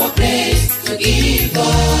our place to give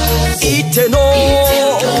us eternal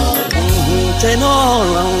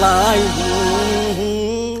life.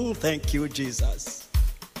 Thank you, Jesus.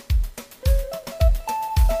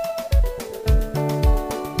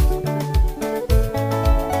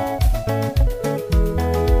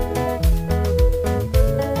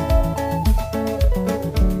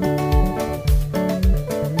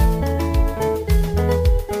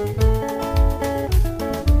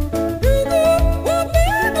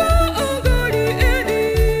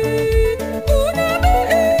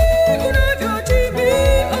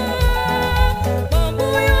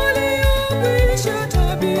 Sure.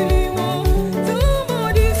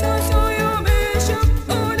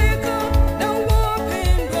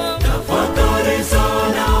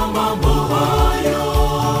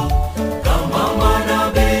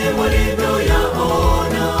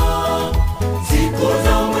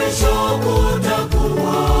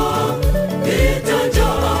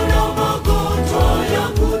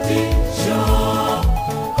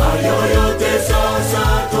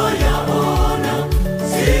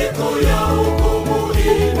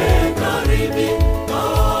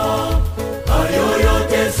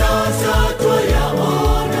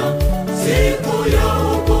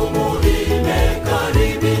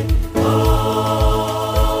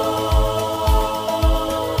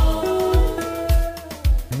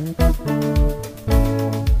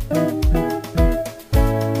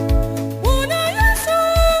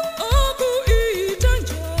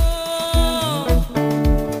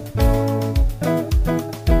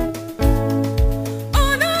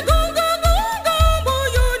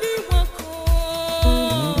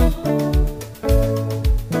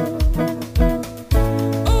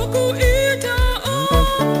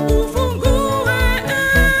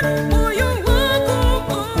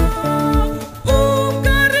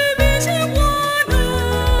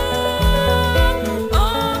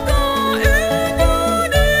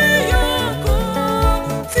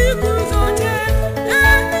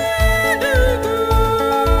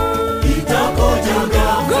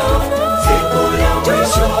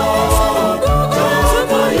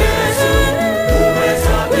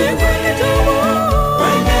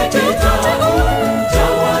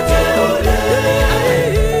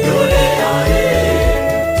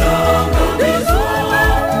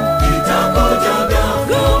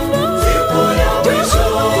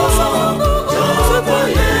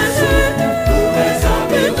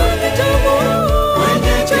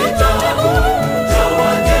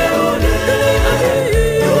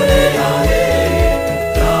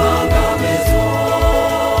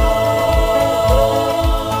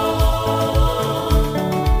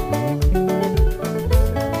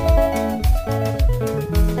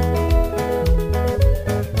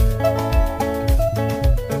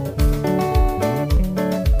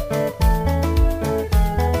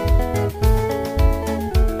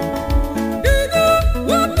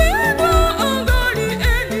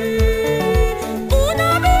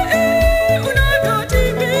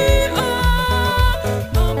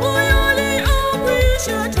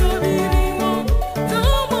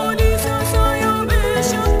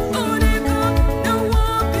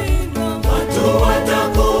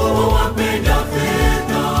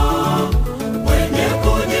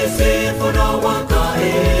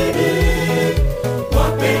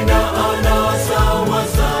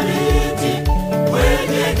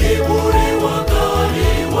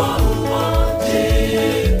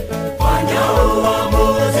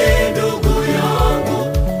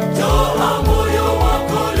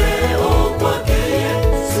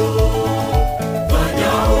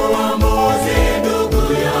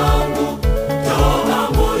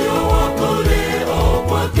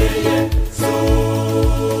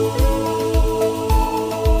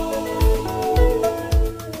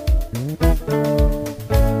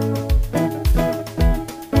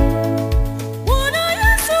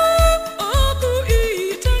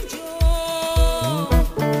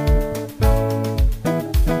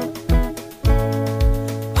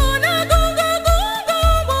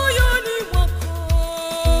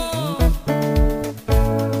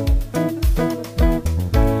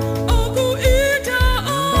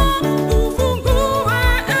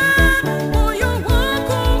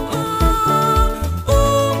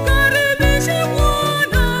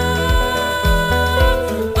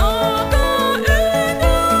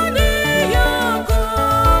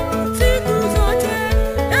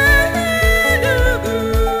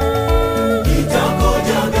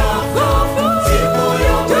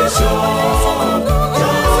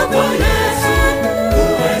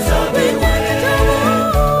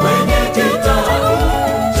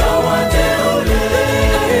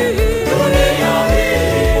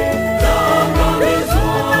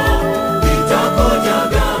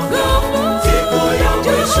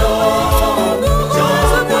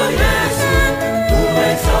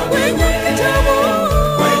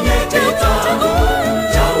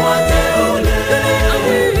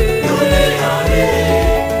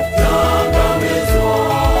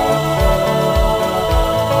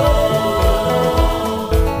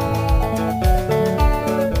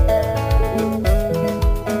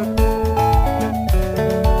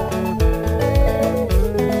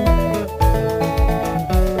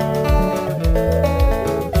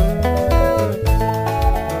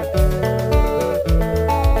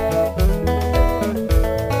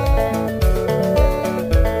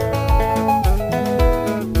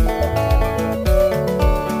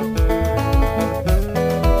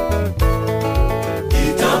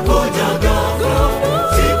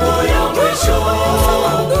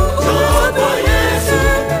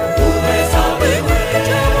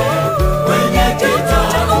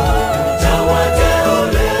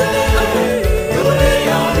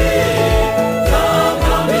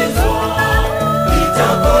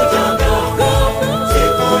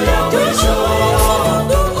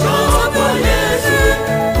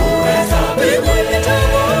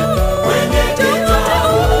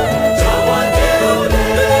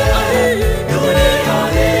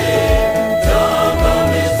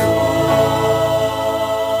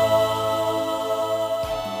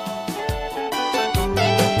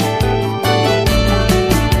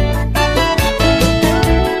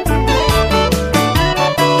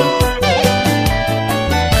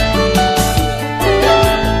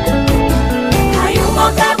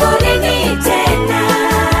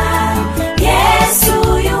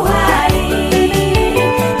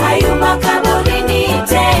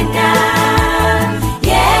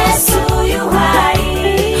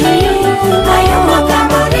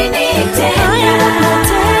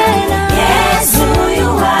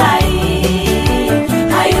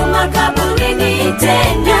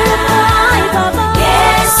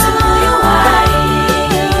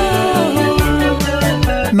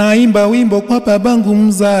 Naimba wimbo kwa babangu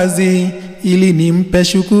mzazi ili nimpe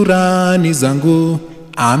shukurani zangu.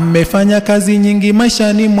 Amefanya kazi nyingi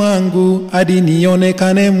maishani mwangu hadi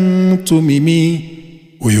nionekane mtu mimi.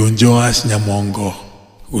 Uyu Joash Nyamongo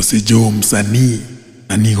usijo msanii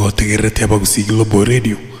na nigotegerete Abagusi Global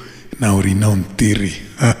Radio na urina untiri.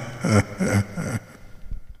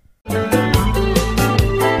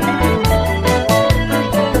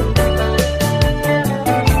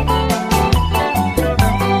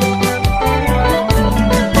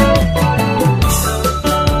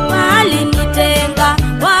 Walinitenga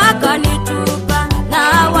wakanitupa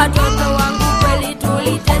na watoto wangu kweli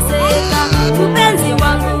tuliteseka. Mpenzi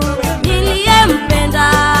wangu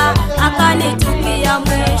niliyempenda akanitupia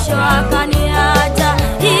mwisho akaniacha.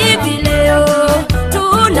 Hivi leo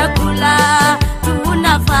tunakula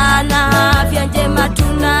tunafana afya njema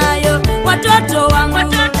tunayo. Watoto wangu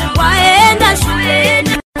waenda shuleni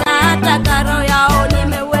na hata karo yao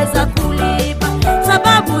nimeweza kulipa.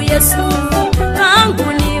 Sababu Yesu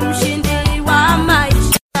wangu ni mshindi wa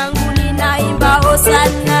maisha yangu, ninaimba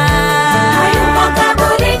hosana. Hayumo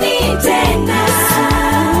kaburini tena,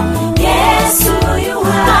 Yesu yu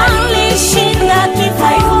hai, alishinda kifo.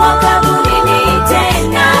 Hayumo kaburini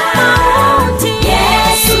tena,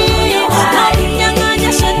 Yesu yu hai,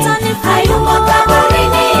 alinyang'anya shetani. Hayumo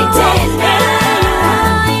kaburini tena,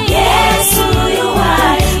 Yesu yu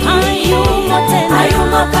hai, hayumo tena.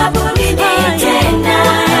 Hayumo kaburini tena,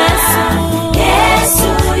 Yesu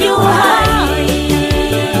yu hai.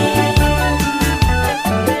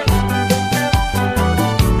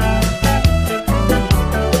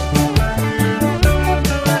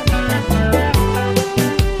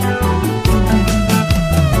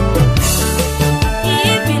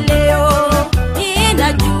 Hivi leo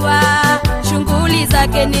ninajua shughuli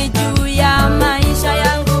zake ni juu ya maisha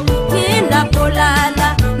yangu.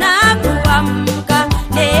 Ninapolala na kuamka,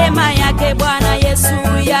 neema yake Bwana Yesu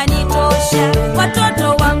yanitosha.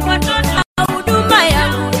 Watoto wangu huduma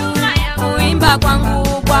yangu, kuimba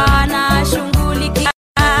kwangu Bwana shughulikia.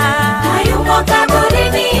 Hayumo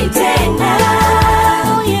kaburini tena,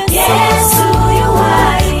 Yesu yu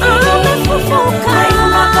hai, amefufuka.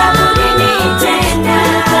 Hayumo kaburini tena,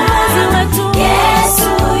 Yesu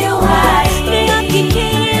yu hai,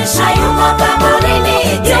 nihakikisha. Hayumo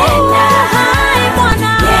kaburini tena,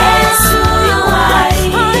 Yesu yu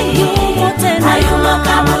hai, hayumo tena. Hayumo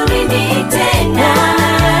kaburini tena,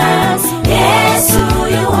 Yesu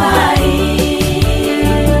yu hai.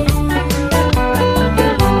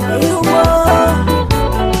 Hayumo,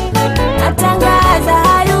 natangaza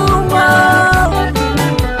hayumo.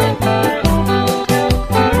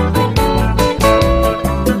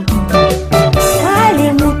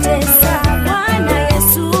 Walimutesa Bwana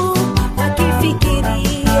Yesu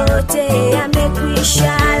wakifikiri yote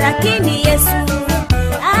yamekwisha, lakini Yesu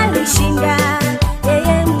alishinda.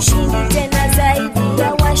 Yeye mshindi tena zaidi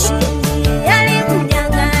ya washindi.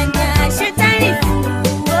 Alimnyang'anya shetani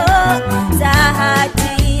funguo za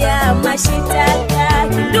hatia, mashitaka,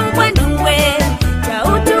 kidumbwendumbwe cha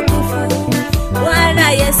utukufu.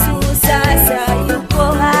 Bwana Yesu sasa yuko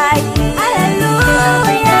hai.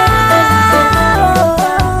 Haleluya.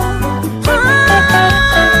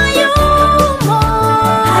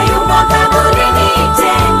 Hayumo kaburini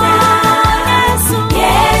tena,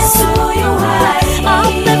 Yesu yu hai,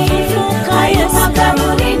 amefufuka. Hayumo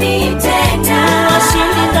kaburini tena,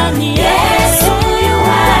 Yesu yu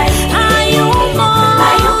hai. Hayumo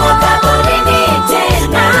kaburini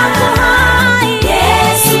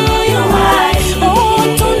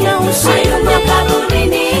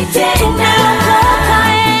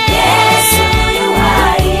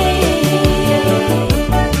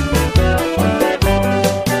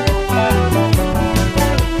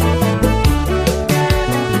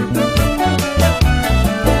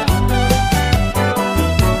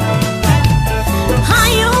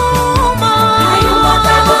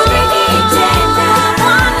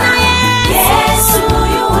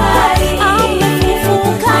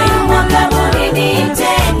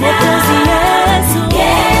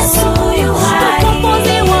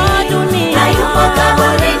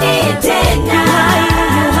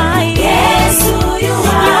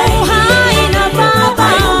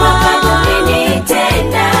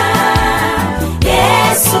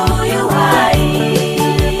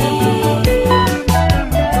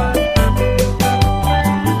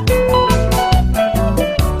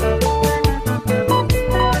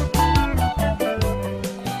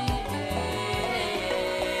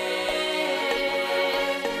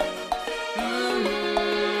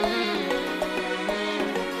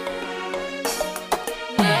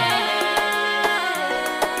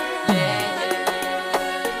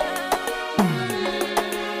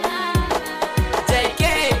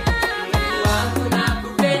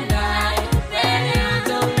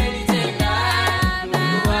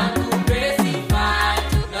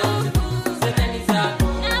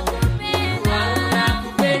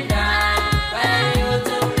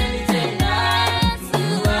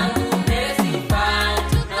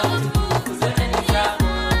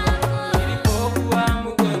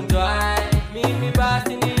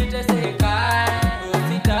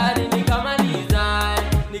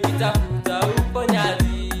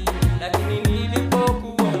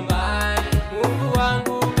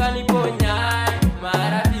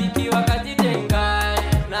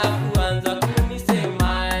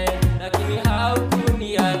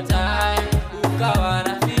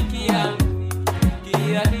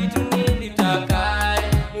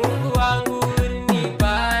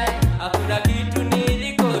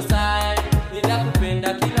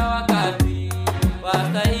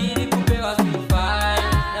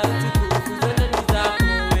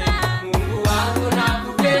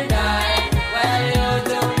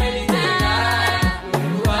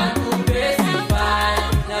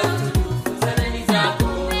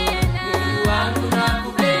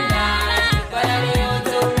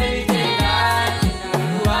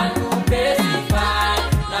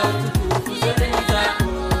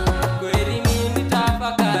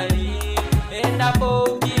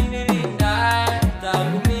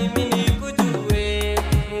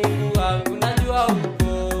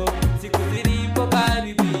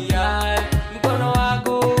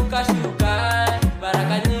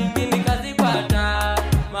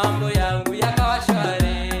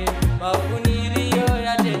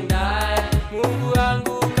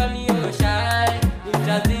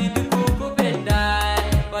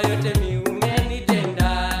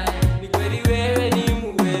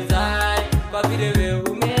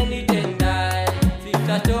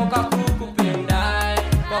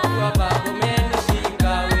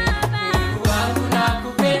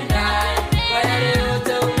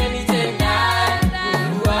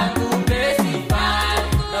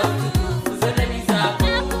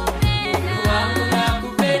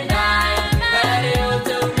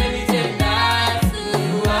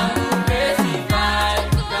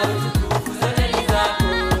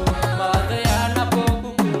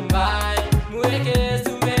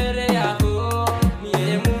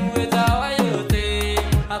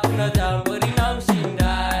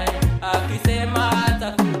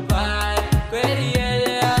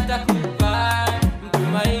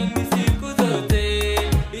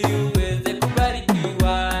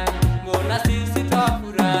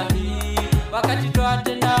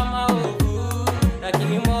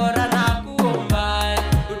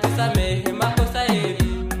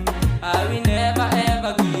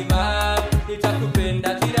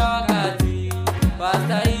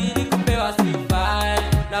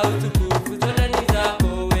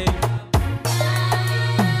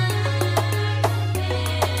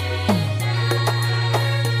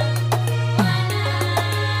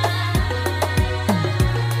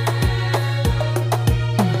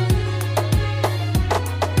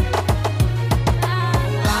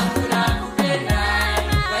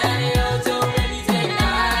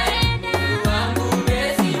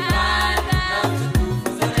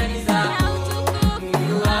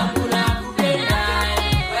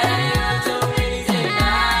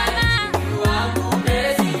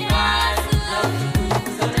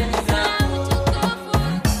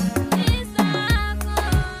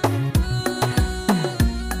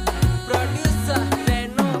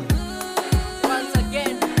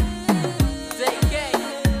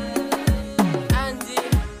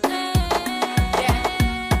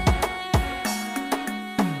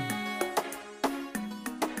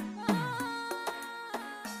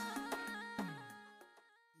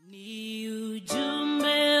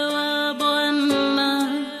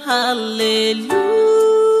haleluya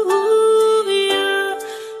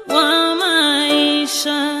wa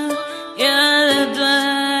maisha ya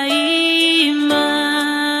daima.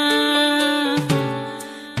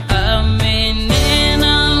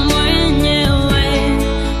 Amenena mwenyewe,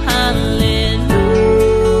 haleluya,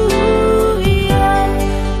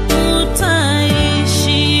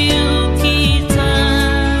 utaishi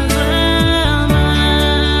ukitazama.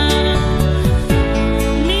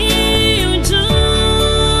 Ni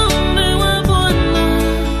ujumbe wa Bwana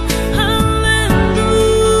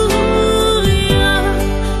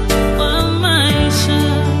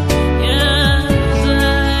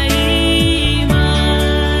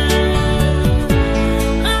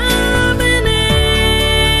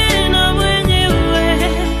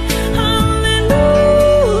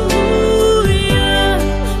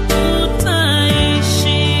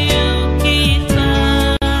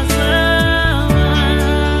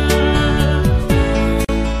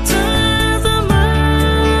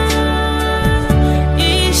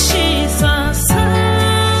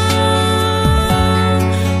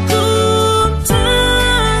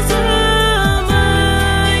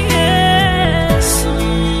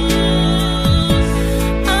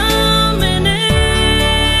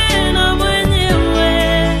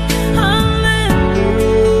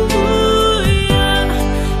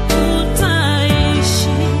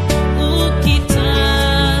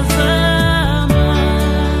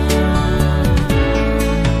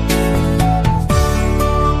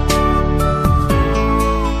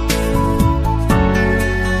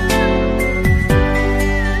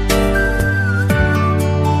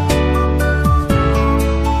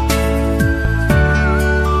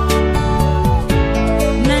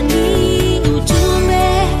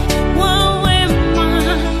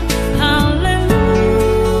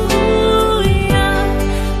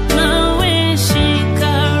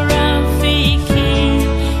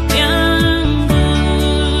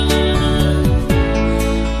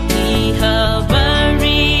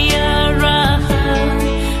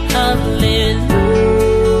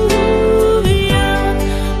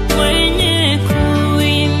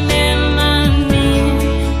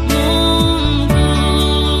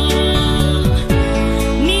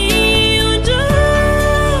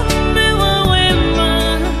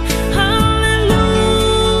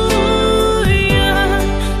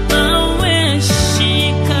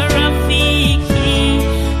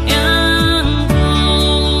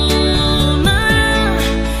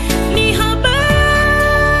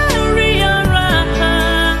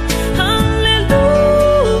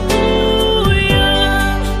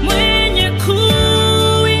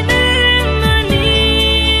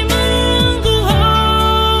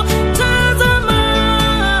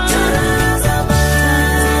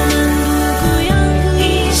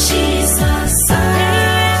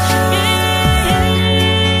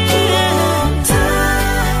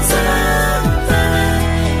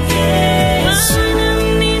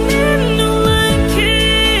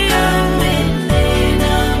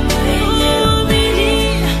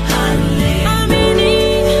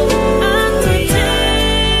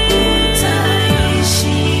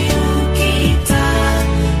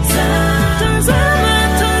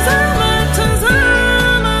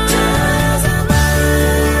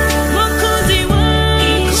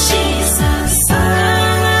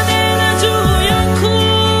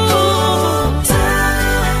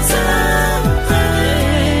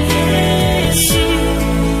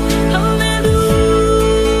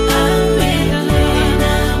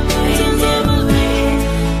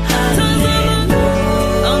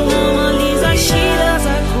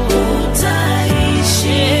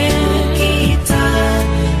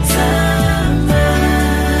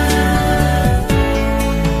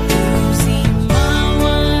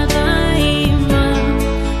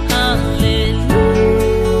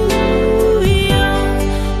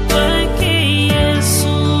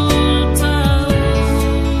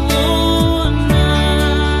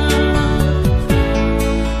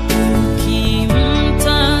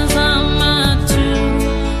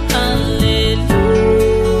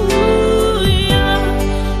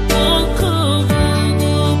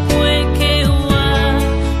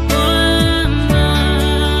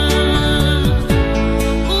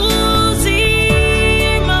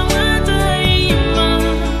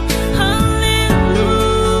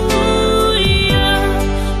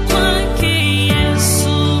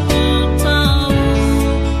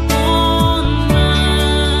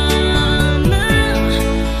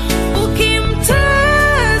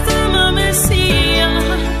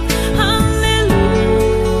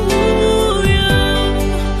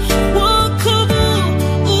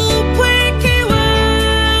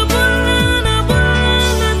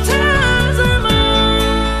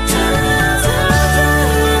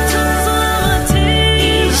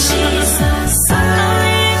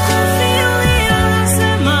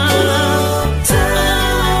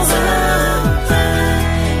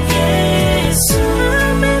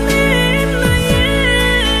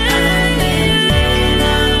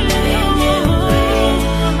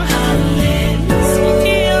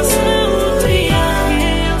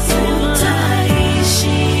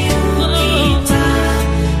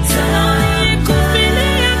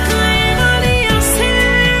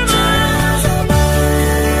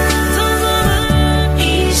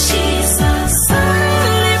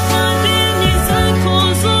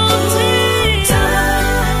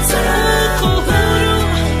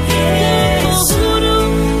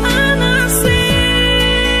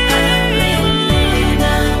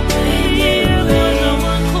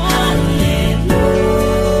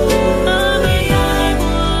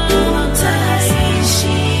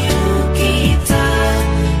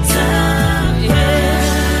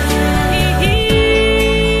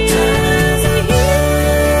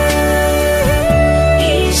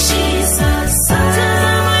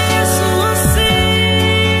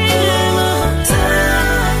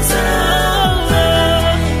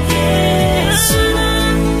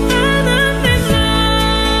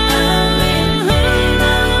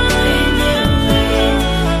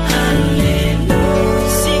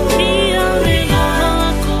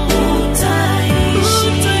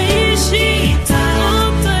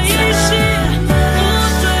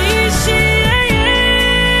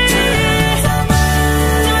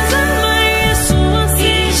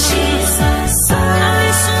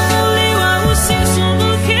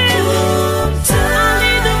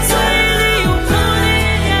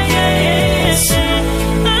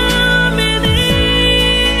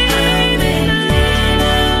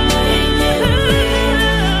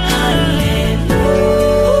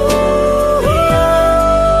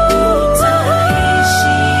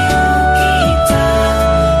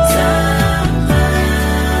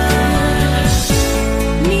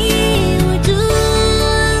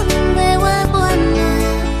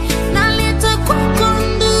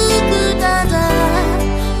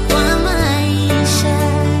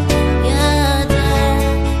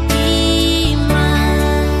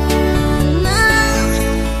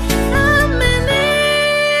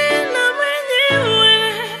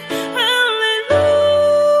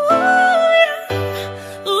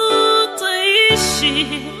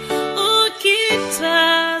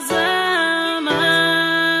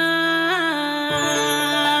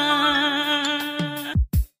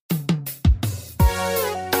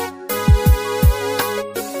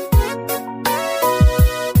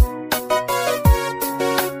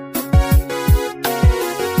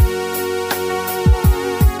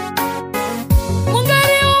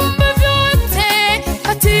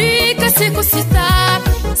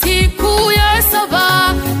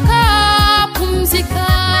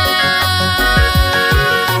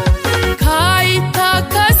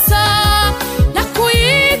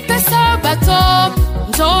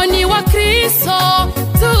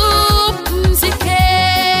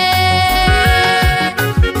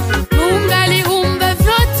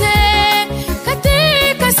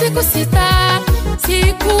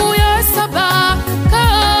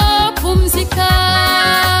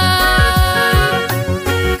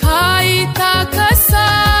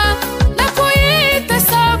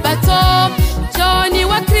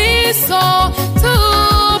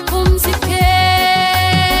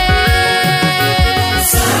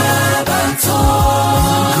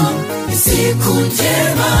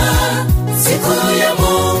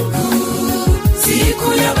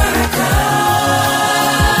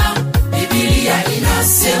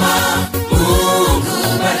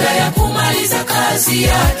kazi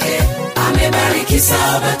yake, amebariki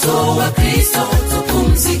sabato wa Kristo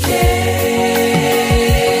tupumzike.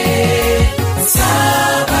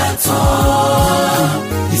 Sabato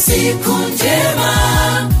ni siku njema,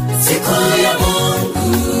 siku ya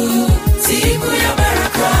Mungu, siku ya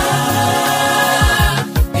baraka.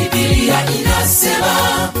 Biblia inasema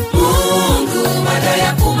Mungu baada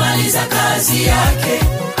ya kumaliza kazi yake,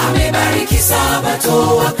 amebariki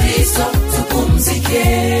sabato wa Kristo tupumzike.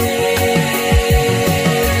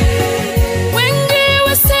 Wengi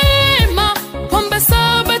wasema kwamba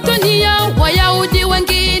sabato ni ya Wayahudi,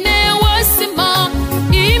 wengine wasema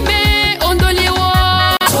imeondolewa.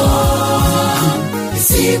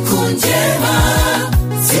 Siku njema,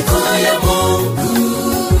 siku ya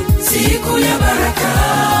Mungu, siku ya baraka.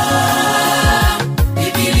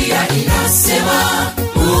 Biblia inasema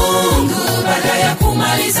Mungu baada ya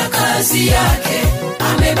kumaliza kazi yake,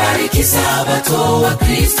 amebariki sabato wa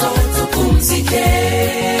Kristo tupumzike.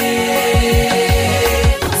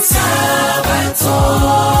 Sabato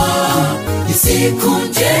ni siku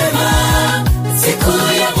njema, siku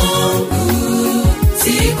ya Mungu,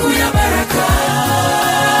 siku ya baraka.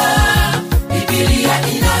 Biblia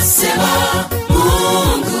inasema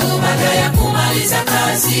Mungu baada ya kumaliza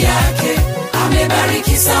kazi yake,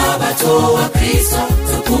 amebariki sabato wa Kristo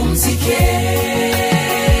tupumzike.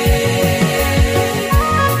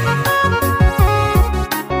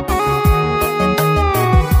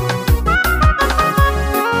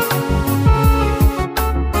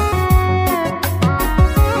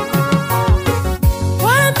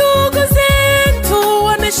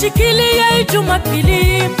 Shikilia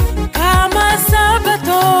Jumapili kama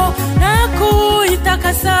sabato na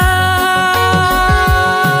kuitakasa,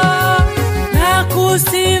 na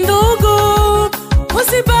kusindugu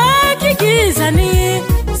usibaki gizani,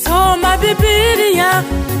 soma Biblia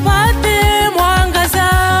upate mwangaza.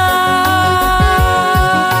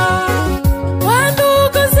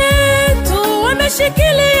 Wandugu zetu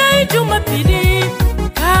wameshikilia Jumapili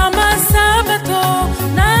kama sabato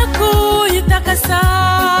na kuitakasa,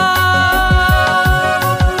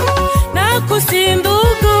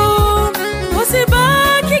 kusindugu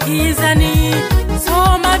usibaki gizani,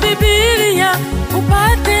 soma Biblia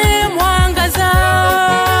upate mwangaza.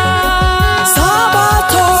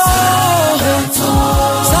 Sabato,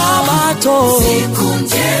 sabato, siku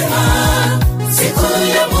njema, siku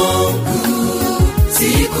ya Mungu,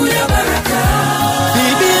 siku ya baraka.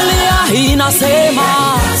 Biblia inasema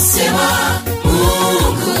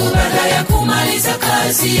Mungu baada ya kumaliza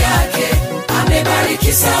kazi yake,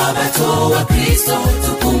 amebariki sabato wa Kristo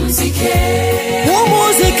tupumzike.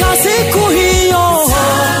 Pumzika siku hiyo,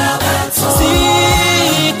 sabato,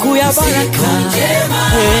 siku ya baraka,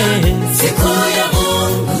 siku ya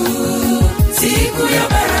Mungu, siku ya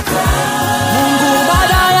baraka. Mungu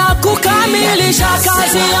baada ya kukamilisha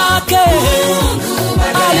kazi yake,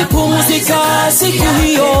 alipumzika siku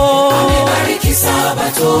hiyo, amebariki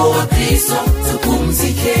sabato wa Kristo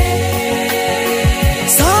tupumzike.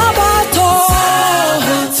 Sabato,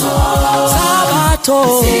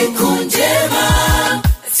 sabato, siku njema,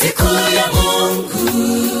 siku ya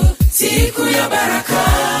Mungu, siku ya baraka.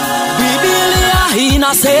 Biblia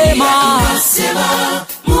inasema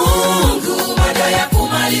Mungu baada ya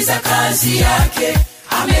kumaliza kazi yake,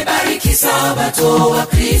 amebariki sabato wa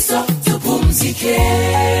Kristo tupumzike.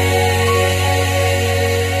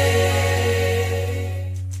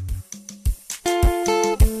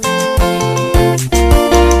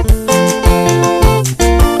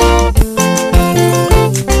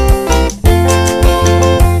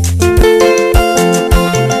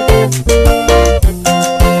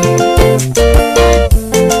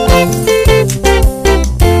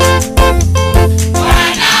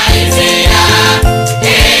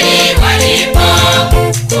 Walipo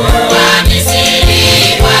kuwa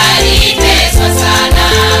Misri walipe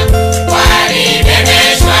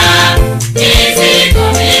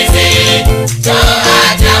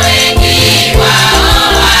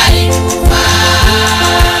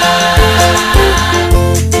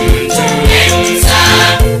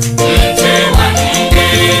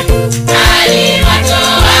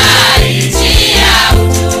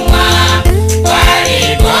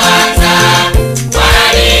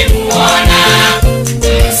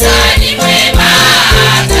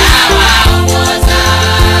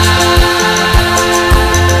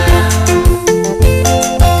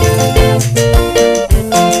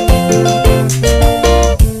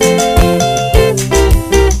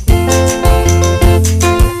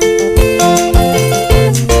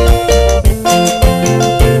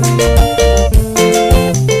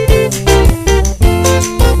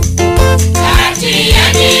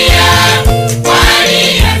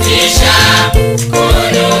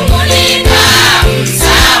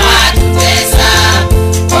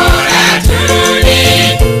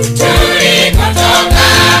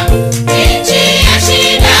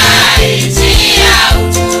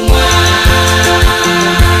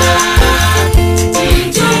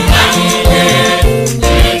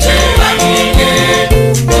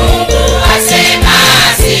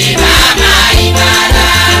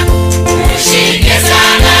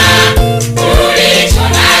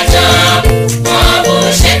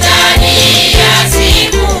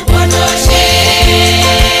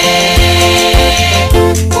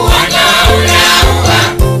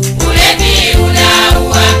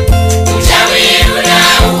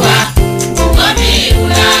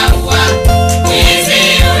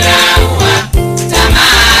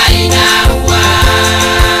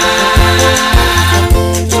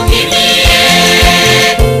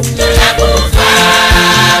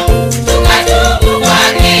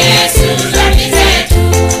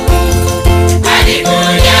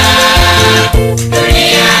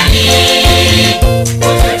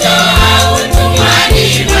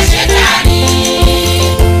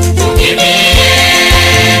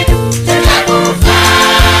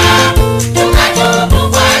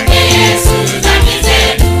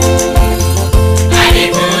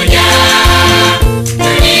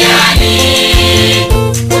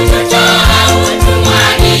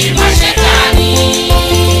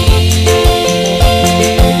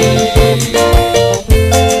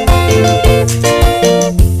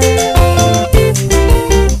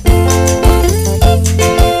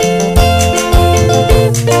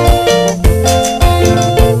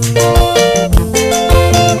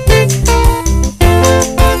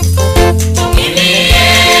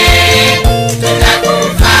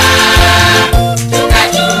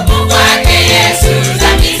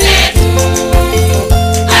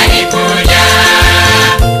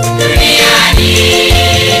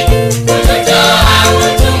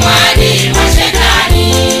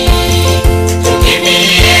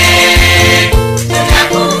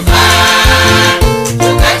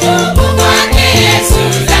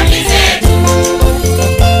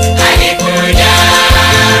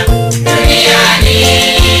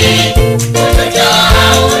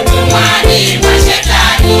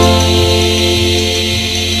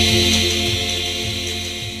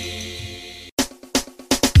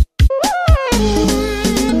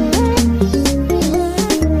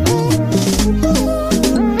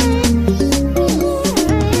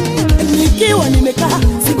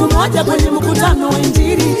moja kwenye mkutano wa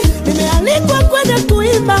Injili. Nimealikwa kwenda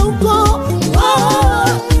kuimba huko,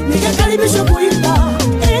 nikakaribishwa kuimba,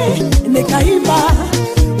 nikaimba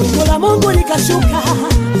wimbo la Mungu likashuka,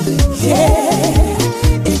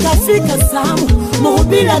 ikafika zamu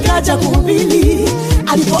mhubiri akaja kuhubiri.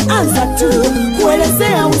 Alipoanza tu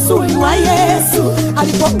kuelezea uzuri wa Yesu,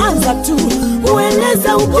 alipoanza tu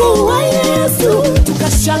kueleza ukuu wa Yesu,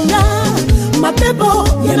 tukashangaa. Mapepo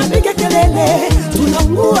yanapiga kelele,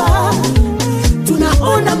 tunaungua,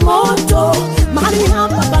 tunaona moto, mahali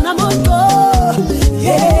hapa pana moto.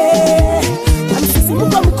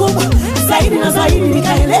 Msisimuko mkubwa zaidi na zaidi,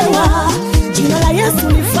 nikaelewa jina la Yesu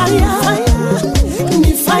ni fire,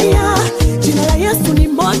 ni fire. Jina la Yesu ni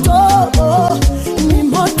moto, ni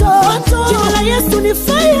moto. Jina la Yesu ni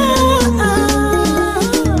fire.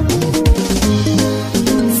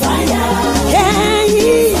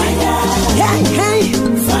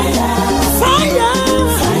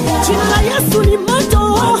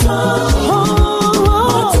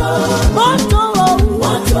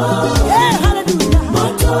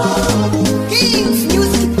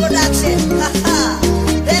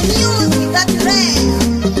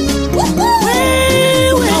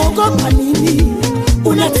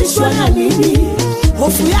 Unatishwa nini?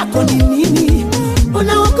 Hofu yako ni nini?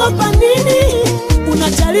 Unaogopa nini?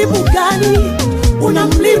 Unajaribu gani? Una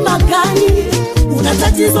mlima gani? Una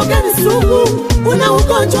tatizo gani sugu? Una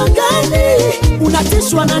ugonjwa gani?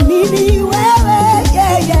 Unatishwa na nini wewe?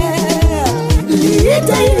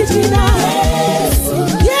 Liite hili jina Yesu,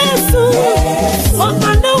 Yesu,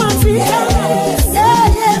 wapanda wa vita,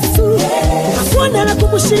 Yesu, hakuna la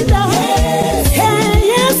kumushinda.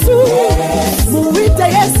 Yesu, muite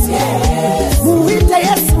Yesu, muite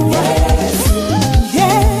Yesu,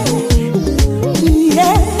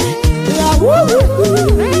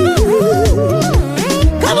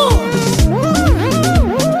 come on.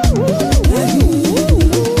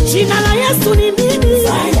 Jina la Yesu ni nini?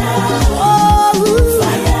 Fire,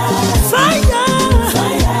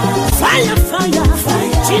 fire, fire,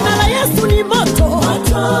 fire. Jina la Yesu ni moto,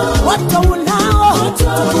 moto unao.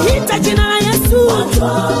 Tukiita jina la Yesu,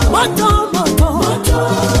 moto, moto, moto.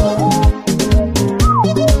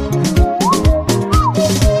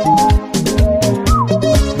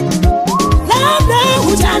 Labda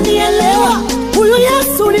hujanielewa, huyu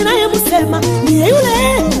Yesu ninayemsema ni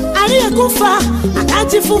yule aliyekufa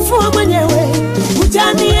akajifufua mwenyewe.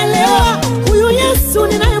 Hujanielewa, huyu Yesu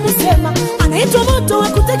ninayemsema anaitwa moto wa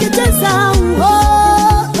kuteketeza.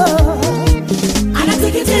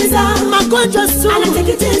 Anateketeza magonjwa sugu,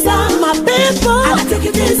 anateketeza mapepo,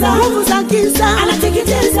 anateketeza nguvu za giza,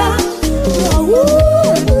 anateketeza.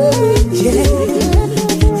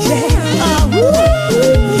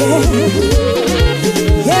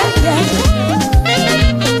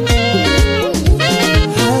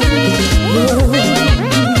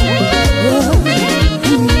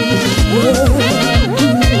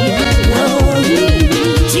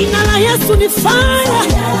 Jina la Yesu ni fire,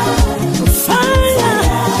 fire,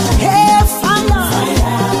 fire.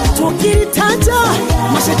 Tukilitaja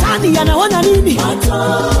mashetani yanaona nini?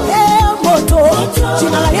 Moto.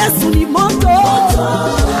 Jina la Yesu ni moto.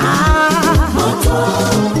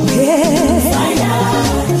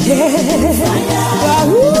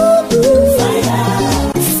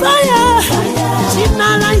 Fire.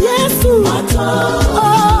 Jina la Yesu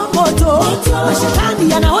moto.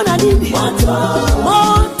 Mashetani yanaona nini?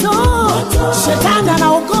 Moto. Shetani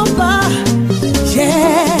anaogopa.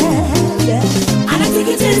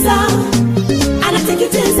 Anateketeza,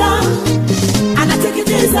 anateketeza,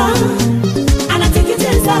 anateketeza,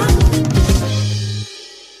 anateketeza.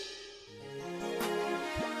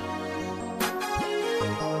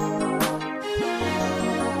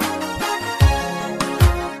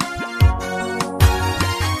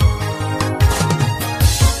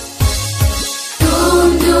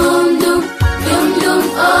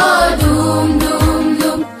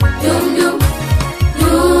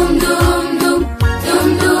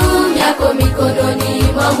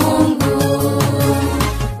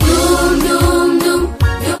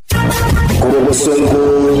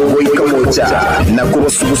 na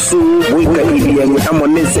kurususu wika ibiyanyi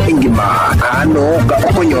amonese ingima ano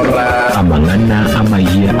gakonyora amangana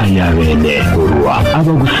amaya ayabene kurwa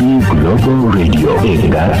abagusi Global Radio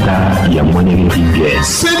egata ya mwenyegetige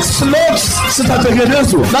 6 slots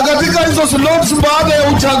zitatengenezwa, na katika hizo slots baada ya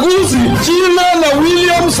uchaguzi jina la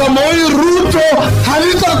William Samoei Ruto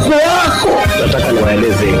halitakuwako. Nataka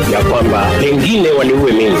niwaeleze ya kwamba pengine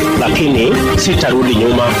waniue mimi, lakini sitarudi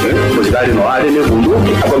nyuma. Muzikali no ale ne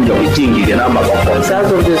bunduki akomja kutingilia na maboko. Sasa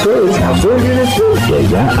ndio hafungi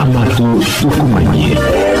ni ya amatu ukumanye.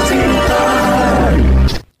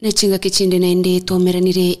 Nechinga kichinde naende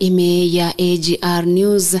tomeranire ime ya AGR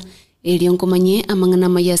News elionkomanye amangana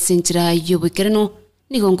maya senchira yobukereno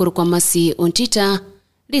nigongoro kwa masi ontita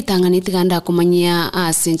litangani tiganda komanyia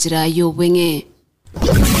a senchira yobwenge.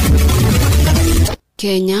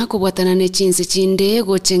 Kenya kubwatana ne chinse chinde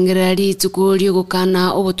gochengera lituko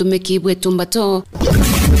lyogokana obutumeki bwetumbato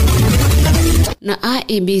na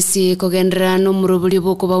IEBC kogendera no murubuli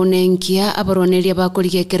boko baunenkia abaronelia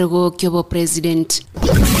bakoligekerego kyobo president.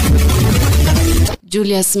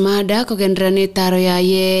 Julius Mada kogendera ne taro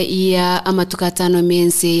ya amatukatano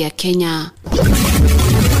mense ya Kenya.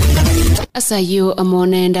 Asayo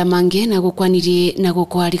amonenda mange na gukwaniri na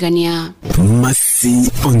gukwarigania.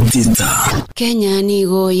 Masi ontita. Kenya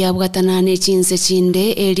nigo yabwatana ne chinse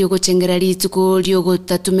chinde elio gochengera lituko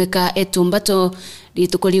lyogotatumeka etumbato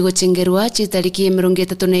lituko ligochengerwa chitariki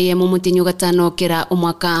 31 mutinyo gatano kera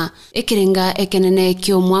omwaka ekirenga ekenene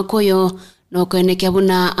kyo mwakoyo nokwene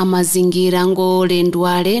kyabuna amazingira ngo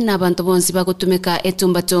lendwale n'abantu bonsi bakutumika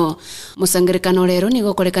etumbato musangerekano lero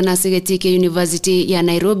nigokolekana Segetike University ya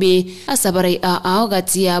Nairobi asabarai ao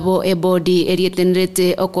gati yabo ebodi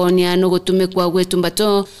erietenrete okonia no gutumikwa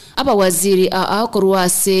gwetumbato aba waziri ao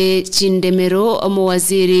kurwase chindemero omo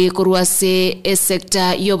waziri kurwase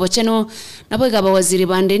sekta yobocheno nabo gaba waziri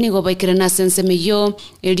bande nigo baikirana sensemeyo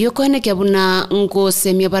eliokone kyabuna ngo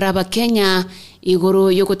semya baraba Kenya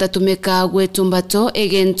igoro yokotatumeka gwetumbato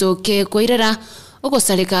egento ke koirera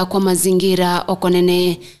ogosaleka kwa mazingira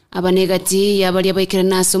okonene abanegati yabali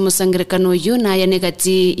abaikirana somusangerekano yo na ya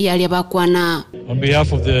negati yali abakwana. On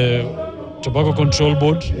behalf of the Tobacco Control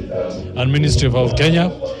Board and Ministry of Health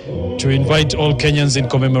Kenya to invite all Kenyans in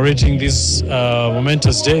commemorating this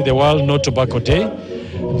momentous day, the World No Tobacco Day.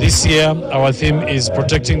 This year our theme is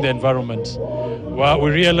protecting the environment. Well, we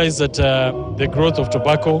realize that the growth of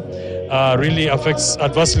tobacco really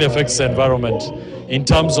adversely affects the environment in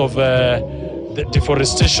terms of the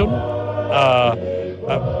deforestation,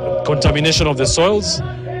 contamination of the soils,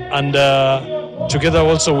 and together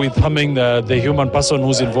also with harming the human person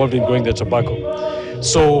who's involved in growing the tobacco.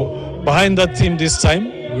 So behind that theme this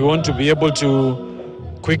time, we want to be able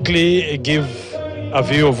to quickly give a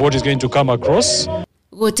view of what is going to come across.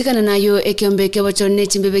 Gotikana nayo ekiombe kebachone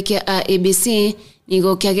chimbebe kia ABC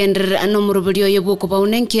nigo kyagendera ano murubulio yebuko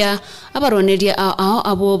baunenkia abaroneria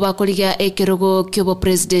abo bakoliga ekerogo kyobo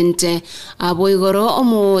president abo igoro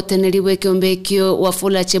omo teneriwe kiombe kyo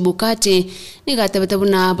Wafula Chebukati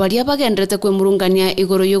nigatabetebuna balia bagendera kwe murungania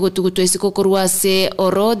igoro yogo tugutwesiko korwase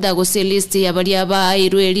oroda gose list ya balia ba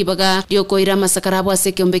irweli baga yokoira masakarabo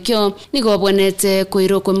ase kiombe kyo nigo bwenete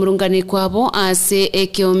koiro kwe murungani kwabo ase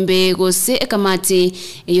ekiombe gose ekamati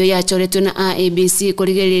iyo yachoretwe na ABC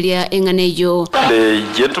koligereria enganeyo. The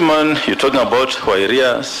gentleman you're talking about,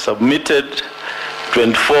 Wairia, submitted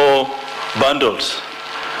 24 bundles.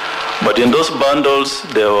 But in those bundles,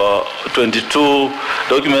 there were 22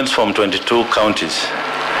 documents from 22 counties.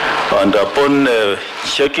 And upon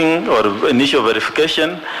checking or initial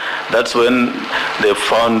verification, that's when they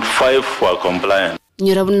found 5 were compliant.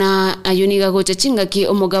 Nyirabuna ayuniga gocha chingaki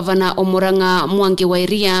omugavana omuranga Mwangi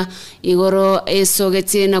Wairia igoro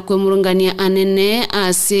esogetse na kwemurungania anene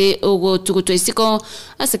ase ogo tugutwesiko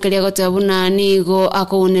asekalia gotabuna nigo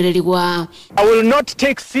akounererigwa. I will not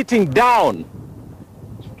take sitting down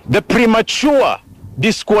the premature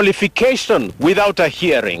disqualification without a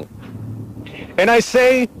hearing. And I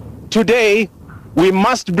say today we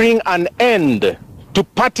must bring an end to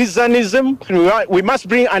partisanism. We must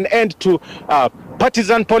bring an end to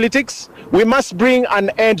partisan politics. We must bring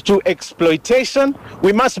an end to exploitation.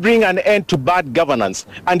 We must bring an end to bad governance.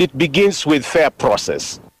 And it begins with fair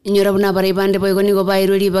process. Inyorabuna baribande boigonigo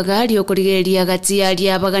bairuri bagari okorigeria gati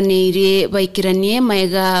aria baganeire baikiranie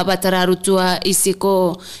maega batararutua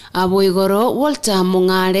isiko aboigoro Walter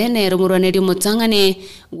Mungare nero muraneri mutangane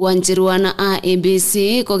gwanjirwa na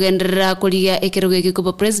ABC kogendera koliga ekeroge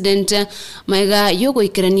gikubo president maega yogo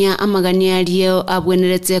ikirania amagania ario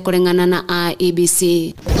abwenerete korengana na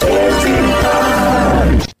ABC.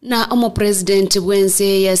 Na omo president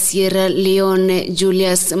wense ya Sierra Leone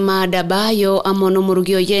Julius Mada Bayo amono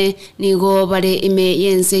murugio ye nigo bare ime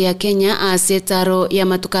yense ya Kenya asetaro ya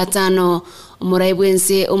matukatano omurai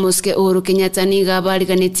wense omuske Uhuru Kenyatta niga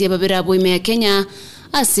bariganitie babirabo ime ya Kenya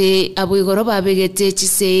ase aboigoro babegete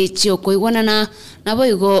chise chiokoigwanana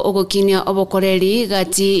naboigo ogokinia obokoreri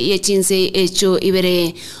gati yechinse echo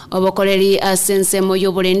ibere obokoreri asensemo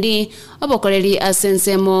yoborendi obokoreri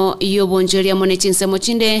asensemo yobonjoria mone chinsemo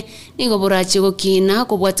chinde nigo burachi gokina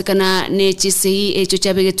kubwatikana ne chise echo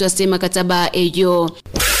chabegetwa sema kataba eyo.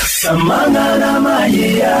 Samana na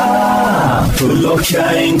Maya,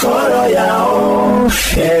 Tulokia Inkoro Yao,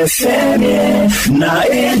 FM na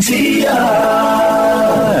AGR.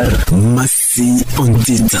 Masi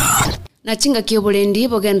Ontita. Na chinga kiobulendi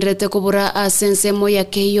bogendrete kubura asensemo ya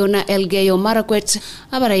keyo na Elgeyo Marakwet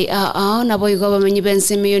abarai na boigo bamenyi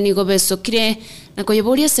bensemeyo nigo besokire na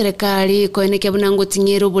koyoboria serikali koeneke bunango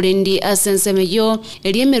tinyero bulendi asensemeyo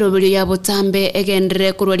eliemerobelyo ya botambe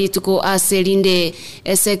egendere kurwarituko aselinde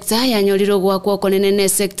sekta yanyoliro gwakwo konene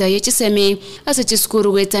sekta yechisemi ase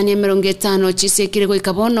chiskuru gwetania 50 chisekire go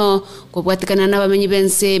ikabono kubwatikana na bamenyi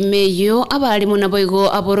bensemeyo abalimu na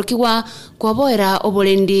boigo aborokiwa kwaboera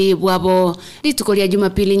obulendi bwabo lituko lya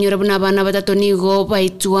Jumapili nyora buna bana batatu nigo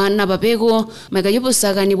baitwa na babego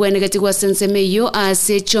magayobosaga ni bwenegati gwa sensemeyo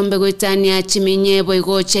ase chombe gwetania chimenye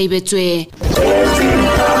boigo chaibetwe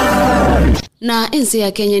na ense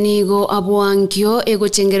ya Kenya nigo abwankyo ego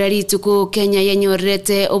chengera lituko Kenya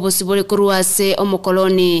yanyorete obosibole kuruase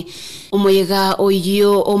omokoloni omoyega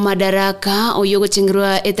oyo o madaraka oyo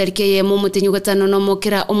gochengerwa etarike ye mu mutenyu gatano no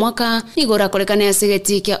mokera omwaka nigo rakolekana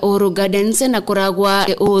yasegeti kya Uhuru Gardens na kuragwa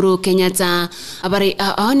Uhuru Kenyatta abari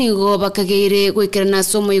nigo bakageire gwikirana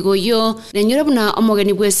somo igoyo nenyora buna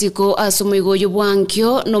omogeni bwesiko asomo igoyo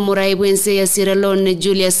bwankyo no murai bwense ya Sierra Leone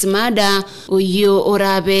Julius Mada oyo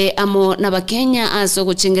orabe amo na Kenya aso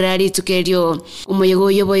guchengera litukelyo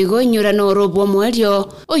omoyego yobo igonyura no robo mwelyo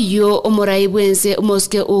oyo omurai bwense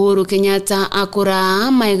umoske Uhuru Kenyatta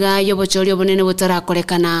akora maiga yobo cholyo bonene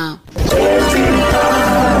butarakolekana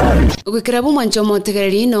gwikirabu mwancho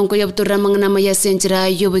motegereri nonko yobutura mangana maya senjira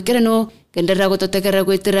yobukerano kendera gototegera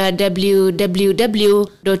gwitira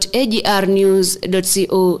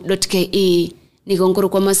www.agrnews.co.ke nigonkuru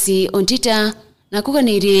kwa Masi Ontita na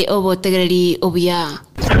kuganiri obotegereri obuya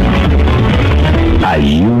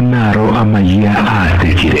ayunaro amaya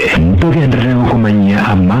atekire ntogendere kumanya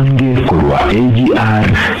amange kurwa AGR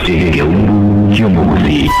egeungu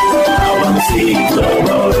kyomuguzi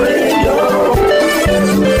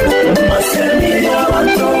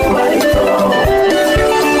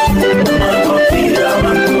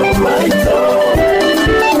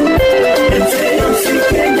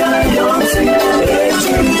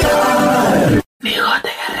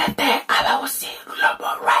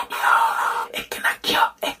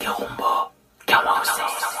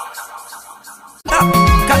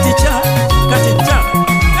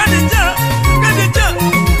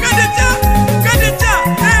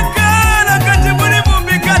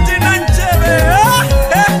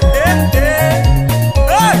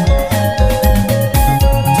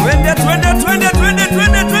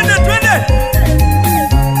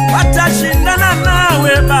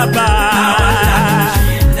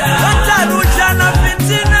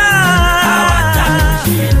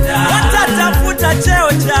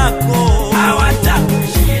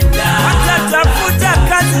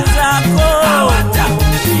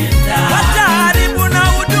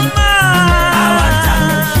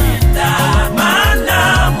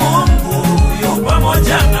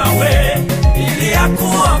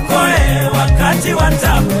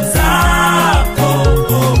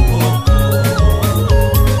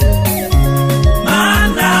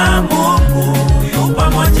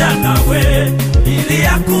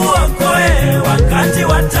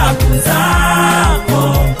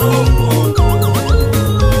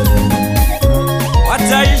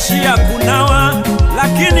Wataishia kunawa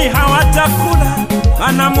lakini hawatakula,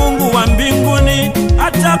 maana Mungu wa mbinguni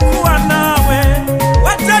atakuwa nawe,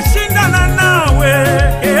 watashindana nawe,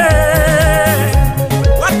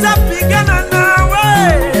 watapigana nawe,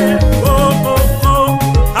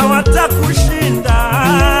 hawatakushinda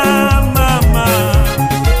mama.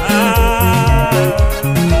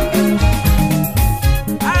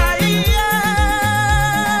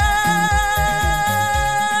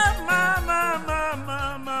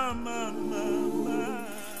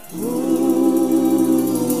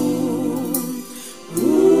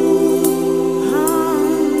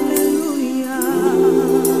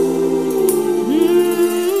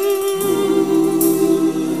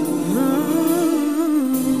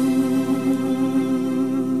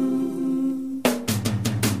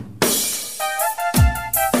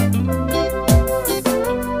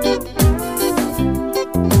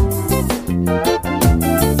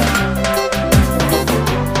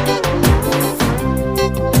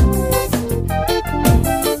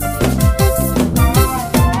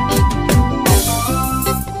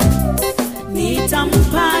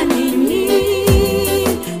 Nitamlipa nini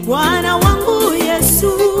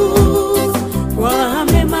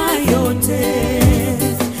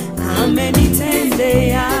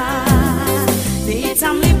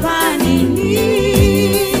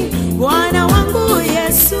Bwana wangu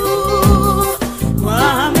Yesu?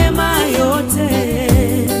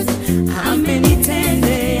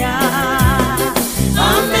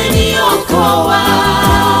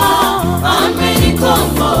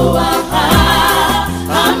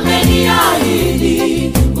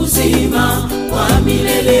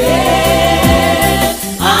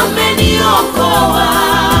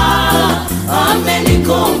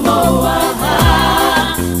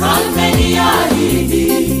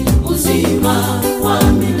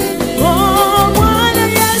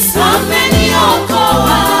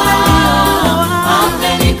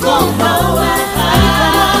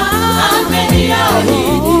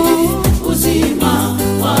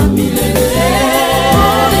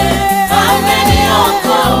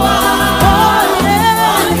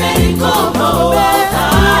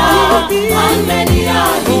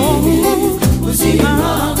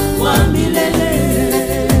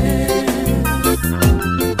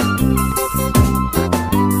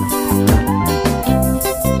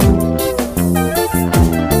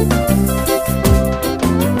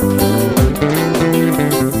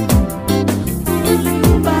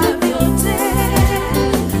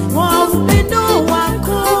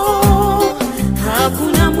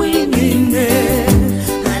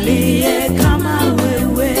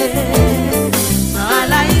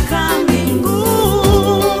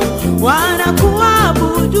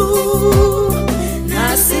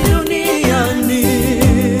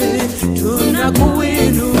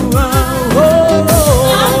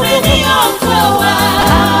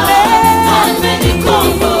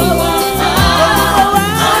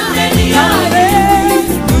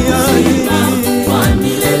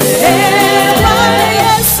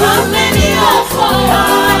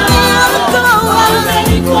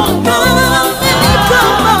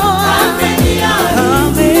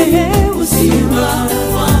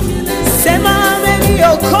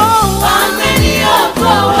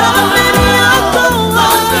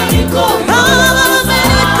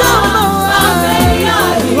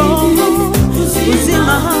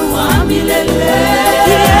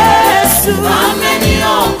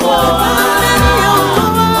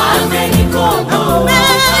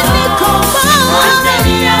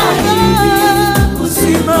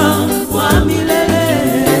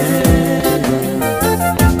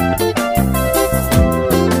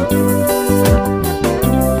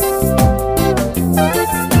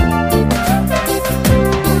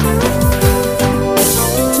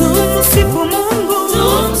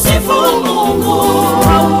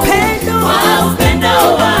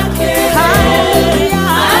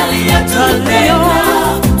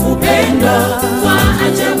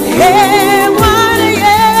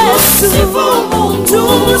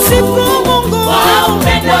 tumsifu Mungu kwa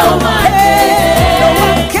upendo wake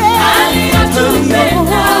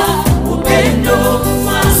aliyotupenda, upendo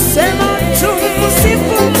wake. Sema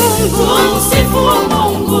tumsifu Mungu, Tumsifu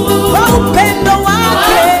Mungu kwa upendo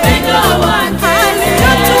wake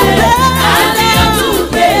aliyotupenda,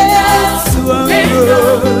 upendo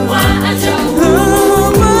wa ajabu.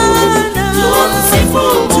 Tumsifu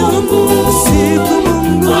Mungu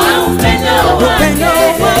kwa upendo wake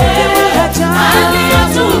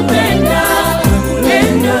aliyotupenda,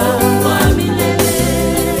 upendo wa milele.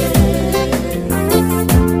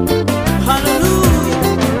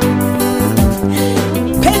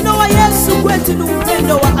 Upendo wa Yesu kwetu ni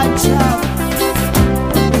upendo wa ajabu.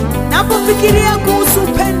 Napofikiria kuhusu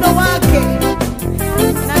upendo wake,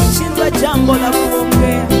 nashindwa jambo la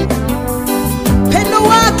kuongea. Upendo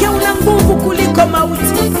wake una nguvu kuliko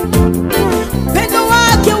mauti. Upendo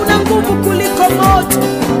wake una nguvu kuliko moto.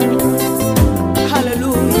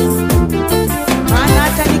 Haleluya. Maana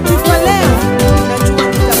hata nikifa leo, najua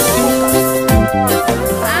nitafufuka.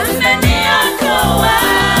 Ameniokoa,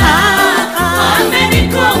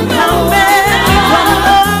 amenikomboa,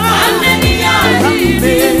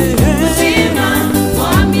 ameniahidi uzima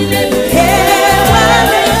wa milele.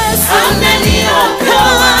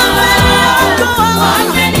 Ameniokoa,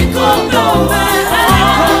 amenikomboa,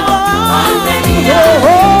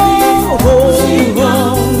 ameniahidi uzima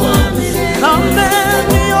wa milele.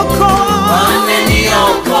 Ameniokoa,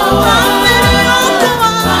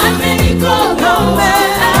 amenikomboa,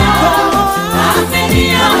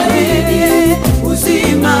 ameniahidi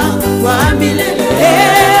uzima wa milele.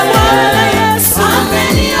 Bwana Yesu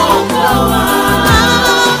ameniokoa,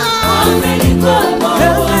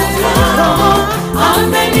 amenikomboa,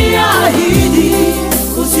 ameniahidi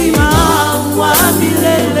uzima wa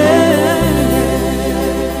milele.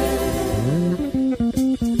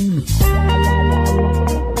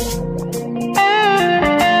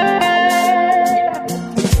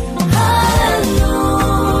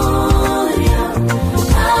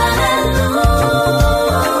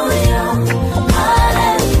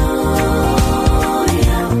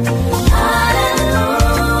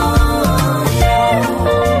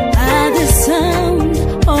 At the sound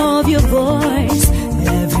of your voice,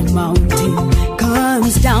 every mountain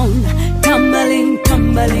comes down, tumbling,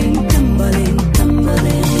 tumbling, tumbling,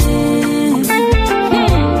 tumbling.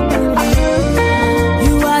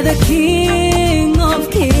 You are the King of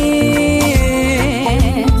Kings.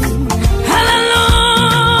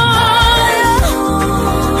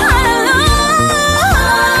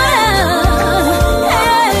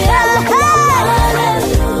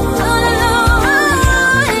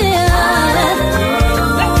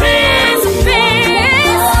 The Prince of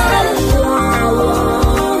Peace.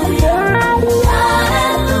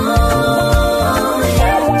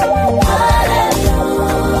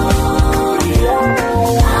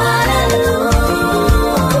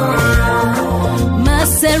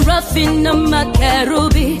 Maseraphim na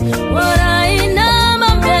makerubi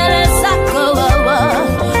wanainama mbele zako wawa,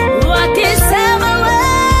 wakisema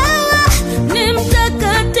wewe ni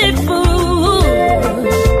mtakatifu.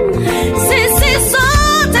 Sisi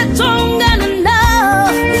sote tuungane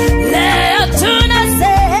nao leo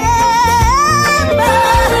tunasema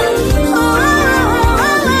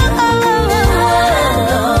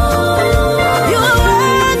you are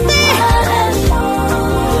worthy,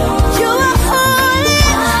 you are holy.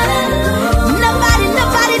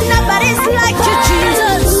 Nobody's like you,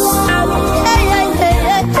 Jesus. Yeah, yeah, yeah,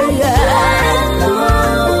 yeah, yeah.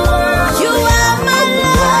 You are my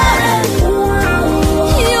Lord,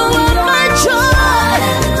 you are my joy.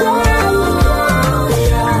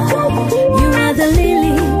 You are the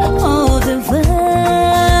lily of the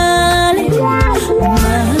valley, my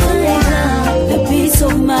God, the peace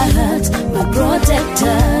of my heart, my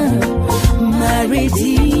protector, my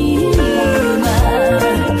redeemer.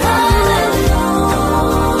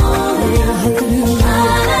 You are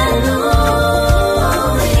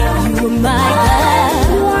my God.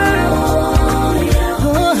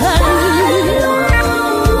 Oh, hallelujah.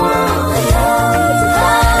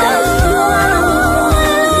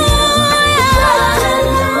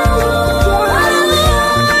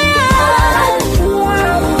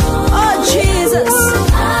 Oh, Jesus.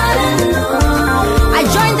 I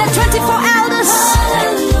join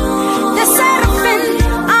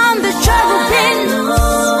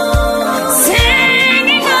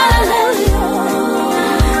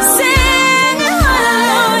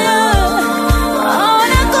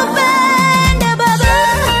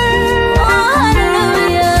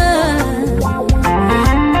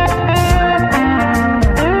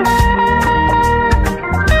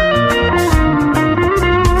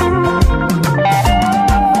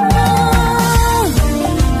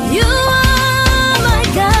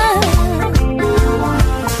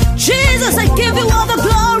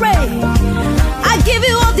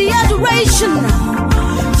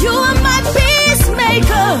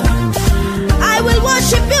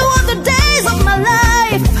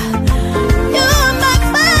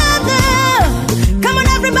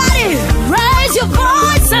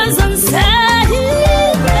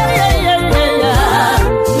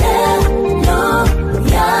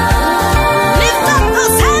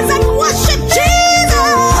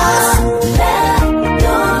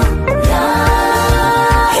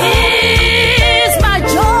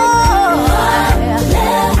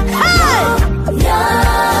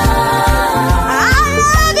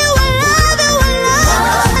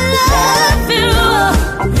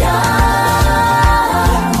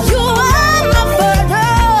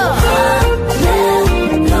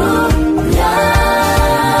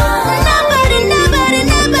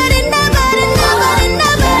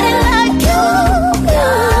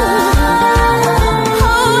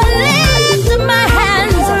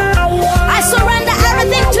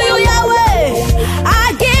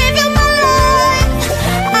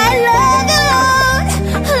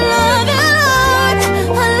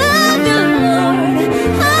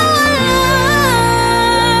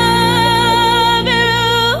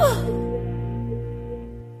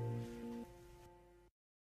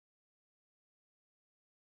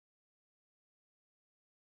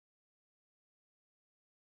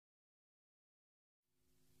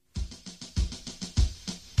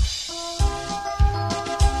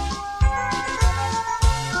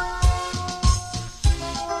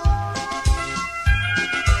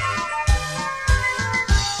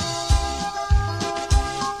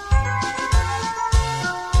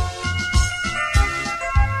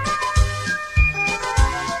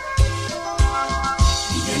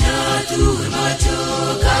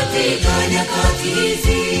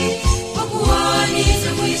hizi, kwa kuwa ni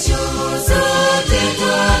za mwisho, sote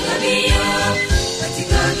twaangamia.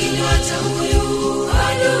 Katika kinywa cha huyu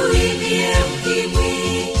adui ndiye ukimwi,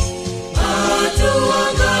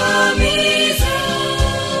 atuangamiza.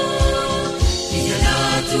 Vijana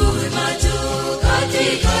tuwe macho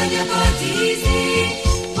katika nyakati hizi,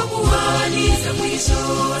 kwa kuwa ni za mwisho,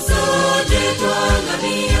 sote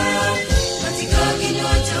twaangamia. Katika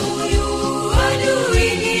kinywa cha huyu adui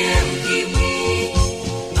ndiye ukimwi,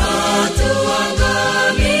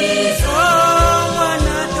 atuangamiza.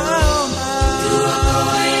 Bwana twaomba,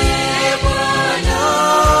 tuokoe Bwana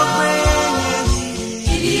kwenye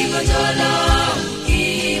hili gonjwa la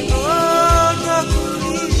ukimwi.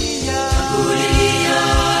 Twakulilia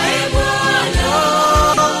Bwana,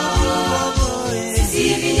 sisi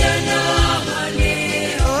vijana wa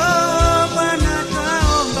leo. Bwana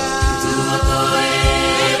twaomba, tuokoe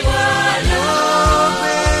Bwana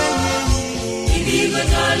kwenye hili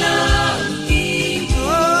gonjwa la ukimwi.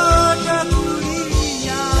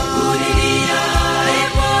 Twakulilia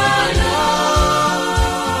Bwana,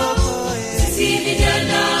 sisi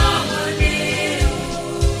vijana wa leo.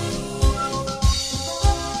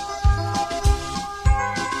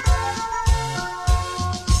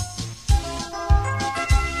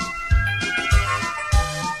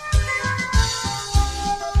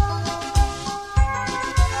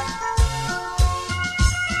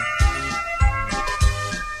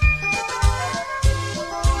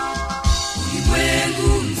 Ulimwengu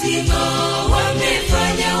mzima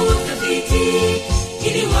wamefanya utafiti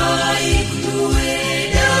ili waigundue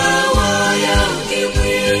dawa ya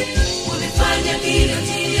ukimwi. Wamefanya kila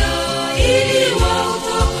njia ili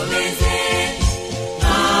wautokomeze,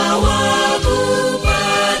 hawakupata.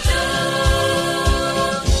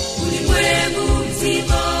 Ulimwengu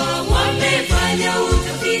mzima wamefanya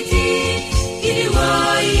utafiti ili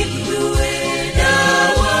waigundue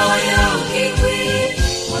dawa ya ukimwi.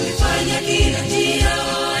 Wamefanya kila njia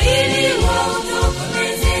ili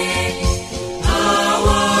wautokomeze,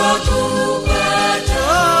 hawakupata.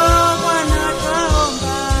 Bwana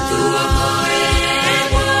twaomba, tuokoe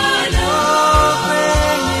Bwana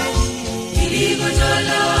kwenye hili gonjwa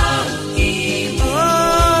la ukimwi.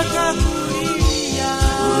 Twakulilia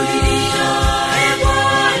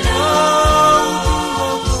Bwana,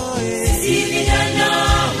 sisi vijana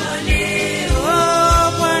wa leo.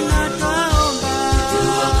 Bwana twaomba,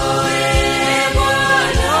 tuokoe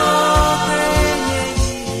Bwana kwenye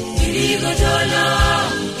hili gonjwa la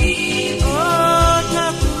ukimwi.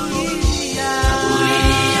 Twakulilia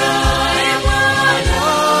Bwana,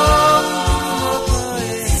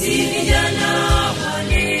 sisi vijana wa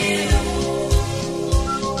leo.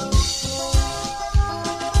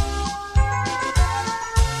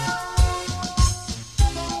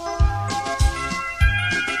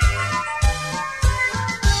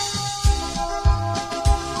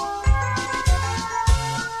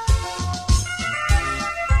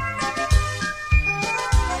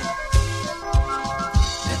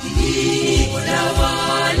 Lakini kwa dawa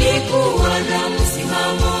ni kuwa na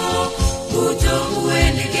msimamo,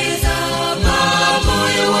 kutokuendekeza mambo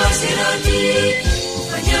ya uasherati,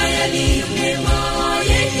 kufanya yaliyo mema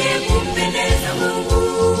yenye kumpendeza Mungu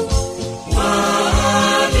wa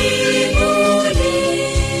mbinguni.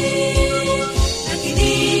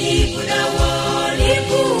 Lakini kwa dawa ni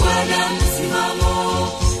kuwa na msimamo,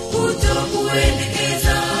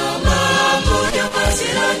 kutokuendekeza mambo ya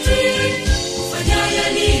uasherati, kufanya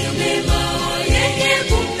yaliyo mema yenye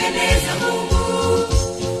kumpendeza Mungu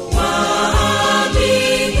wa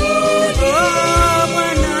mbinguni.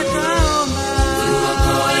 Bwana twaomba,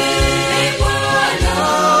 tuokoe Bwana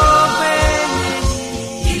kwenye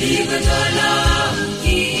hili gonjwa la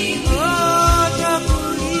ukimwi.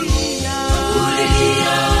 Twakulilia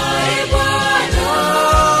Bwana,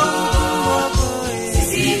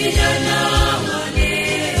 sisi vijana wa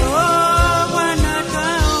leo. Bwana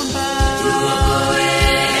twaomba, tuokoe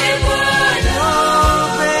Bwana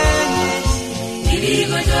kwenye hili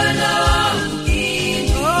gonjwa la ukimwi.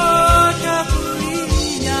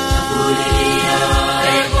 Twakulilia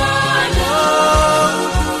Bwana,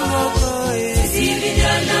 sisi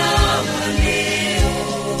vijana wa leo.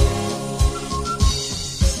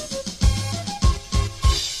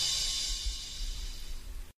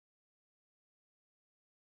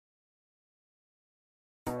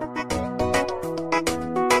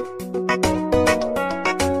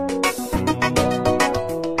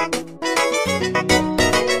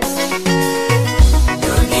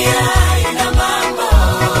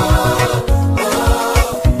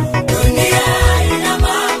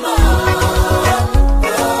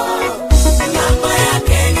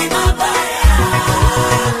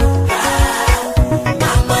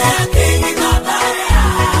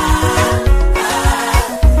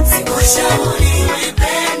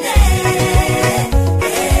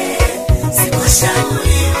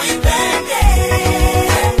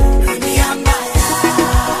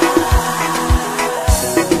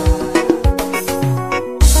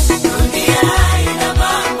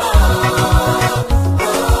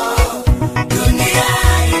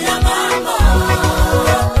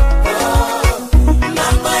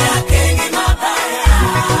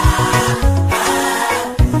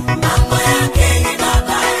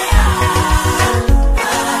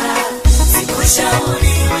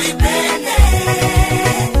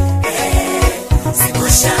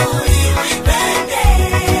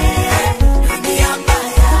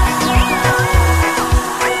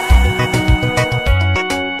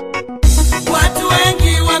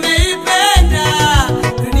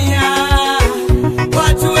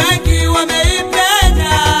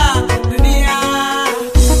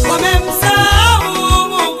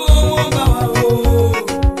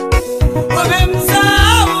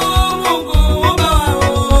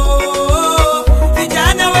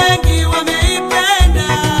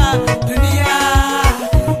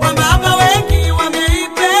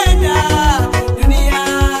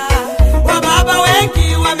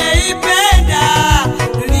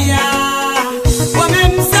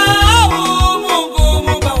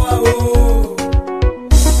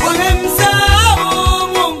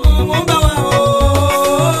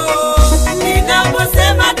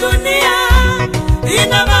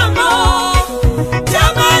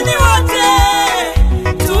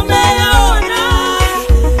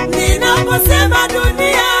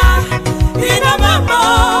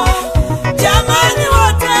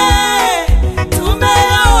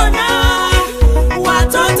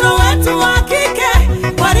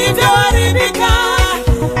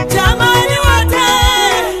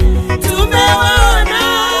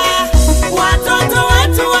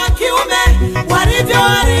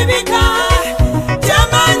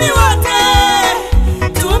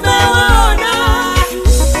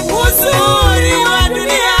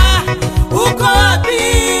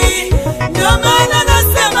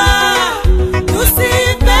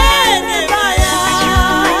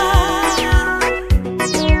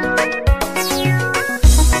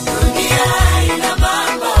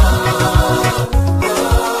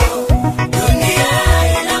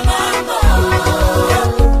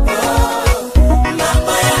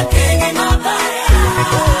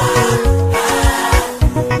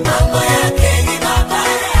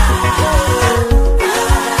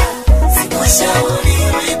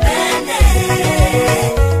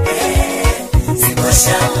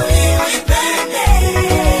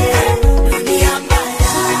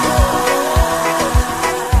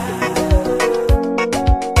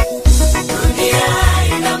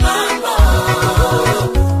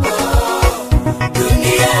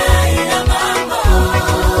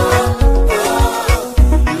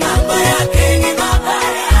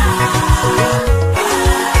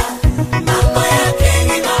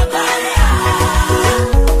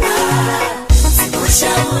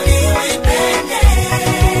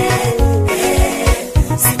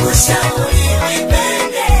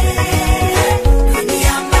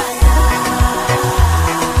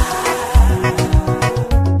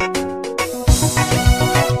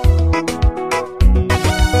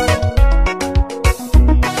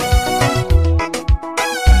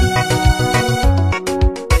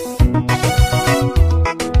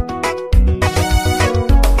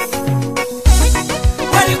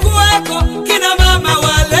 Walikuweko kina mama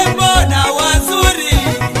walembo na wazuri,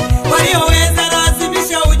 walioweza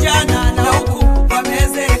lazimisha ujana na huku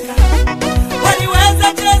wamezeka.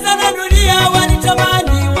 Waliweza cheza na dunia,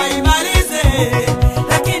 walitamani waimalize,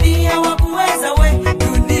 lakini hawakuweza. We,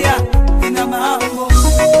 dunia ina mambo.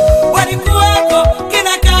 Walikuweko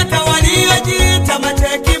kina kaka waliojiita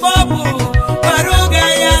macheki bobu, kwa lugha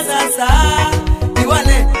ya sasa ni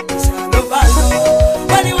wale shalobalo.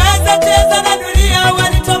 Waliweza cheza na dunia,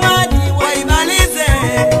 walitamani waimalize,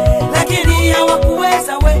 lakini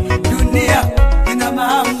hawakuweza. We, dunia ina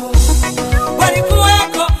mambo.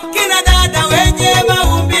 Walikuweko kina dada wenye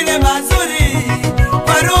maumbile mazuri,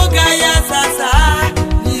 kwa lugha ya sasa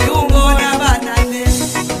ni umbo na banane.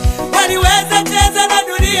 Waliweza cheza na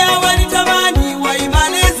dunia, walitamani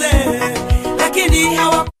waimalize, lakini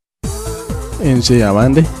hawa ense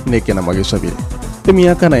yabande nekena magisabire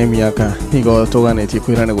emyaka na emyaka nigo toganeti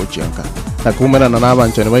kwirane gochianka akumerana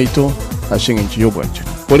n'abanchani baito ashinga nchiyobwanche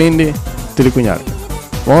kolinde tili kunyarka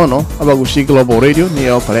bono abagushi Global Radio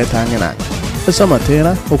niyo paleta angenanga esa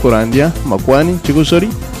matera okurandia makwani chigusori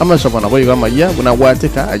amasabana boyiga maya buna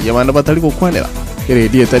wateka ajyamana batali kokwanera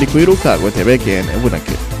eredi etali kwiruka gotebekene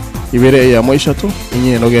bunake ibere ya moishatu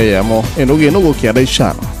inye enoge yamo enoge nogo kiada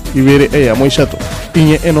ishano ibere ya moishatu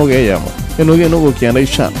inye enoge yamo enoge nogo kiada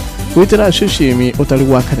ishano kwitera shishimi otali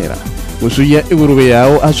wakanera usuya igurube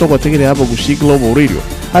yao asogotegere abagushi Global Radio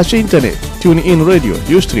ashe internet tune in radio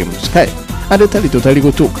ustream sky ade tali totali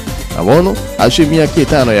gotuka abono ashe miyaka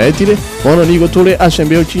 5 ya etire bono nigo tole ashe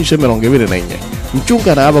mbeo chinshe melongebere na inye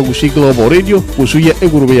mchunga na abagushi Global Radio usuya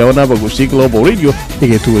igurube yao na abagushi Global Radio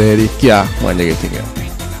igetureri kia mwanyegetinga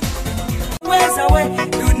weza. We,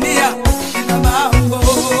 dunia ina mambo.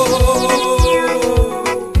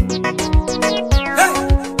 Hey,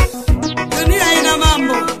 dunia ina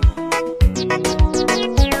mambo.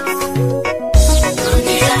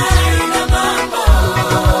 Dunia ina mambo.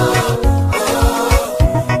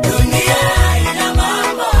 Dunia ina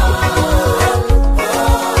mambo.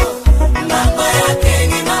 Mambo yake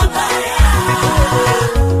ni mabaya.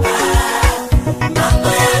 Mambo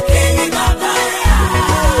yake ni mabaya.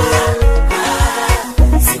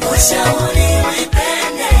 Sikushauri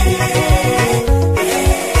uipende.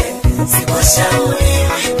 Sikushauri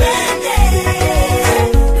uipende.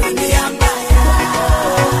 Dunia mbaya.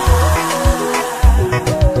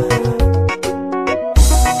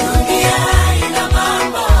 Dunia ina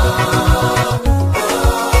mambo.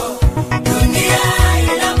 Dunia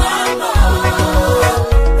ina mambo.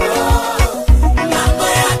 Mambo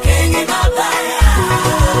yake ni mabaya.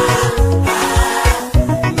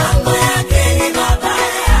 Mambo yake ni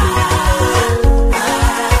mabaya.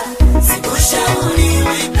 Sikushauri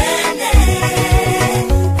uipende.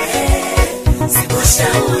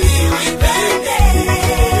 Sikushauri uipende.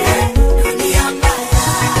 Dunia mbaya.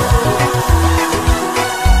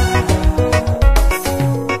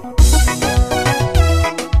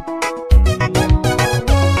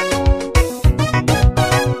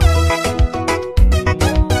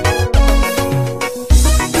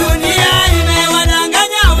 Dunia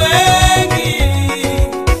imewadanganya wengi,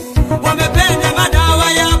 wamependa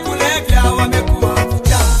madawa ya kulevya, wamekuwa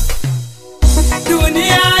vichaa.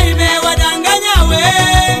 Dunia imewadanganya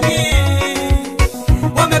wengi,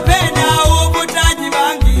 wamependa uvutaji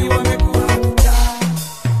bangi, wamekuwa vichaa.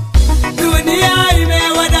 Dunia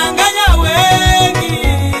imewadanganya wengi,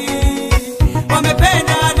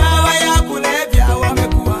 wamependa dawa ya kulevya,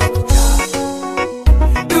 wamekuwa vichaa.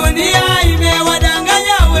 Dunia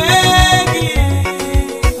imewadanganya wengi,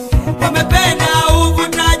 wamependa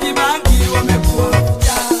uvutaji bangi, wamekuwa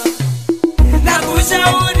vichaa. Na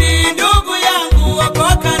kushauri ndugu yangu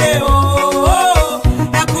okoka leo.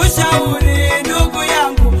 Na kushauri ndugu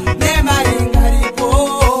yangu neema ingalipo.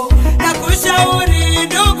 Na kushauri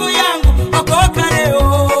ndugu yangu okoka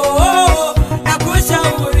leo. Na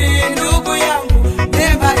kushauri ndugu yangu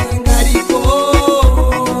neema ingalipo.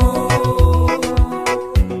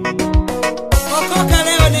 Okoka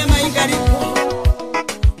leo, neema ingalipo.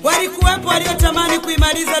 Walikuwepo waliotamani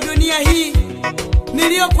kuimaliza dunia hii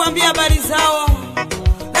niliyokuambia habari zao,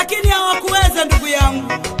 lakini hawakuweza ndugu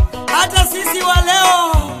yangu. Hata sisi wa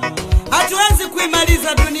leo hatuwezi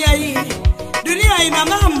kuimaliza dunia hii. Dunia ina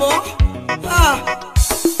mambo.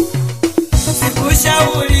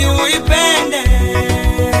 Sikushauri uipende.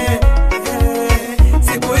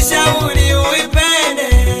 Sikushauri uipende.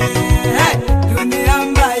 Dunia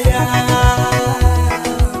mbaya.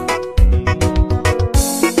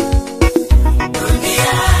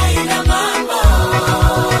 Dunia ina mambo.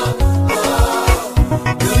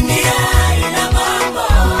 Dunia ina mambo.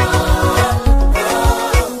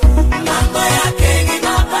 Mambo yake ni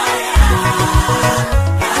mabaya.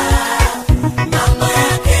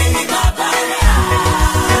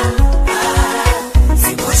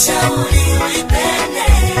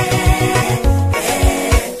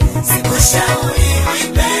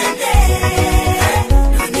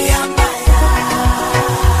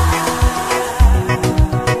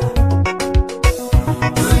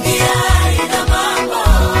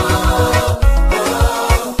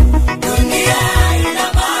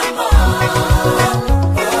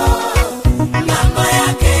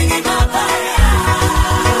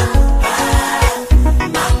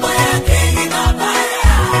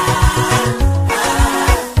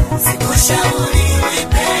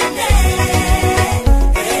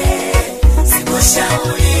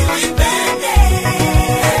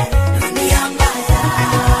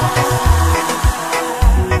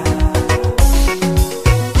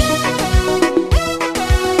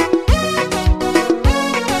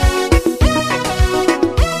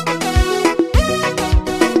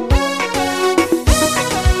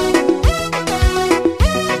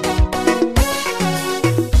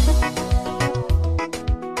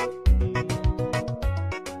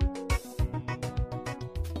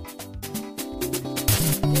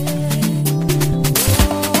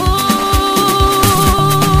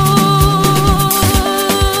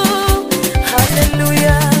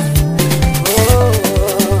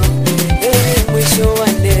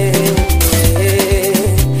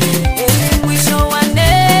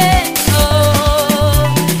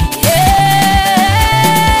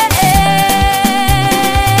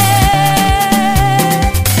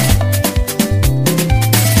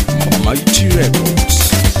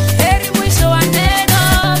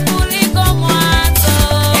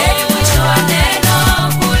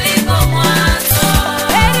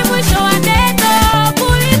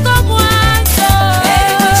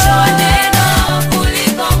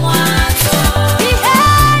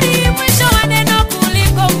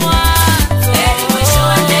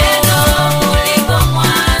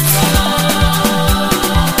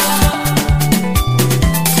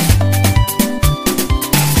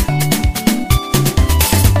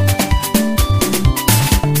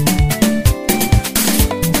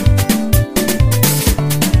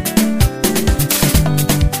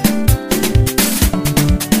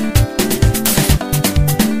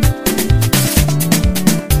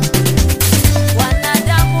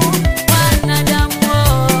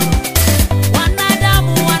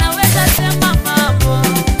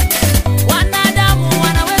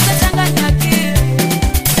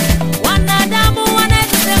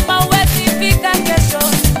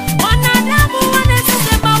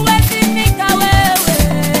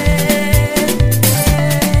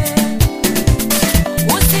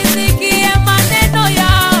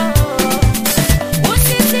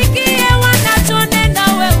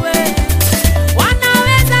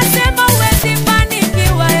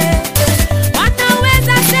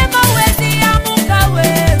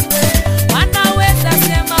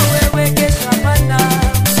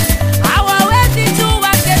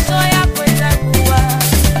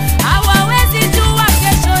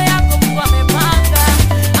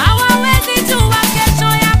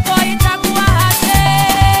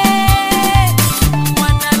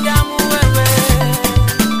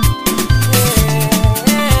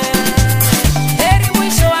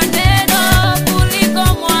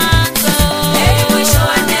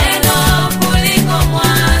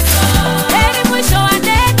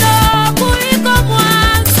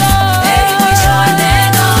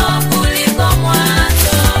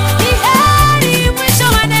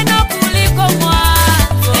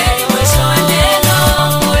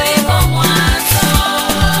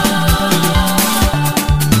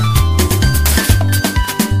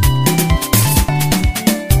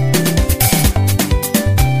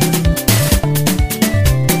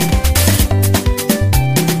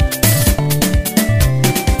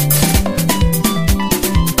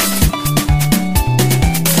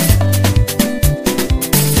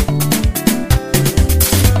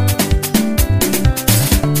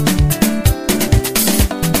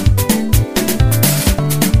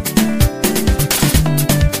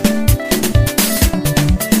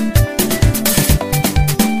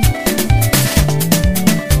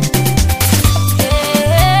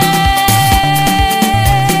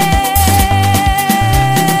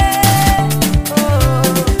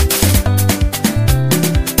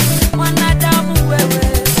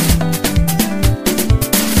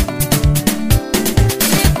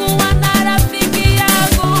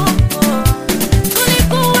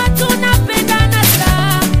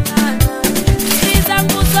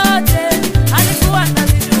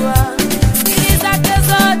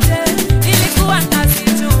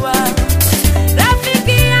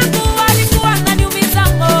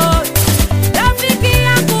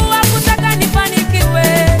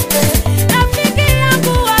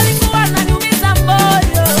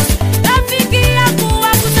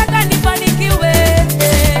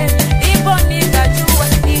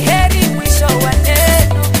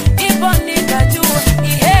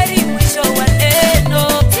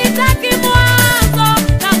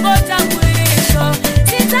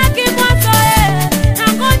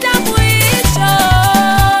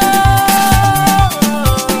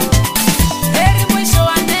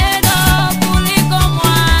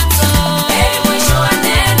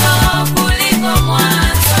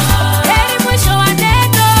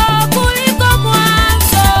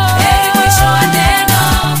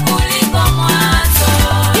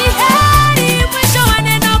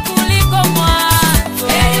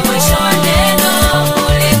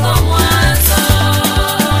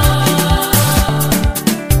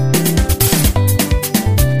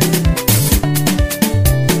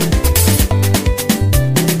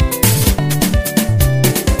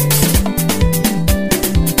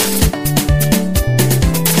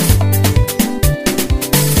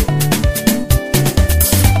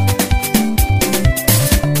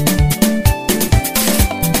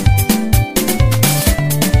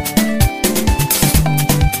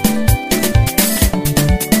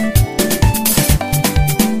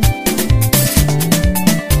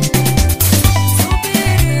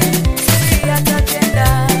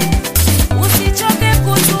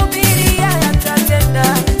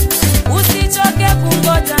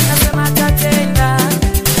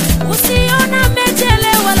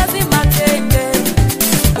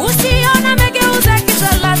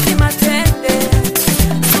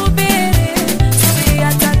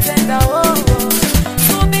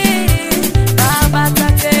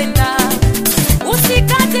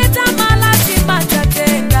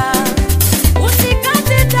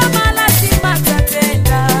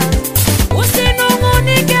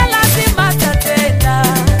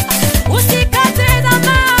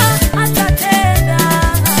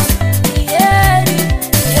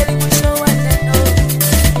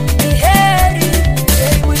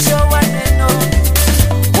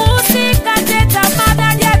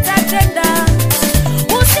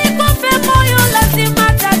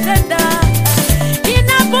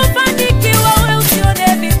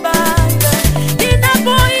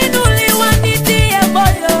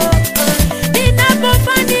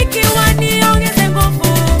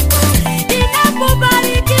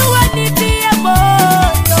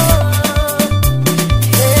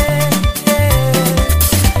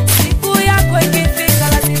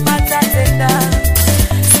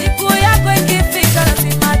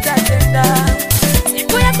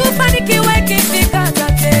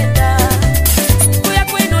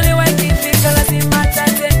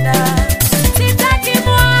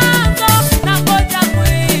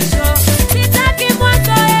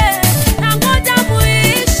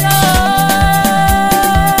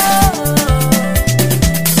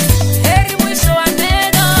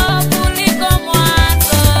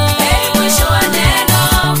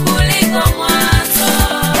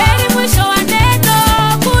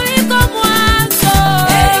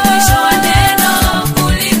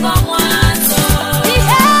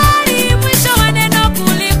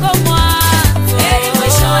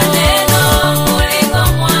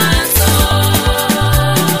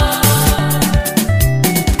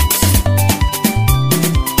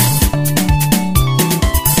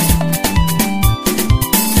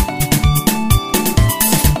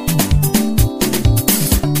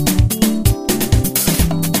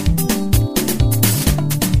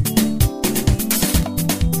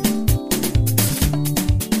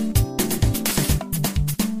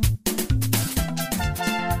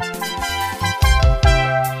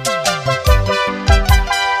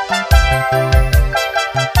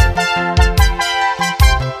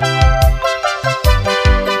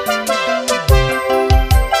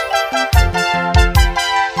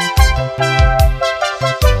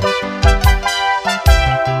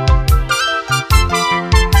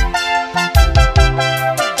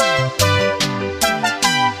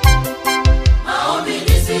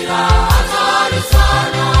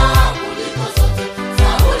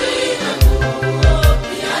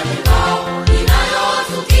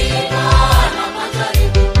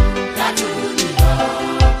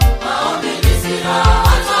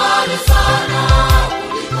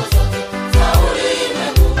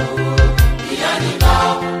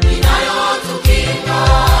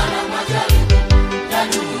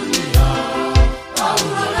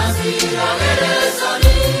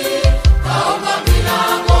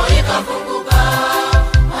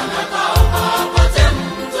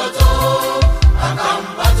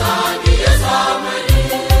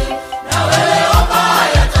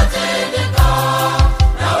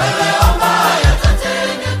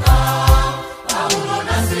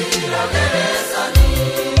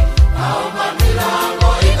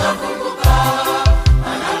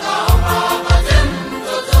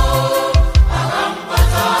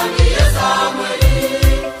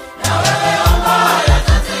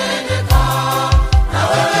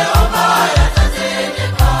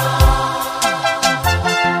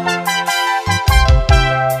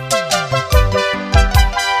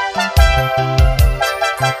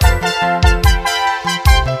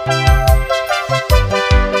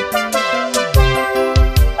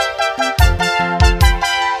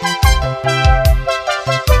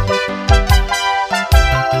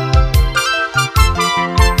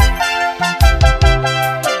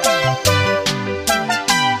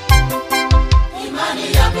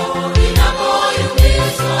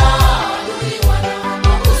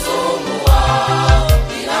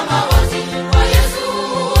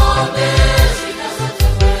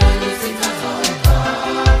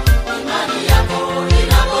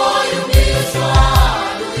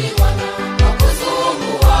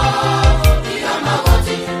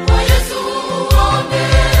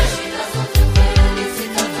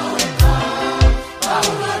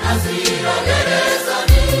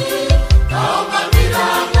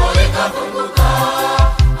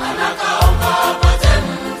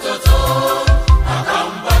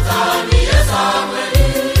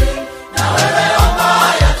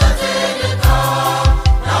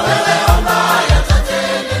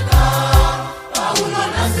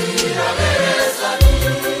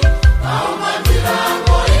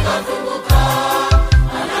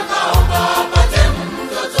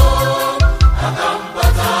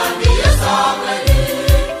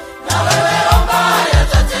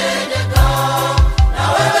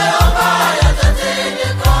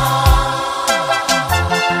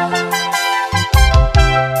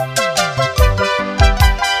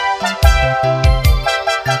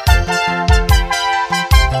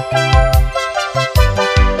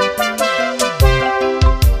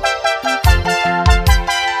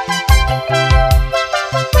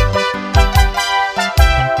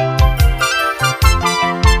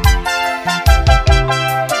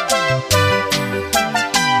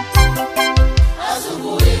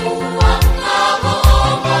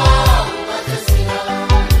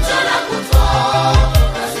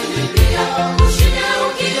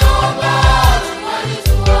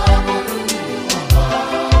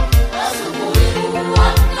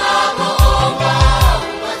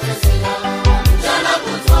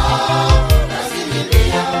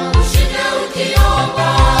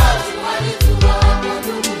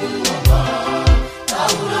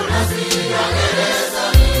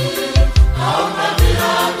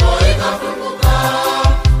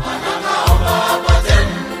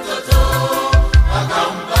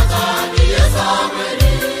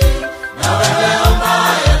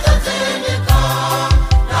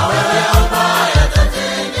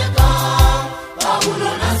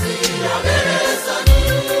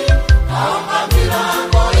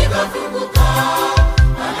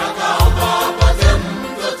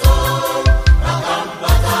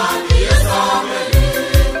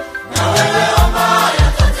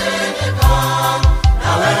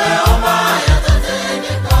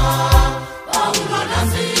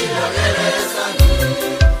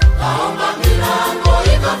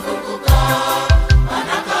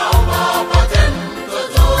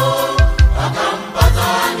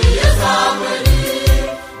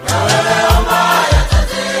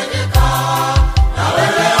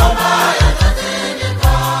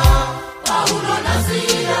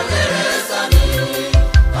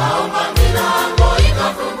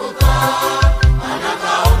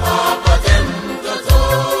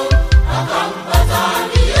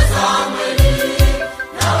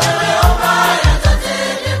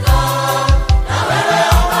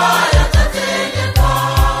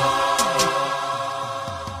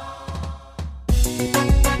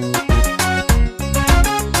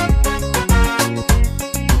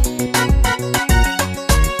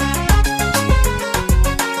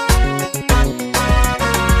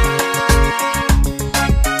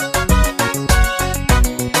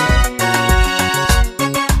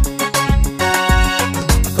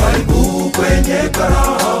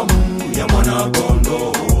 karamu ya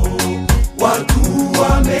mwanakondoo. Watu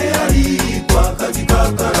wamealikwa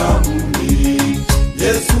katika karamu hii.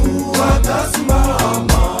 Yesu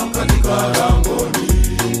atasimama katika langoni,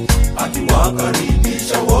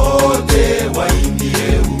 akiwakaribisha wote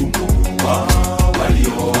waingie humo.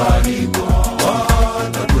 Walioalikwa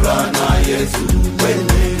watakula na Yesu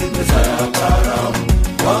kwenye meza ya karamu,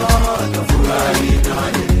 watafurahi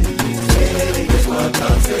naye. Yesu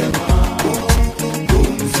atasema,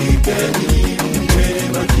 pumzikeni,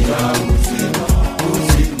 mmebakia uzima,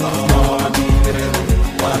 uzima wa milele.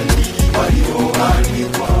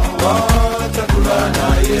 Walioalikwa watakula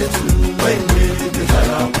na Yesu kwenye meza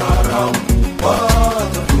ya karamu,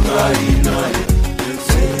 watafurahi naye.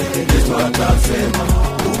 Yesu atasema,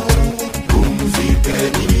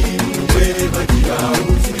 pumzikeni, mmebakia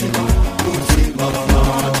uzima, uzima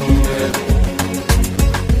wa milele.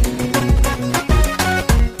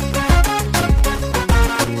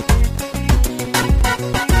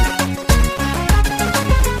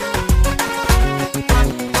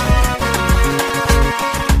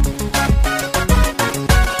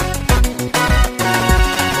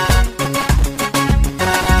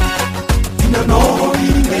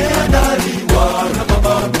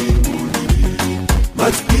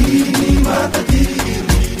 Maskini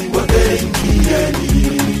matajiri wote ingieni,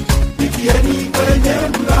 ingieni kwenye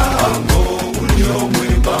mlango ulio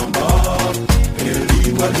mwembamba. Heri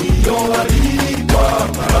walioalikwa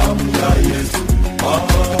karamu ya Yesu,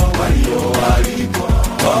 walioalikwa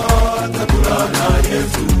watakula na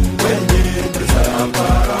Yesu kwenye meza ya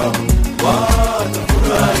karamu,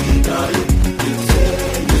 watafurahi naye.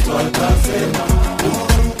 Yesu atasema,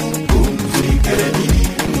 pumzikeni,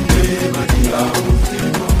 mmebakia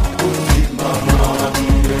uzima, uzima wa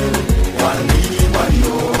milele.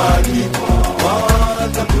 Walioalikwa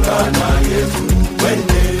watakula na Yesu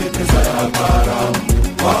kwenye meza ya karamu,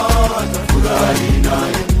 watafurahi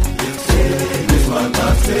naye. Yesu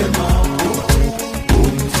atasema,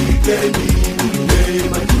 pumzikeni,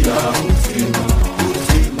 mmebakia uzima,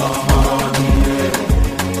 uzima wa milele.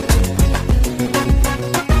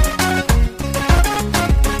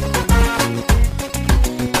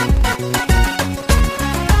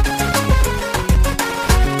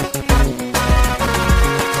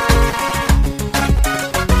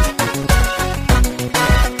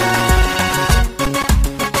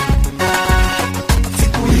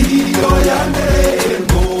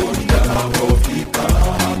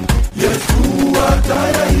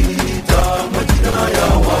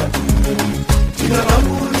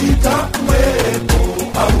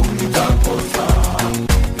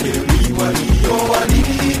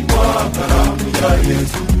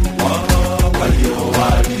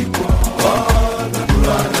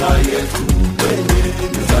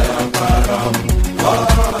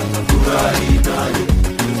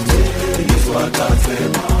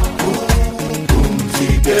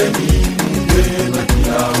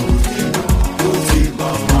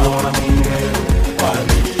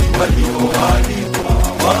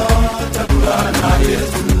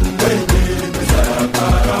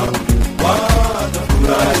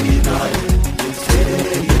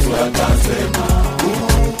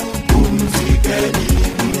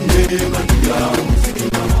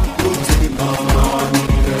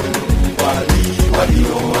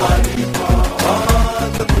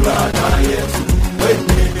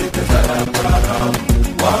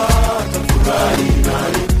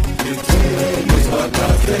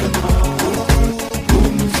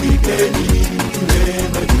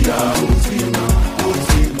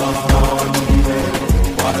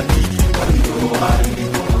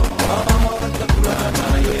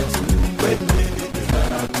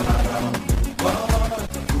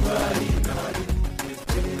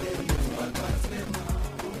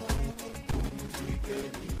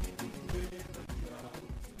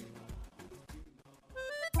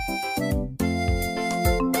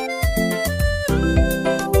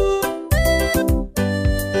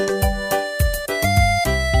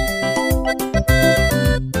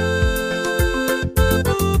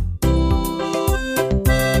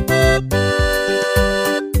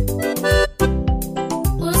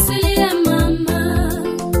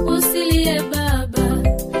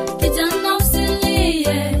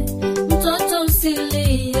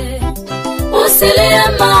 Usilie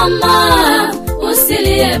mama,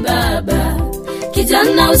 usilie baba,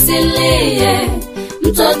 kijana usilie,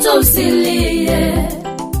 mtoto usilie.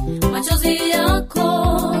 Machozi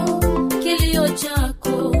yako, kilio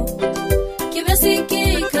chako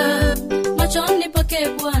kimesikika machoni pake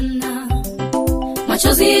Bwana.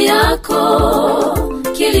 Machozi yako,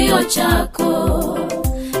 kilio chako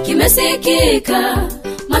kimesikika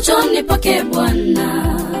machoni pake Bwana.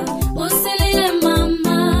 Usilie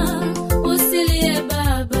mama, usilie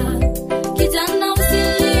baba, kijana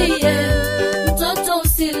usilie, mtoto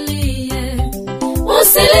usilie.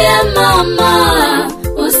 Usilie mama,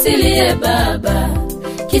 usilie baba,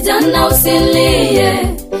 kijana usilie,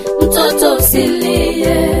 mtoto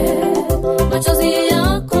usilie. Machozi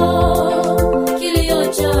yako, kilio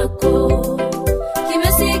chako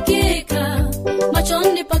kimesikika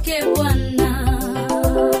machoni pake Bwana.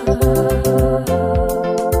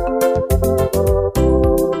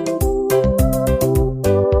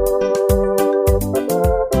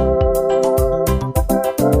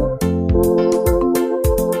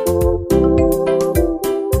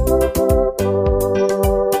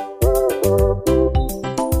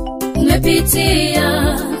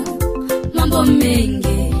 Umepitia mambo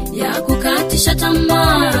mengi ya kukatisha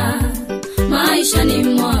tamaa maishani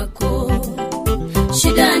mwako,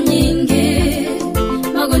 shida nyingi,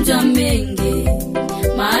 magonjwa mengi,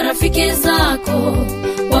 marafiki zako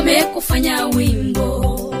wamekufanya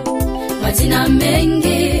wimbo, majina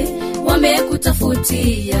mengi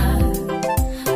wamekutafutia,